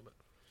Warcraft for a little bit.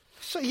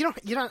 So you're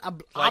not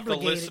Like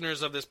obligated. the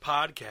listeners of this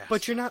podcast.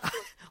 But you're not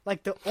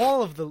like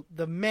all of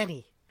the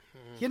many.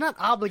 You're not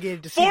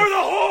obligated to see. for the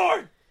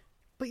Horde.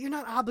 But you're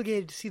not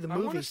obligated to see the I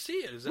movie. want to see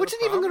it. Is that What's a it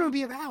even problem? going to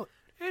be about?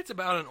 It's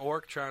about an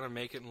orc trying to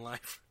make it in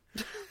life,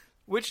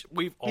 which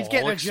we've He's all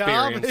getting a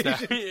job.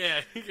 experienced. That.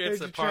 Yeah, he gets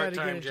He's a trying to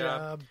part-time get a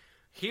job.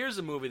 Here's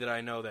a movie that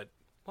I know that.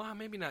 Well,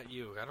 maybe not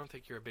you. I don't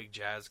think you're a big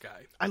jazz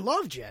guy. I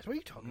love jazz. What are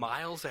you talking about?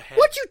 Miles Ahead.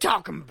 What you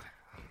talking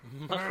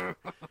about?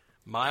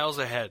 Miles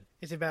Ahead.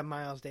 Is it about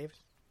Miles Davis?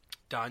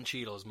 Don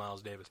Cheadle is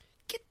Miles Davis.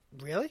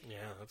 Really? Yeah,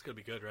 that's gonna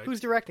be good, right? Who's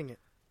directing it?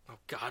 Oh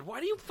God,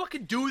 why do you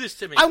fucking do this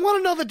to me? I want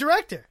to know the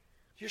director.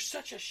 You're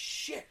such a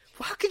shit.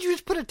 Well, how could you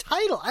just put a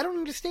title? I don't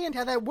understand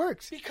how that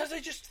works. Because I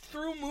just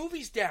threw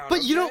movies down.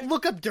 But you okay? don't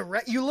look up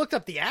direct. You looked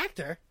up the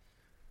actor.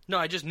 No,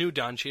 I just knew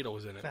Don Cheadle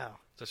was in it. Oh.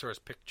 I saw his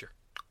picture.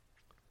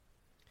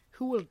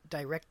 Who will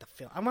direct the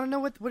film? I want to know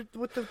what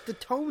the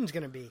tone's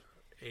going to be.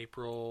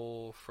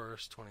 April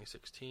 1st,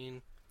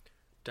 2016.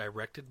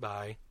 Directed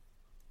by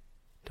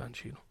Don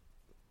Cheadle.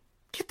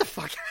 Get the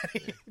fuck out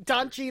of here.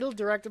 Don Cheadle,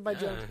 directed by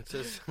Joe. It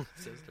says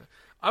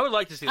I would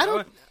like to see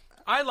that.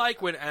 I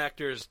like when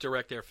actors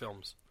direct their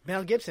films.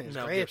 Mel Gibson is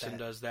Mel great Gibson at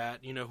that. does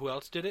that. You know who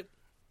else did it?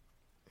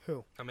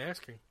 Who? I'm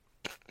asking.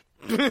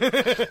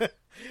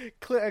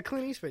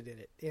 Clint Eastwood did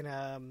it in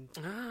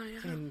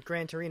in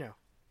Gran Torino.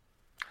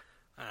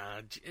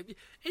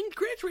 In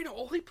Gran Torino,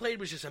 all he played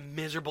was just a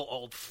miserable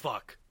old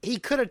fuck. He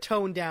could have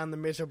toned down the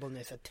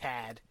miserableness a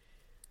tad.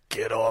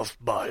 Get off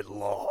my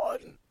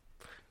lawn.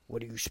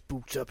 What are you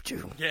spooks up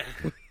to? Yeah.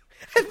 And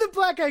the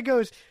black guy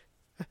goes,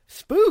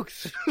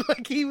 spooks.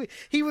 Like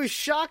he was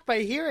shocked by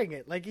hearing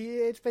it. Like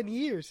it's been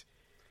years.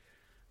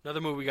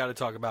 Another movie we got to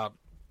talk about.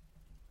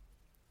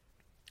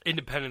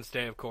 Independence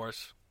Day, of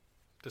course.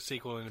 The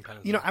sequel,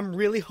 Independence Day. I'm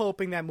really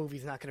hoping that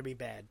movie's not going to be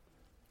bad.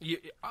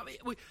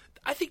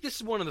 I think this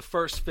is one of the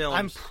first films.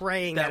 I'm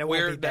praying that it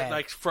won't be bad. That,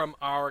 like, from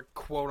our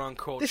quote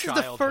unquote. This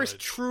childhood. is the first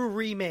true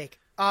remake,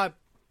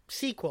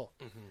 sequel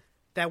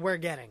that we're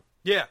getting.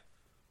 Yeah,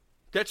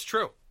 that's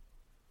true.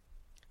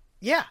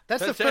 Yeah,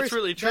 that's the first. That's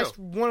really true. That's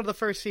one of the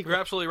first sequels. You're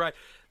absolutely right.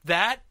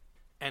 That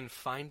and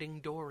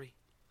Finding Dory.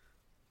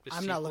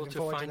 I'm not looking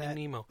forward to that.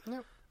 Finding Nemo.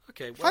 No.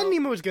 Okay, well, Finding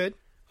Nemo was good.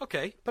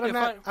 Okay, but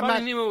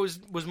Finding Nemo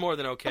was more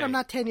than okay. But I'm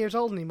not 10 years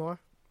old anymore.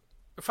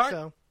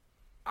 So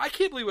I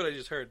can't believe what I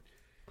just heard.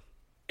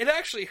 It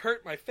actually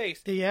hurt my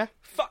face. Yeah?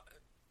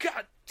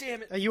 God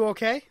damn it. Are you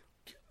okay?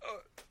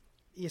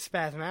 You're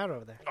spazzing out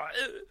over there.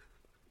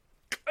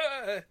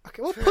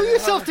 Okay, well, pull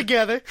yourself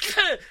together.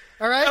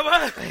 All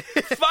right?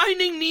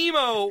 Finding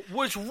Nemo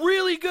was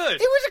really good.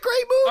 It was a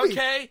great movie.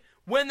 Okay?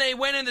 When they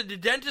went into the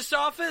dentist's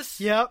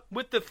office? Yep.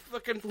 With the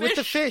fucking fish? With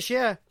the fish,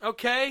 yeah.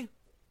 Okay?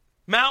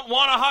 Mount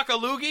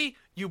Wanahakalugi,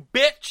 you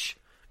bitch.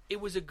 It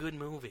was a good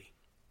movie.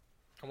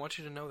 I want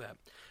you to know that.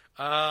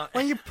 Why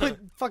don't you put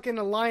fucking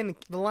The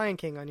Lion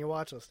King on your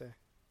watch list there?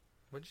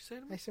 What'd you say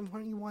to me? I said, why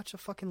don't you watch the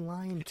fucking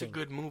Lion King? It's a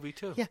good movie,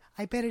 too. Yeah,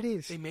 I bet it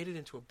is. They made it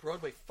into a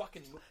Broadway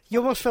fucking movie. You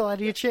almost fell out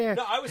of your chair.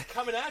 No, I was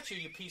coming at you,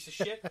 you piece of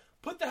shit.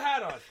 Put the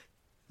hat on.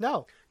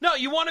 No. No,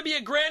 you want to be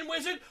a Grand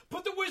Wizard?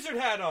 Put the wizard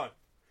hat on.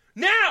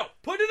 Now!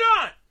 Put it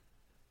on!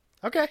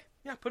 Okay.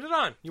 Yeah, put it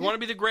on. You want to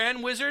be the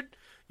Grand Wizard?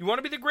 You want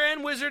to be the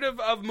Grand Wizard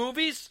of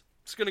movies?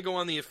 It's going to go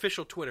on the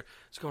official Twitter.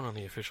 It's going on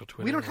the official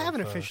Twitter. We don't have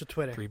an official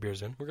Twitter. 3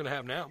 Beers In. We're going to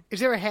have now. Is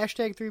there a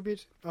hashtag 3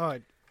 Beers? Oh,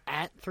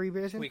 at 3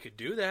 Beers In? We could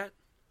do that.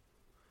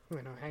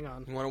 Wait, no, hang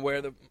on. You want to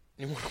wear the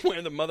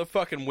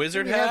motherfucking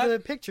wizard we hat? have the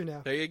picture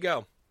now. There you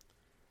go.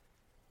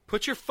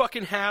 Put your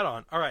fucking hat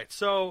on. All right,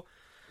 so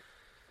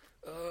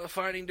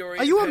Finding Dory.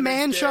 Are you a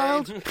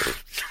man-child?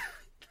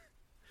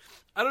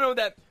 I don't know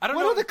that. I don't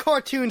know. What other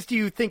cartoons do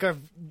you think are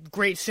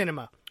great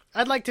cinema?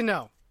 I'd like to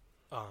know.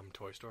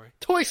 Toy Story.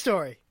 Toy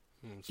Story.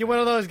 You're one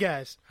of those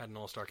guys. Had an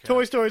all-star cast.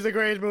 Toy Story's the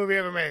greatest movie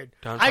ever made.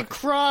 I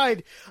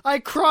cried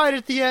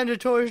at the end of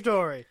Toy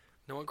Story.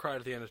 No one cried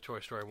at the end of Toy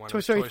Story 1. Toy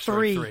Story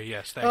 3. 3.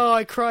 Yes, thank you. Oh,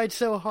 I cried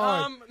so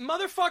hard.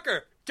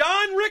 Motherfucker.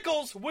 Don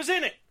Rickles was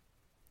in it.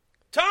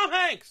 Tom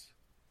Hanks.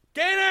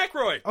 Dan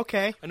Aykroyd.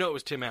 Okay. I know it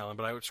was Tim Allen,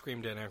 but I would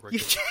scream Dan Aykroyd.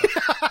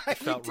 It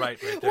felt right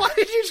there. Why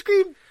did you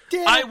scream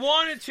Dan? I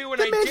wanted to,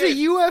 and I man's did.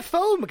 a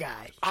UFO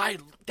guy.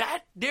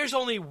 There's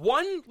only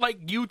one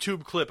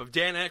YouTube clip of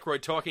Dan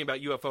Aykroyd talking about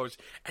UFOs,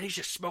 and he's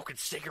just smoking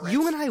cigarettes.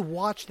 You and I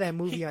watched that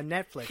movie on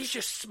Netflix. He's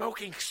just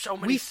smoking so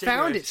many cigarettes.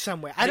 We found it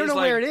somewhere. I don't know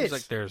where it is. He's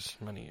like, there's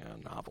many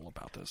novel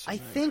about this. I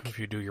think if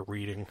you do your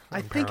reading on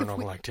I think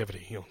paranormal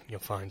activity, you'll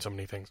find so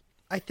many things.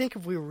 I think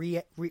if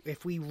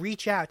we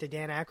reach out to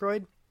Dan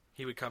Aykroyd,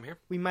 he would come here.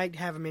 We might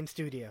have him in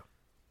studio.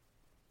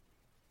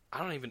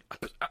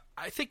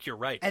 I think you're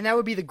right, and that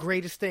would be the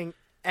greatest thing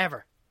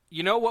ever.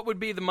 You know what would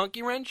be the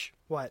monkey wrench?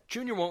 What?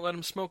 Junior won't let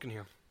him smoke in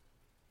here.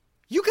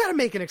 You got to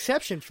make an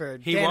exception for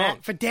Dan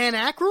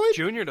Aykroyd.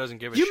 Junior doesn't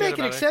give a shit about it. You make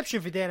an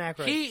exception for Dan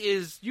Aykroyd. He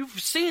is. You've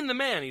seen the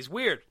man. He's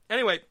weird.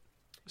 Anyway,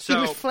 so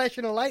he was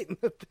flashing a light.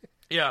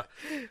 Yeah.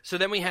 So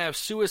then we have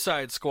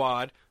Suicide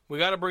Squad. We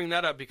got to bring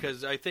that up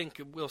because I think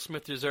Will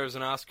Smith deserves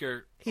an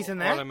Oscar. He's in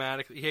that?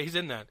 Automatically. Yeah, he's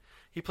in that.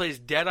 He plays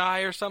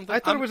Deadeye or something. I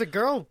thought it was a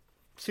girl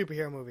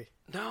superhero movie.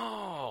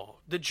 No,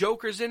 the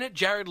Joker's in it.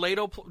 Jared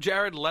Leto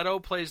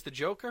plays the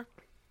Joker.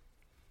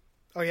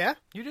 Oh yeah?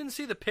 You didn't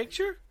see the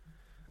picture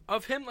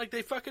of him? Like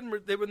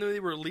when they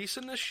were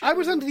releasing this shit. I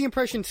was under the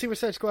impression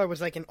Suicide Squad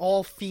was like an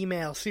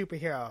all-female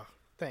superhero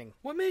thing.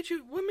 What made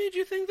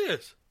you think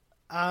this?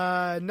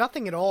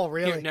 Nothing at all,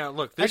 really. Here, now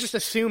look, I just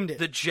assumed it.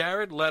 The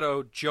Jared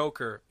Leto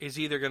Joker is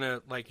either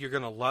you're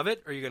gonna love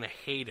it or you're gonna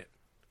hate it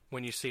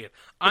when you see it.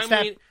 I'm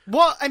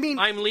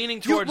leaning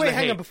towards the hate.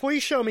 Hang on. Before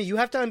you show me, you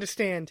have to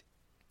understand.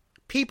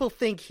 People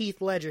think Heath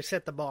Ledger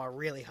set the bar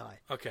really high.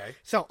 Okay.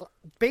 So,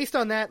 based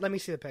on that, let me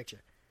see the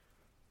picture.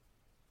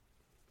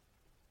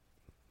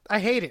 I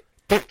hate it.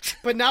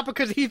 But not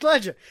because of Heath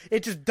Ledger.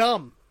 It's just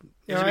dumb.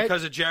 Is it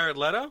because of Jared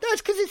Leto? No,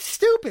 it's because it's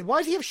stupid. Why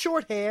does he have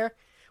short hair?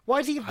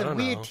 Why does he have the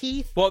weird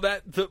teeth? Well,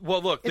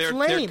 look,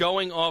 they're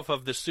going off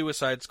of the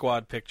Suicide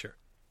Squad picture.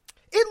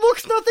 It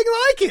looks nothing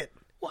like it.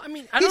 Well, I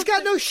mean, he's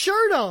got no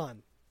shirt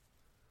on.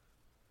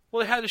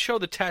 Well, they had to show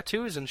the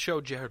tattoos and show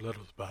Jared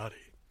Leto's body.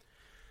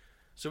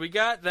 So we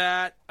got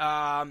that.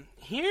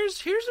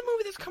 Here's a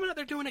movie that's coming out.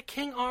 They're doing a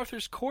King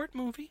Arthur's Court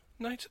movie,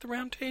 Knights of the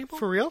Round Table.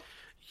 For real?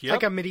 Yep.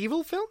 Like a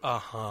medieval film?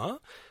 Uh-huh.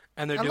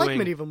 And they're I doing like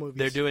medieval movies.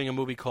 They're doing a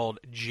movie called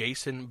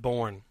Jason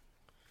Bourne.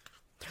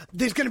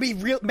 There's going to be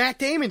real Matt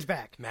Damon's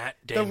back. Matt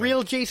Damon. The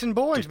real Jason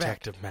Bourne's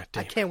Detective back. Matt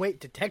Damon. I can't wait.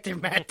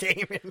 Detective Matt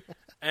Damon.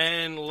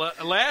 And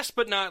last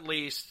but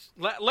least,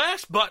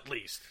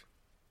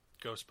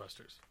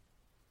 Ghostbusters.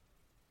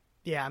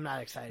 Yeah, I'm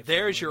not excited.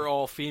 There's your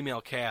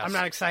all-female cast. I'm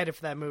not excited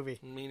for that movie.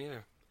 Me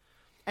neither.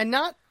 And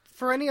not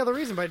for any other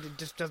reason, but it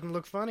just doesn't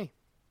look funny.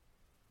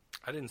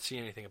 I didn't see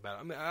anything about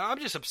it. I mean, I'm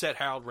just upset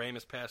Harold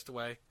Ramis passed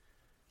away.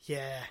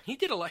 Yeah. He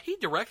did a lot. He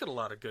directed a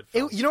lot of good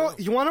films. You know what?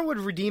 You want to would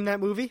redeem that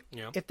movie?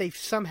 Yeah. If they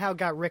somehow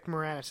got Rick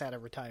Moranis out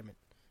of retirement.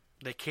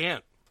 They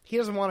can't. He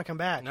doesn't want to come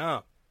back.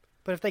 No.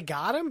 But if they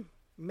got him,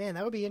 man,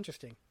 that would be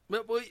interesting.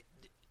 But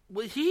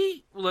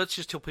let's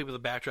just tell people the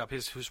backdrop.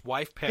 His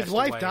wife passed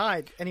away. His wife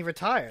died, and he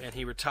retired. And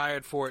he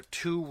retired for it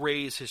to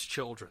raise his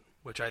children,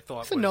 which I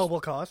thought It's a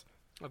noble cause.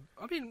 I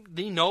mean,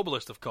 the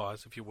noblest of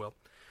cause, if you will,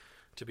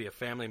 to be a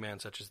family man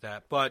such as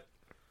that. But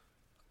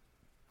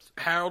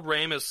Harold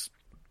Ramis,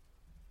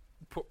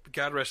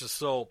 God rest his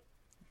soul.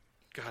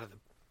 God,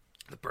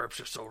 the burps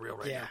are so real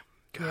right now.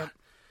 God. Yep.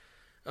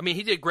 I mean,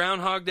 he did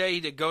Groundhog Day. He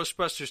did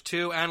Ghostbusters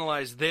 2,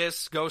 Analyze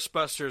This,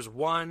 Ghostbusters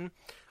 1.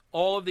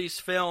 All of these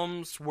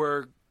films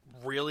were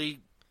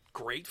really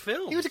great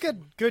films. He was a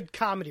good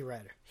comedy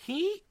writer.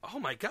 Oh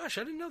my gosh,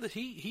 I didn't know that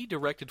he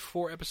directed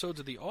 4 episodes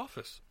of The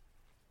Office.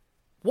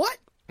 What?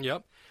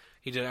 Yep.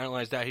 He did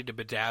Analyze That. He did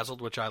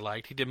Bedazzled, which I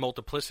liked. He did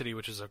Multiplicity,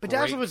 which is a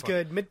Bedazzled was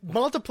good.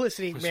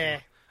 Multiplicity, meh.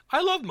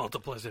 I love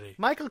Multiplicity.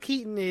 Michael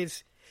Keaton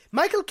is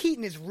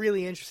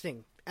really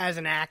interesting as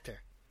an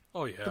actor.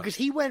 Oh, yeah. Because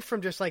he went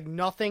from just like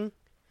nothing,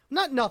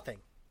 not nothing,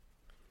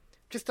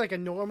 just like a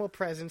normal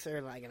presence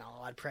or like an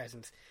odd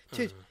presence,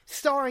 to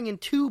starring in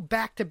 2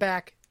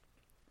 back-to-back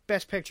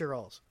Best Picture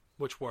roles.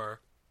 Which were?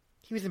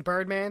 He was in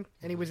Birdman,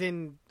 and he was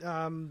in...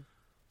 well,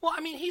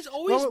 I mean, he's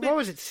always been... What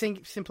was it,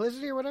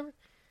 Simplicity or whatever?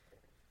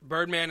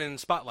 Birdman and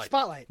Spotlight.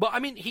 Spotlight. Well, I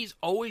mean, he's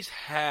always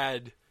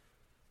had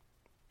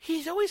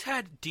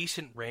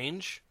decent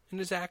range in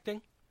his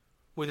acting,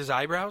 with his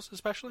eyebrows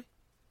especially.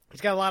 He's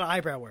got a lot of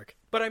eyebrow work.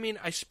 But I mean,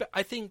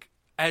 I think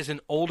as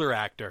an older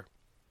actor,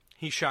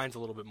 he shines a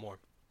little bit more.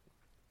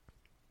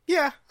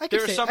 Yeah,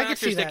 There are some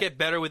actors that get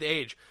better with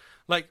age.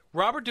 Like,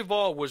 Robert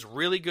Duvall was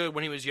really good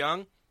when he was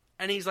young,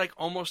 and he's like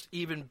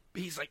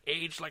he's like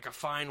aged like a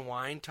fine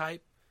wine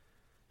type.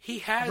 He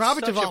has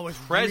Robert such Duvall a was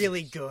presence.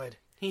 really good.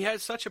 He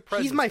has such a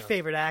presence. He's my now.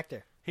 favorite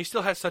actor. He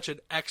still has such an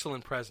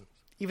excellent presence.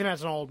 Even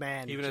as an old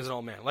man. Even as an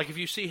old man. Like, if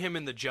you see him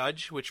in The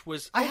Judge, which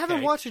was I okay.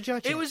 haven't watched The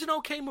Judge yet. It was an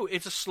okay movie.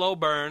 It's a slow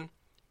burn,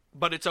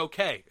 but it's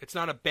okay. It's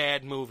not a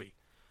bad movie.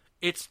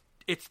 It's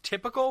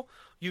typical.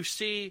 You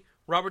see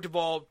Robert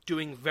Duvall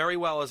doing very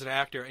well as an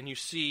actor, and you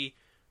see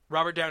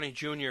Robert Downey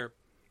Jr.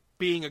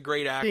 being a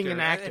great actor. Being an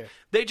actor.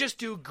 They just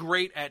do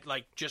great at,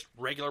 like, just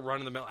regular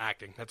run-of-the-mill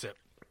acting. That's it.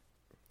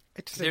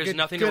 There's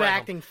nothing to write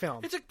acting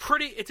film.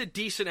 It's a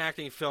decent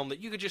acting film that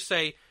you could just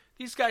say,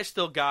 these guys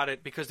still got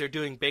it because they're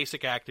doing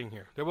basic acting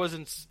here. There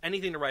wasn't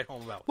anything to write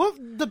home about. Well,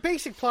 the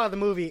basic plot of the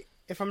movie,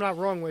 if I'm not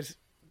wrong, was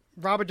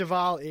Robert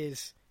Duvall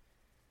is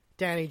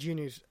Downey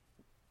Jr.'s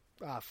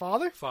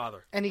father,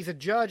 and he's a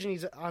judge, and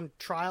he's on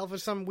trial for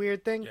some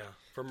weird thing. Yeah,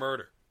 for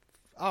murder.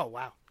 Oh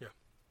wow. Yeah.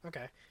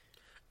 Okay.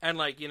 And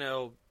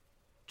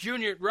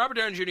Robert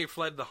Downey Jr.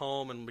 fled the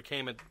home and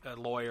became a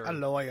lawyer. A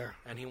lawyer.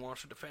 And he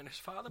wants to defend his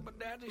father, but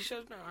Daddy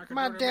says no. I can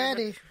My do it.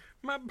 daddy.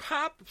 My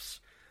pops.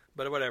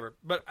 But whatever.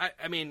 But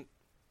I mean,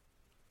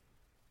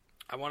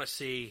 I want to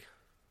see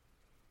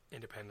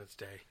Independence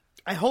Day.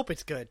 I hope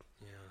it's good.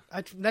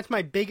 Yeah. That's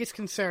my biggest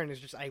concern. Is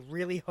just I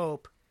really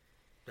hope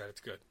that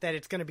it's good. That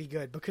it's going to be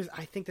good because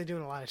I think they're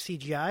doing a lot of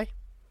CGI.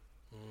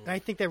 And I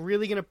think they're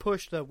really going to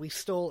push we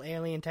stole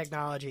alien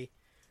technology,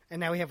 and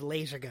now we have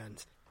laser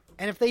guns.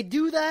 And if they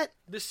do that,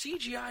 the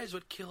CGI is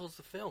what kills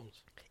the films.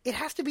 It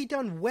has to be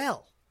done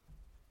well,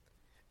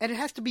 and it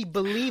has to be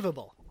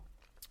believable.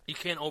 You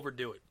can't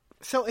overdo it.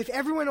 So if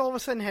everyone all of a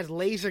sudden has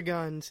laser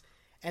guns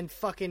and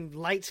fucking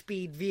light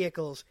speed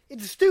vehicles,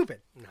 it's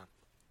stupid. No.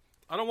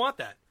 I don't want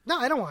that. No,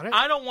 I don't want it.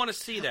 I don't want to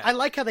see that. I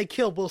like how they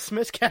killed Will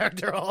Smith's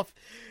character off.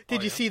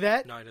 Did you see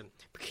that? No, I didn't.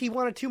 He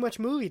wanted too much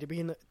money to be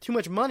in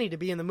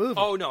the movie.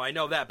 Oh no, I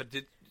know that, but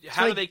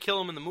how did they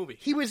kill him in the movie?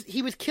 He was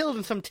killed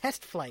in some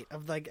test flight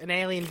of like an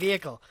alien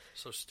vehicle.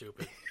 So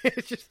stupid.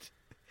 It's just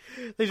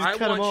they just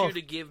cut him off. I want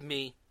you to give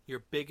me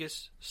your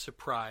biggest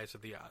surprise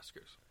of the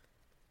Oscars.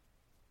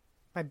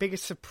 My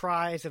biggest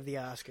surprise of the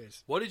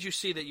Oscars. What did you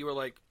see that you were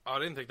like, oh, I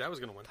didn't think that was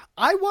going to win?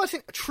 I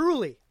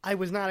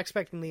was not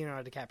expecting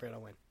Leonardo DiCaprio to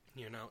win.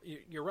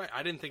 You're right.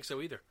 I didn't think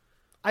so either.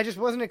 I just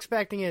wasn't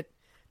expecting it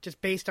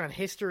just based on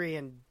history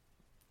and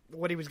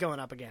what he was going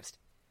up against.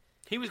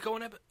 He was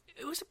going up.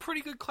 It was a pretty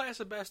good class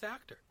of Best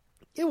Actor.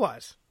 It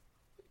was.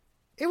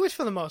 It was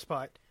for the most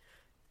part.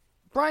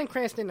 Bryan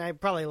Cranston,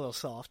 probably a little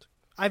soft.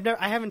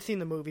 I haven't seen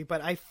the movie,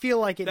 but I feel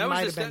like it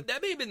might have been.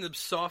 That may have been the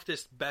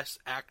softest Best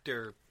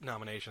Actor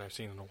nomination I've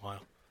seen in a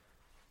while.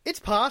 It's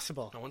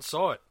possible. No one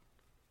saw it.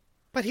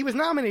 But he was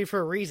nominated for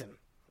a reason.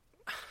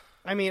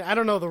 I mean, I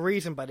don't know the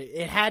reason, but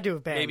it had to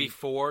have been. Maybe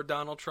for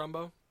Donald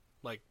Trumbo?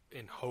 Like,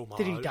 in homage?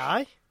 Did he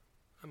die?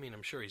 I mean,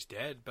 I'm sure he's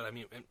dead, but I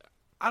mean,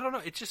 I don't know.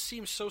 It just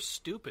seems so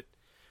stupid.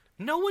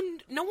 No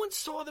one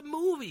saw the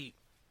movie.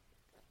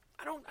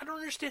 I don't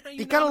understand how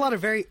you. It got a lot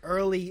of very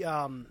early.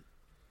 Oh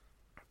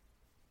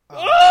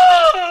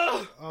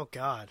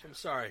God! I'm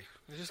sorry.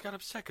 I just got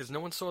upset because no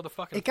one saw the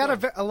fucking. It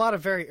got a lot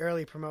of very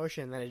early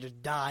promotion, and then it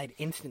just died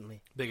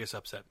instantly. Biggest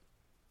upset.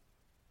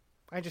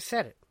 I just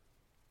said it.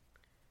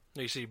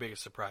 No, you see your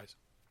biggest surprise.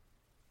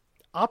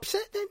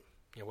 Upset then?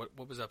 Yeah.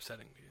 What was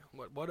upsetting to you?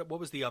 What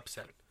was the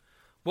upset?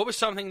 What was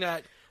something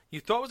that you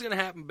thought was going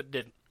to happen but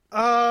didn't?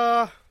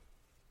 I'll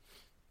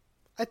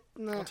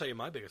tell you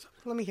my biggest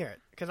upset. Let me hear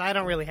it, because I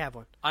don't really have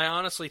one. I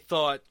honestly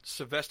thought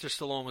Sylvester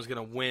Stallone was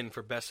going to win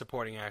for Best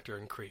Supporting Actor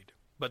in Creed.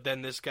 But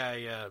then this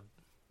guy,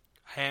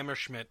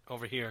 Hammerschmidt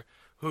over here,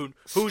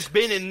 who's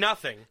been in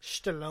nothing,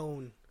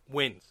 Stallone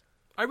wins.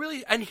 I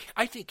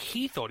think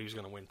he thought he was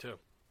going to win, too.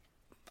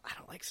 I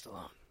don't like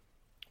Stallone.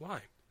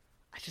 Why?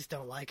 I just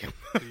don't like him.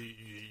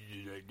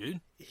 I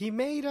did? He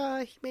made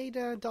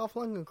Dolph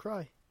Lundgren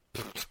cry.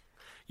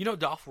 You know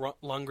Dolph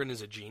Lundgren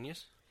is a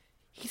genius?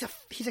 He's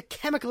a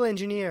chemical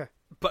engineer.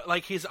 But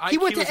like his IQ he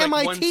went to was MIT.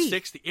 Like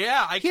 160.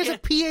 Yeah, he has a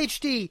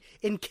PhD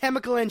in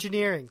chemical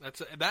engineering.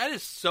 That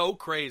is so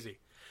crazy.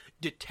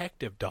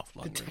 Detective Dolph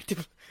Lundgren.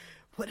 Detective.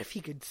 What if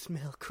he could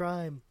smell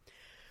crime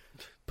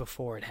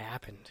before it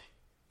happened?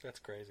 That's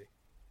crazy.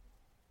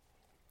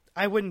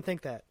 I wouldn't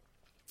think that.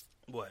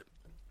 What?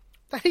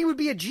 That he would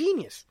be a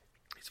genius.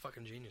 He's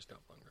fucking genius,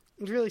 Dolph Lundgren.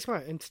 He's really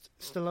smart, and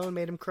Stallone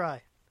made him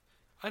cry.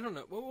 I don't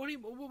know.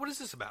 What is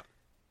this about?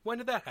 When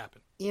did that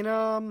happen? In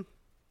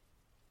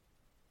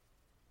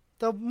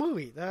the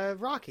movie,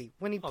 Rocky,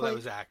 when he played. Oh, that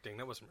was acting.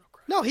 That wasn't real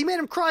cry. No, he made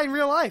him cry in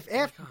real life.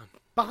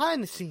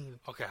 Behind the scene.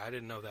 Okay, I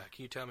didn't know that.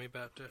 Can you tell me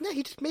about that? No,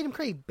 he just made him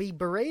cry. He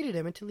berated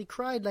him until he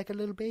cried like a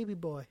little baby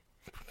boy.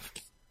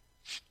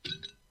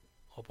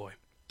 Oh boy.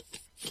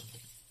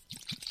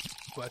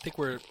 Well, I think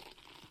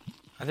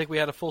we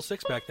had a full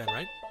six back then,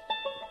 right?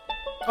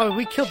 Oh,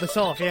 we killed this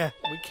off, yeah.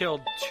 We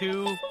killed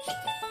two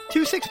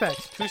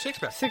 6-packs. 2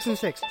 6-packs. 6 and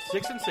 6.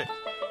 6 and 6.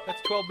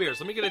 That's 12 beers.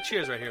 Let me get a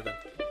cheers right here then.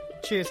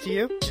 Cheers to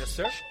you. Yes,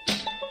 sir.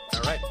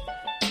 All right.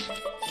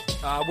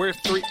 We're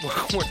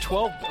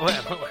 12.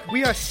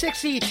 We are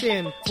 6 each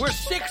in. We're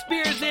 6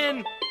 beers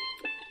in.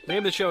 The name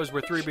of the show is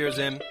We're 3 beers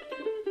in.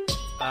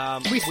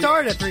 We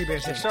started at 3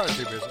 beers in.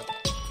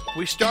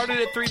 We started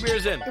at 3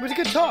 beers in. It was a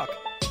good talk.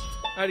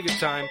 I had a good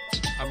time.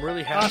 I'm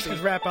really happy.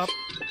 Oscars wrap up.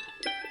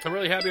 I'm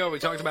really happy what we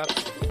talked about.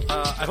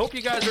 I hope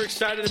you guys are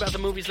excited about the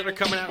movies that are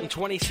coming out in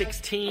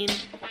 2016.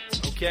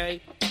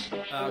 Okay?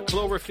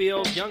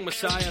 Cloverfield, Young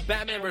Messiah,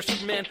 Batman vs.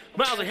 Superman,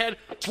 Miles Ahead,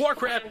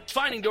 Warcraft,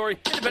 Finding Dory,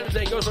 Independence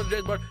Day,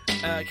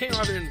 Ghostbusters, King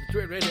Arthur,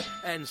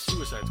 and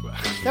Suicide Squad.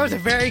 That was a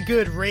very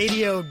good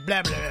radio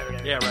blah, blah, blah,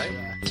 blah. Yeah, right?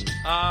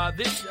 Yeah.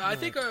 I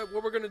think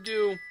what we're going to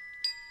do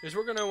is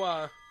we're going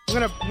to...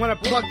 Want to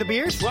plug the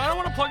beers? Well, I don't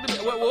want to plug the...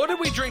 What did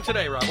we drink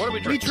today, Rob? What did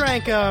we drink?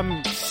 We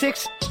drank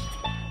 6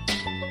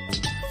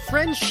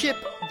 Friendship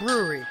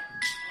Brewery.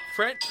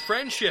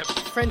 Friendship.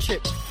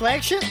 Flagship?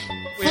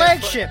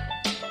 Flagship.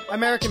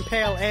 American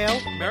Pale Ale.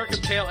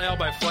 American Pale Ale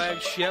by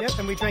Flagship. Yep,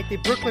 and we drank the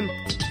Brooklyn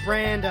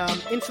brand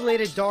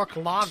Insulated Dark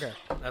Lager.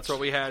 That's what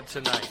we had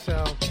tonight.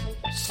 So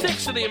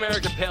 6 of the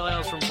American Pale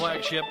Ales from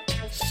Flagship.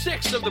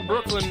 6 of the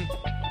Brooklyn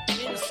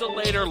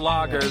Insulator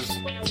Lagers.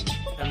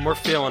 And we're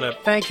feeling it.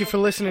 Thank you for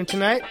listening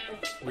tonight.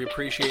 We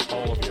appreciate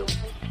all of you.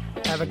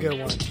 Have a good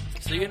one.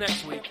 See you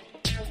next week.